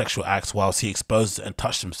perform sexual acts whilst he exposed and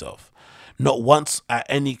touched himself. Not once was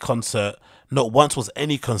any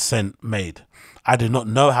consent made. I did not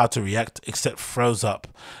know how to react except froze up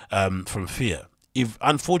from fear.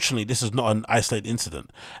 Unfortunately, this is not an isolated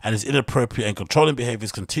incident, and his inappropriate and controlling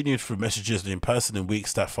behaviours continued through messages and in person in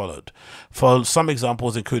weeks that followed. For some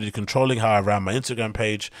examples included controlling how I ran my Instagram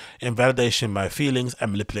page, invalidating my feelings,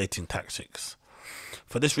 and manipulating tactics.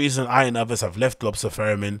 For this reason, I and others have left Lobster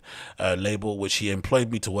Ferryman label, which he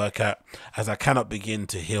employed me to work at, as I cannot begin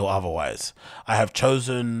to heal otherwise. I have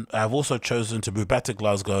also chosen to move back to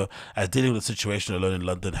Glasgow, as dealing with the situation alone in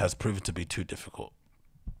London has proven to be too difficult.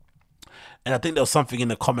 And I think there was something in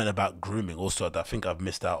the comment about grooming also that I think I've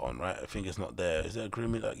missed out on, right? I think it's not there. Is there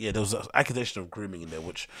grooming? Yeah, there was an accusation of grooming in there,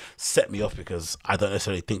 which set me off because I don't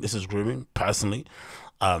necessarily think this is grooming, personally.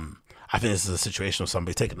 I think this is a situation of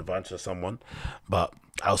somebody taking advantage of someone, but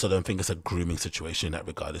I also don't think it's a grooming situation in that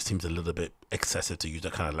regard. It seems a little bit excessive to use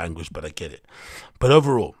that kind of language, but I get it. But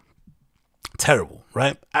overall, terrible,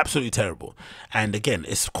 right? Absolutely terrible. And again,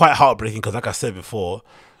 it's quite heartbreaking because, like I said before,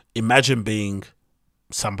 imagine being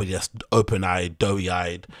somebody that's open-eyed,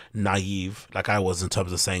 doughy-eyed, naive, like I was, in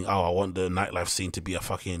terms of saying, oh, I want the nightlife scene to be a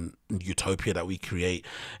fucking utopia that we create,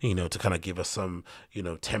 you know, to kind of give us some, you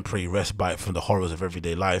know, temporary respite from the horrors of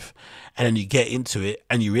everyday life. And then you get into it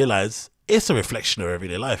and you realize it's a reflection of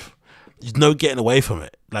everyday life. There's no getting away from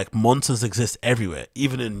it. Like, monsters exist everywhere,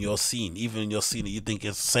 even in your scene that you think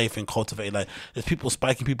is safe and cultivated. Like, there's people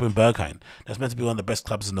spiking people in Berghain. That's meant to be one of the best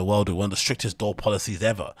clubs in the world with one of the strictest door policies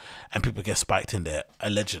ever, and people get spiked in there,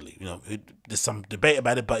 allegedly. You know, there's some debate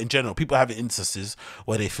about it, but in general, people have instances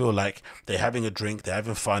where they feel like they're having a drink, they're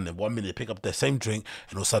having fun, and 1 minute they pick up their same drink,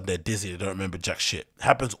 and all of a sudden they're dizzy, they don't remember jack shit. It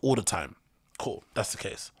happens all the time. Cool, that's the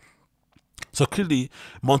case. So clearly,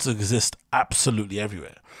 monsters exist absolutely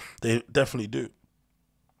everywhere. They definitely do.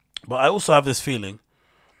 But I also have this feeling,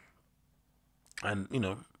 and, you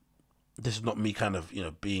know, this is not me kind of, you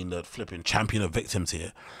know, being the flipping champion of victims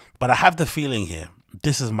here, but I have the feeling here,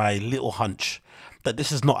 this is my little hunch, that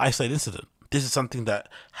this is not isolated incident. This is something that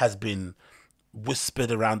has been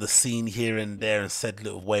whispered around the scene here and there and said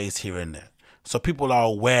little ways here and there. So people are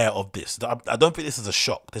aware of this. I don't think this is a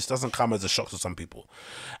shock. This doesn't come as a shock to some people.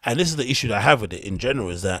 And this is the issue that I have with it in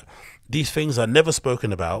general, is that these things are never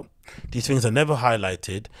spoken about. These things are never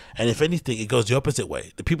highlighted. And if anything, it goes the opposite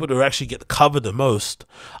way. The people that actually get covered the most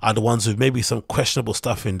are the ones with maybe some questionable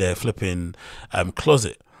stuff in their flipping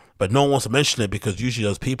closet. But no one wants to mention it because usually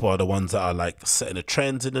those people are the ones that are like setting the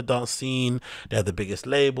trends in the dance scene. They have the biggest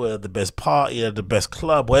label, they have the best party, they have the best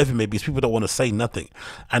club, whatever it may be. It's people that want to say nothing.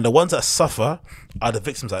 And the ones that suffer are the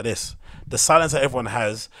victims like this. The silence that everyone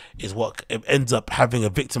has is what ends up having a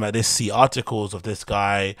victim like this see articles of this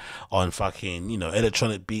guy on fucking, you know,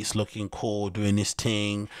 electronic beats looking cool, doing this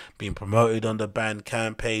thing, being promoted on the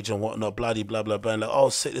Bandcamp page and whatnot, bloody blah blah blah. Like, oh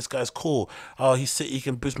sick, this guy's cool. Oh, he's sick, he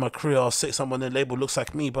can boost my career. Oh sick, someone in the label looks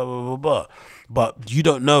like me, blah blah blah blah. But you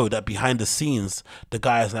don't know that behind the scenes, the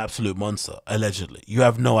guy is an absolute monster, allegedly. You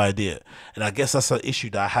have no idea. And I guess that's an issue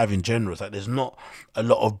that I have in general. It's like there's not a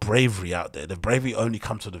lot of bravery out there. The bravery only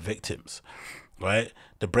comes to the victims, right?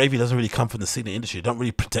 The bravery doesn't really come from the scene industry. They don't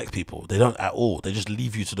really protect people. They don't at all. They just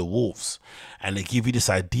leave you to the wolves. And they give you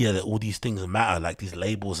this idea that all these things matter, like these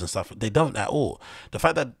labels and stuff. They don't at all. The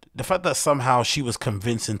fact that somehow she was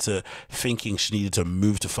convinced into thinking she needed to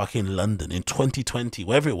move to fucking London in 2020,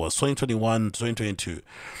 wherever it was, 2021, 2022,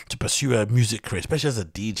 to pursue a music career, especially as a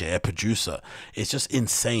DJ, a producer, it's just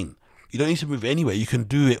insane. You don't need to move anywhere. You can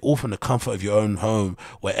do it all from the comfort of your own home,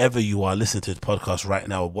 wherever you are listening to the podcast right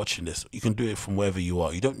now or watching this. You can do it from wherever you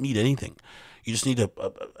are. You don't need anything. You just need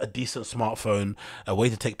a decent smartphone, a way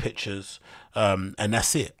to take pictures, and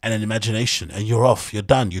that's it. And an imagination. And you're off. You're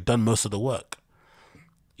done. You've done most of the work.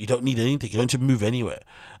 You don't need anything. You don't need to move anywhere.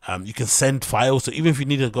 You can send files. So even if you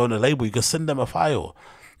need to go on a label, you can send them a file.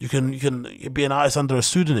 You can be an artist under a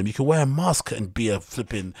pseudonym. You can wear a mask and be a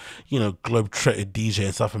flipping, you know, globe-trotted DJ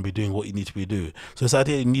and stuff and be doing what you need to be doing. So this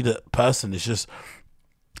idea you need a person is just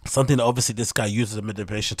something that obviously this guy uses a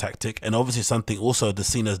manipulation tactic, and obviously something also the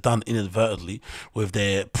scene has done inadvertently with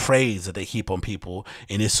their praise that they heap on people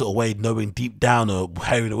in this sort of way, knowing deep down or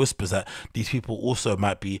hearing the whispers that these people also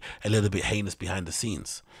might be a little bit heinous behind the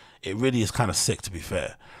scenes. It really is kind of sick, to be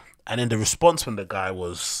fair. And then the response from the guy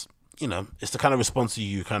was, you know, it's the kind of response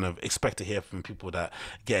you kind of expect to hear from people that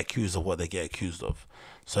get accused of what they get accused of.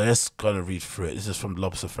 So let's kind of read through it. This is from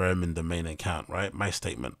Lobster Ferrum in the main account, right? My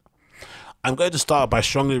statement. I'm going to start by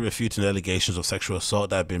strongly refuting the allegations of sexual assault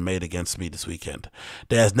that have been made against me this weekend.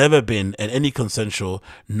 There has never been any consensual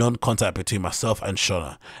non-contact between myself and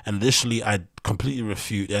Shona, and additionally, I completely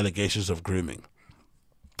refute the allegations of grooming.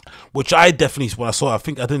 Which I definitely, when I saw, I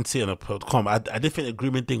think I didn't see it on a com. I did think the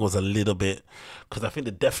grooming thing was a little bit, because I think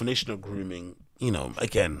the definition of grooming, you know,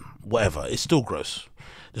 again, whatever, it's still gross.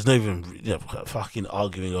 There's no even, you know, fucking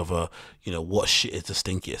arguing over, you know, what shit is the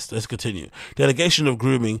stinkiest. Let's continue. The allegation of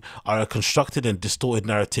grooming are a constructed and distorted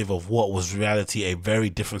narrative of what was reality a very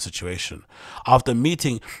different situation. After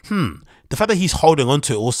meeting, the fact that he's holding on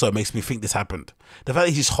to it also makes me think this happened. The fact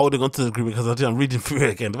that he's holding on to the grooming, because I'm reading through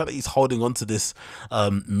it again, the fact that he's holding on to this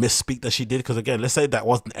misspeak that she did, because again, let's say that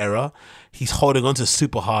was an error, he's holding on to it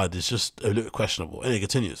super hard. It's just a little bit questionable. And it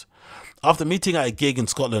continues. After meeting at a gig in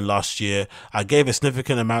Scotland last year, I gave a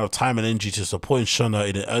significant amount of time and energy to supporting Shona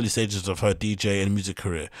in the early stages of her DJ and music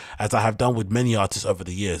career, as I have done with many artists over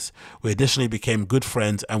the years. We additionally became good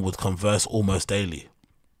friends and would converse almost daily.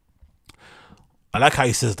 I like how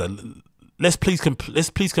he says that. Let's please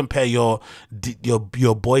compare your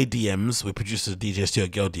boy DMs with producer DJs to your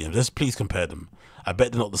girl DMs. Let's please compare them. I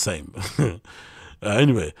bet they're not the same.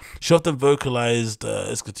 Anyway, she often vocalized.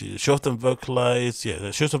 Let's continue. She often vocalized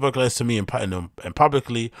to me and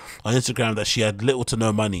publicly on Instagram that she had little to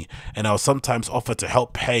no money, and I was sometimes offered to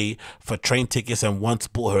help pay for train tickets and once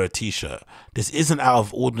bought her a t-shirt. This isn't out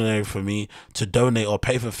of ordinary for me to donate or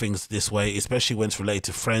pay for things this way, especially when it's related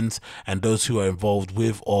to friends and those who are involved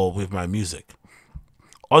with or with my music.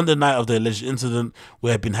 On the night of the alleged incident, we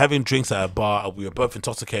had been having drinks at a bar and we were both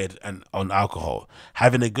intoxicated and on alcohol,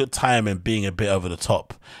 having a good time and being a bit over the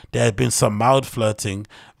top. There had been some mild flirting,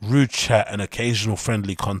 rude chat and occasional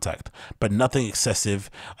friendly contact, but nothing excessive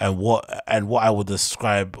and what I would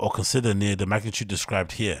describe or consider near the magnitude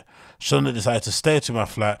described here. Shona decided to stay to my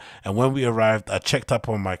flat, and when we arrived, I checked up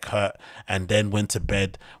on my Kurt and then went to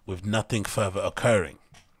bed with nothing further occurring.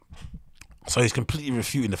 So he's completely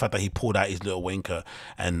refuting the fact that he pulled out his little wanker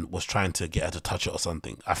and was trying to get her to touch it or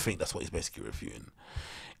something. I think that's what he's basically refuting.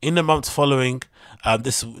 In the months following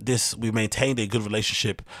this, we maintained a good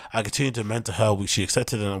relationship. I continued to mentor her. She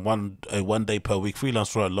accepted a one day per week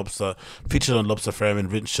freelance role at Lobster, featured on Lobster Ferrum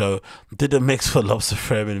and Rinse Show, did a mix for Lobster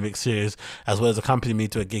Ferrum and Mix Series, as well as accompanied me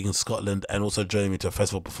to a gig in Scotland and also joined me to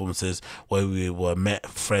festival performances where we were met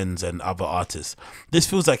friends and other artists. This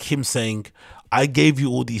feels like him saying, I gave you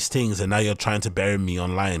all these things and now you're trying to bury me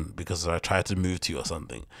online because I tried to move to you or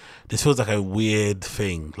something. This feels like a weird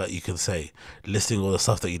thing, like you can say, listing all the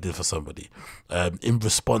stuff that you did for somebody in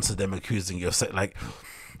response to them accusing you of sex. Like,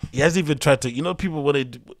 He hasn't even tried to, people when they,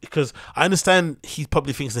 because I understand he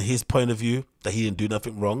probably thinks that his point of view that he didn't do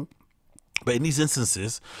nothing wrong, but in these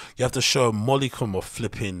instances, you have to show a modicum of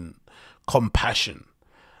flipping compassion,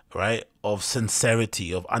 right? Of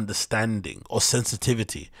sincerity, of understanding, or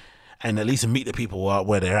sensitivity, and at least meet the people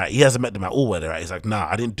where they're at. He hasn't met them at all where they're at. He's like, nah,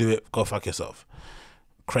 I didn't do it. Go fuck yourself.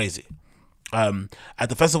 Crazy. At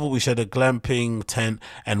the festival, we shared a glamping tent,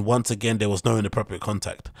 and once again, there was no inappropriate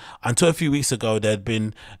contact. Until a few weeks ago, there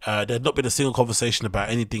had not been a single conversation about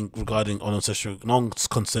anything regarding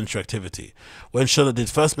non-consensual activity. When Shona did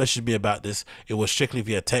first message me about this, it was strictly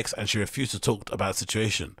via text, and she refused to talk about the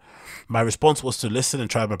situation. My response was to listen and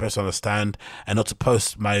try my best to understand, and not to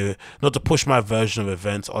push my version of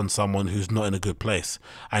events on someone who's not in a good place.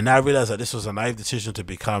 I now realize that this was a naive decision to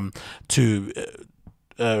become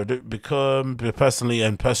personally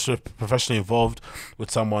and professionally involved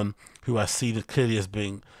with someone who I see clearly as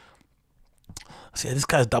being. See, this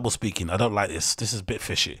guy's double speaking. I don't like this. This is a bit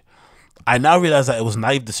fishy. I now realize that it was a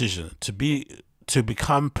naive decision to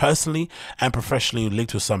become personally and professionally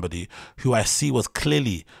linked with somebody who I see was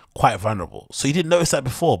clearly quite vulnerable. So you didn't notice that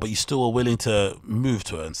before, but you still were willing to move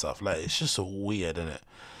to her and stuff. Like, it's just so weird, isn't it?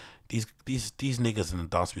 These niggas in the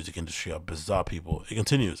dance music industry are bizarre people. It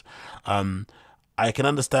continues. I can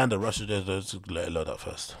understand the rush of let's let it load up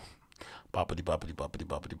first. Boppity.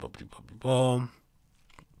 Boom.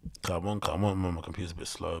 Come on, my computer's a bit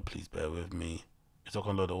slow. Please bear with me. Is it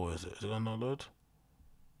gonna load or is it? Is it gonna load?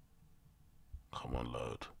 Come on,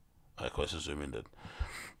 load. Alright, cool, let's just zoom in then.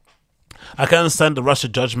 I can understand the rush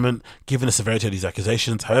of judgment given the severity of these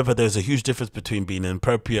accusations. However, there's a huge difference between being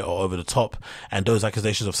inappropriate or over the top and those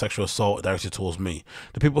accusations of sexual assault directed towards me.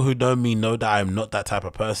 The people who know me know that I am not that type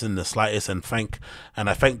of person in the slightest, and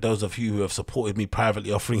I thank those of you who have supported me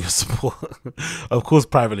privately, offering your support. Of course,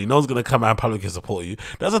 privately. No one's going to come out and publicly support you.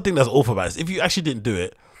 That's the thing that's awful about this. If you actually didn't do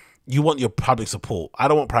it, you want your public support. I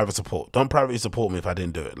don't want private support. Don't privately support me if I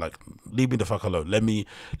didn't do it. Like, leave me the fuck alone. Let me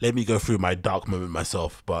go through my dark moment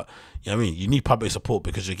myself. But you know what I mean, you need public support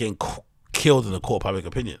because you're getting killed in the court of public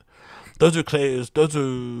opinion. To those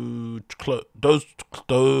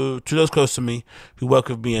close to me who work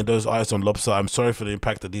with me and those eyes on Lobster, I'm sorry for the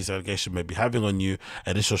impact that these allegations may be having on you,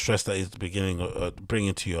 additional stress that is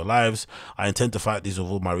bringing to your lives. I intend to fight these with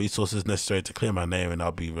all my resources necessary to clear my name, and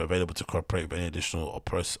I'll be available to cooperate with any additional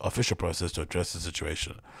official process to address the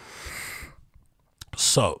situation.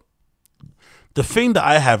 So, the thing that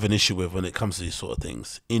I have an issue with when it comes to these sort of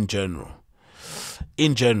things, in general,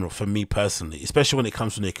 for me personally, especially when it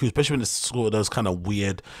comes to the accused, especially when it's sort of those kind of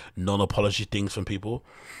weird non-apology things from people,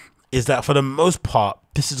 is that for the most part,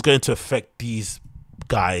 this is going to affect these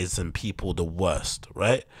guys and people the worst,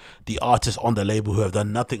 right? The artists on the label who have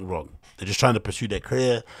done nothing wrong. They're just trying to pursue their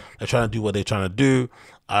career. They're trying to do what they're trying to do.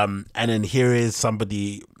 And then here is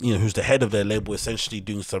somebody, who's the head of their label, essentially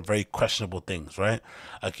doing some very questionable things, right?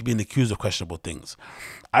 Being accused of questionable things.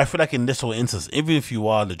 I feel like in this whole instance, even if you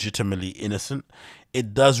are legitimately innocent,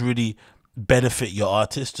 it does really benefit your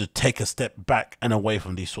artist to take a step back and away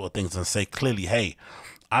from these sort of things and say clearly, hey,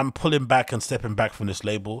 I'm pulling back and stepping back from this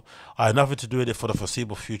label. I have nothing to do with it for the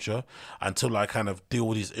foreseeable future until I kind of deal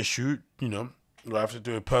with these issues, I have to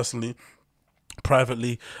do it personally,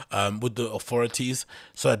 privately, with the authorities,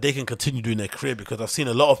 so that they can continue doing their career. Because I've seen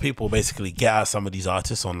a lot of people basically get at some of these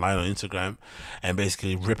artists online on Instagram and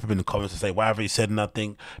basically rip them in the comments and say, why haven't you said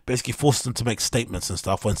nothing? Basically force them to make statements and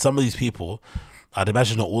stuff, when some of these people, I'd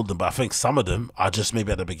imagine not all of them, but I think some of them are just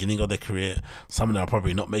maybe at the beginning of their career. Some of them are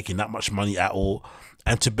probably not making that much money at all.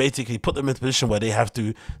 And to basically put them in a position where they have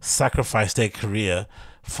to sacrifice their career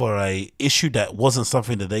for a issue that wasn't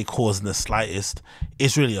something that they caused in the slightest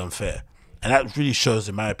is really unfair. And that really shows,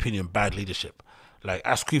 in my opinion, bad leadership. Like,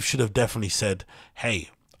 Asquith should have definitely said, hey,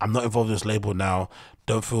 I'm not involved in this label now.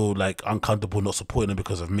 Don't feel like uncomfortable not supporting them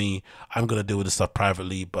because of me. I'm going to deal with this stuff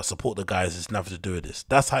privately, but support the guys. It's nothing to do with this.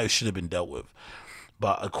 That's how it should have been dealt with.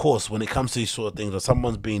 But of course, when it comes to these sort of things, or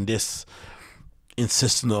someone's being this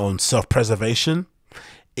insistent on self-preservation,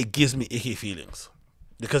 it gives me icky feelings.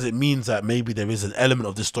 Because it means that maybe there is an element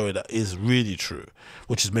of this story that is really true,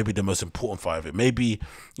 which is maybe the most important part of it. Maybe,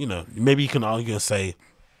 maybe you can argue and say,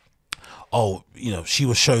 oh, she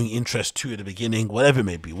was showing interest too at the beginning, whatever it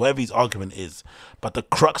may be, whatever his argument is. But the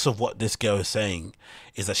crux of what this girl is saying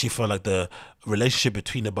is that she felt like the relationship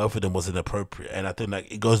between the both of them was inappropriate. And I think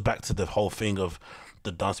it goes back to the whole thing of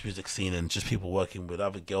the dance music scene and just people working with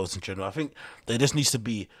other girls in general. I think there just needs to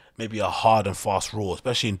be maybe a hard and fast rule,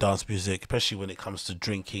 especially in dance music, especially when it comes to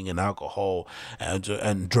drinking and alcohol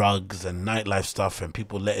and drugs and nightlife stuff and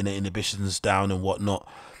people letting their inhibitions down and whatnot.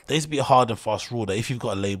 There needs to be a hard and fast rule that if you've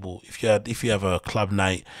got a label, if you have a club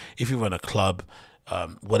night, if you run a club,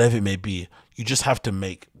 whatever it may be, you just have to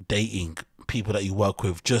make dating people that you work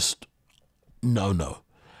with just no.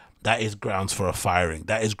 That is grounds for a firing.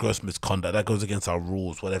 That is gross misconduct. That goes against our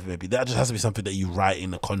rules, whatever it may be. That just has to be something that you write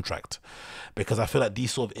in the contract. Because I feel like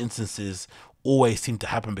these sort of instances always seem to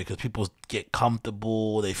happen because people get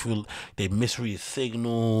comfortable, they feel they misread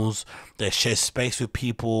signals, they share space with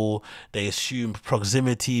people, they assume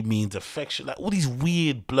proximity means affection, like all these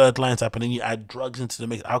weird blurred lines happen, and you add drugs into the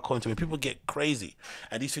mix, alcohol into it, people get crazy,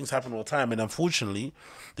 and these things happen all the time. And unfortunately,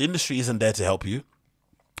 the industry isn't there to help you,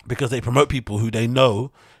 because they promote people who they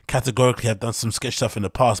know categorically have done some sketch stuff in the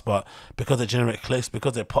past, but because they generate clicks,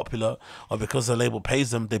 because they're popular, or because the label pays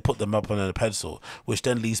them, they put them up on a pedestal, which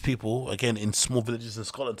then leads people, again, in small villages in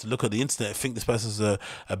Scotland, to look at the internet, think this person's a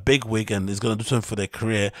big wig and is going to do something for their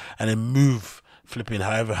career, and then move flipping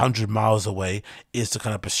however 100 miles away is to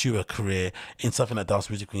kind of pursue a career in something like dance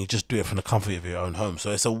music when you just do it from the comfort of your own home.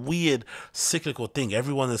 So it's a weird cyclical thing.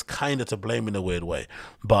 Everyone is kind of to blame in a weird way,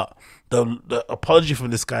 but the apology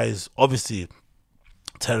from this guy is obviously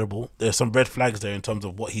terrible. There's some red flags there in terms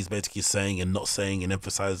of what he's basically saying and not saying and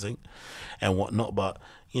emphasizing and whatnot, but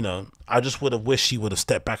you know, I just would have wished he would have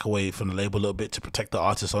stepped back away from the label a little bit to protect the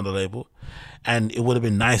artists on the label, and it would have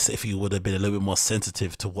been nice if he would have been a little bit more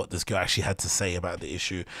sensitive to what this girl actually had to say about the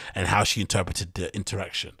issue and how she interpreted the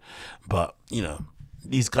interaction. But you know,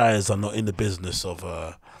 these guys are not in the business of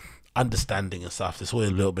understanding and stuff. It's all a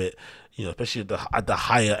little bit, you know, especially at the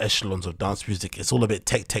higher echelons of dance music, it's all a bit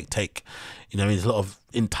take. You know, there's a lot of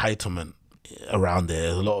entitlement around there.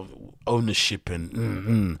 There's a lot of ownership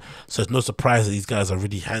and so it's no surprise that these guys are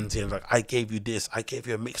really handsy and like, I gave you this, I gave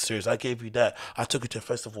you a mix series, I gave you that, I took you to a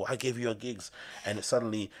festival, I gave you your gigs, and it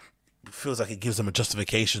suddenly feels like it gives them a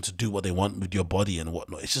justification to do what they want with your body and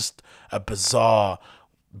whatnot. It's just a bizarre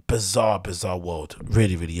world.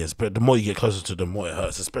 Really is. But the more you get closer to it, the more it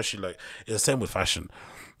hurts. Especially like it's the same with fashion.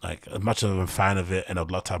 Like as much as I'm a fan of it and I'd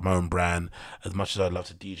love to have my own brand, as much as I'd love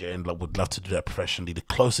to DJ and would love to do that professionally, the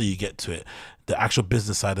closer you get to it, the actual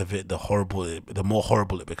business side of it, the more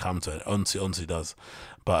horrible it becomes. It honestly does.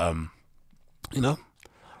 But you know,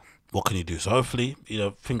 what can you do? So hopefully, you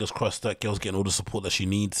know, fingers crossed that girl's getting all the support that she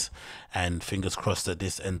needs, and fingers crossed that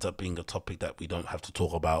this ends up being a topic that we don't have to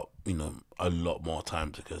talk about, you know, a lot more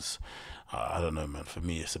times, because I don't know, man. For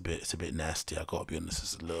me, it's a bit nasty. I gotta be honest,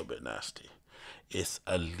 it's a little bit nasty. It's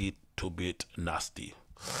a little bit nasty.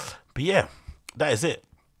 But yeah, that is it.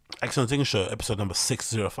 AgostinhoZinga Show, episode number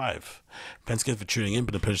 605. Thanks again for tuning in.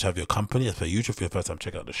 Been a pleasure to have your company. As per usual, for your first time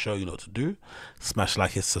check out the show, you know what to do. Smash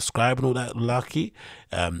like, hit subscribe and all that lucky.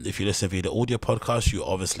 If you listen via the audio podcast, you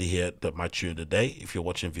obviously hear my tune of the day. If you're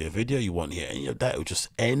watching via video, you won't hear any of that. It will just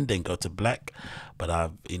end and go to black. But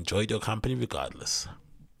I've enjoyed your company regardless.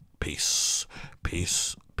 Peace.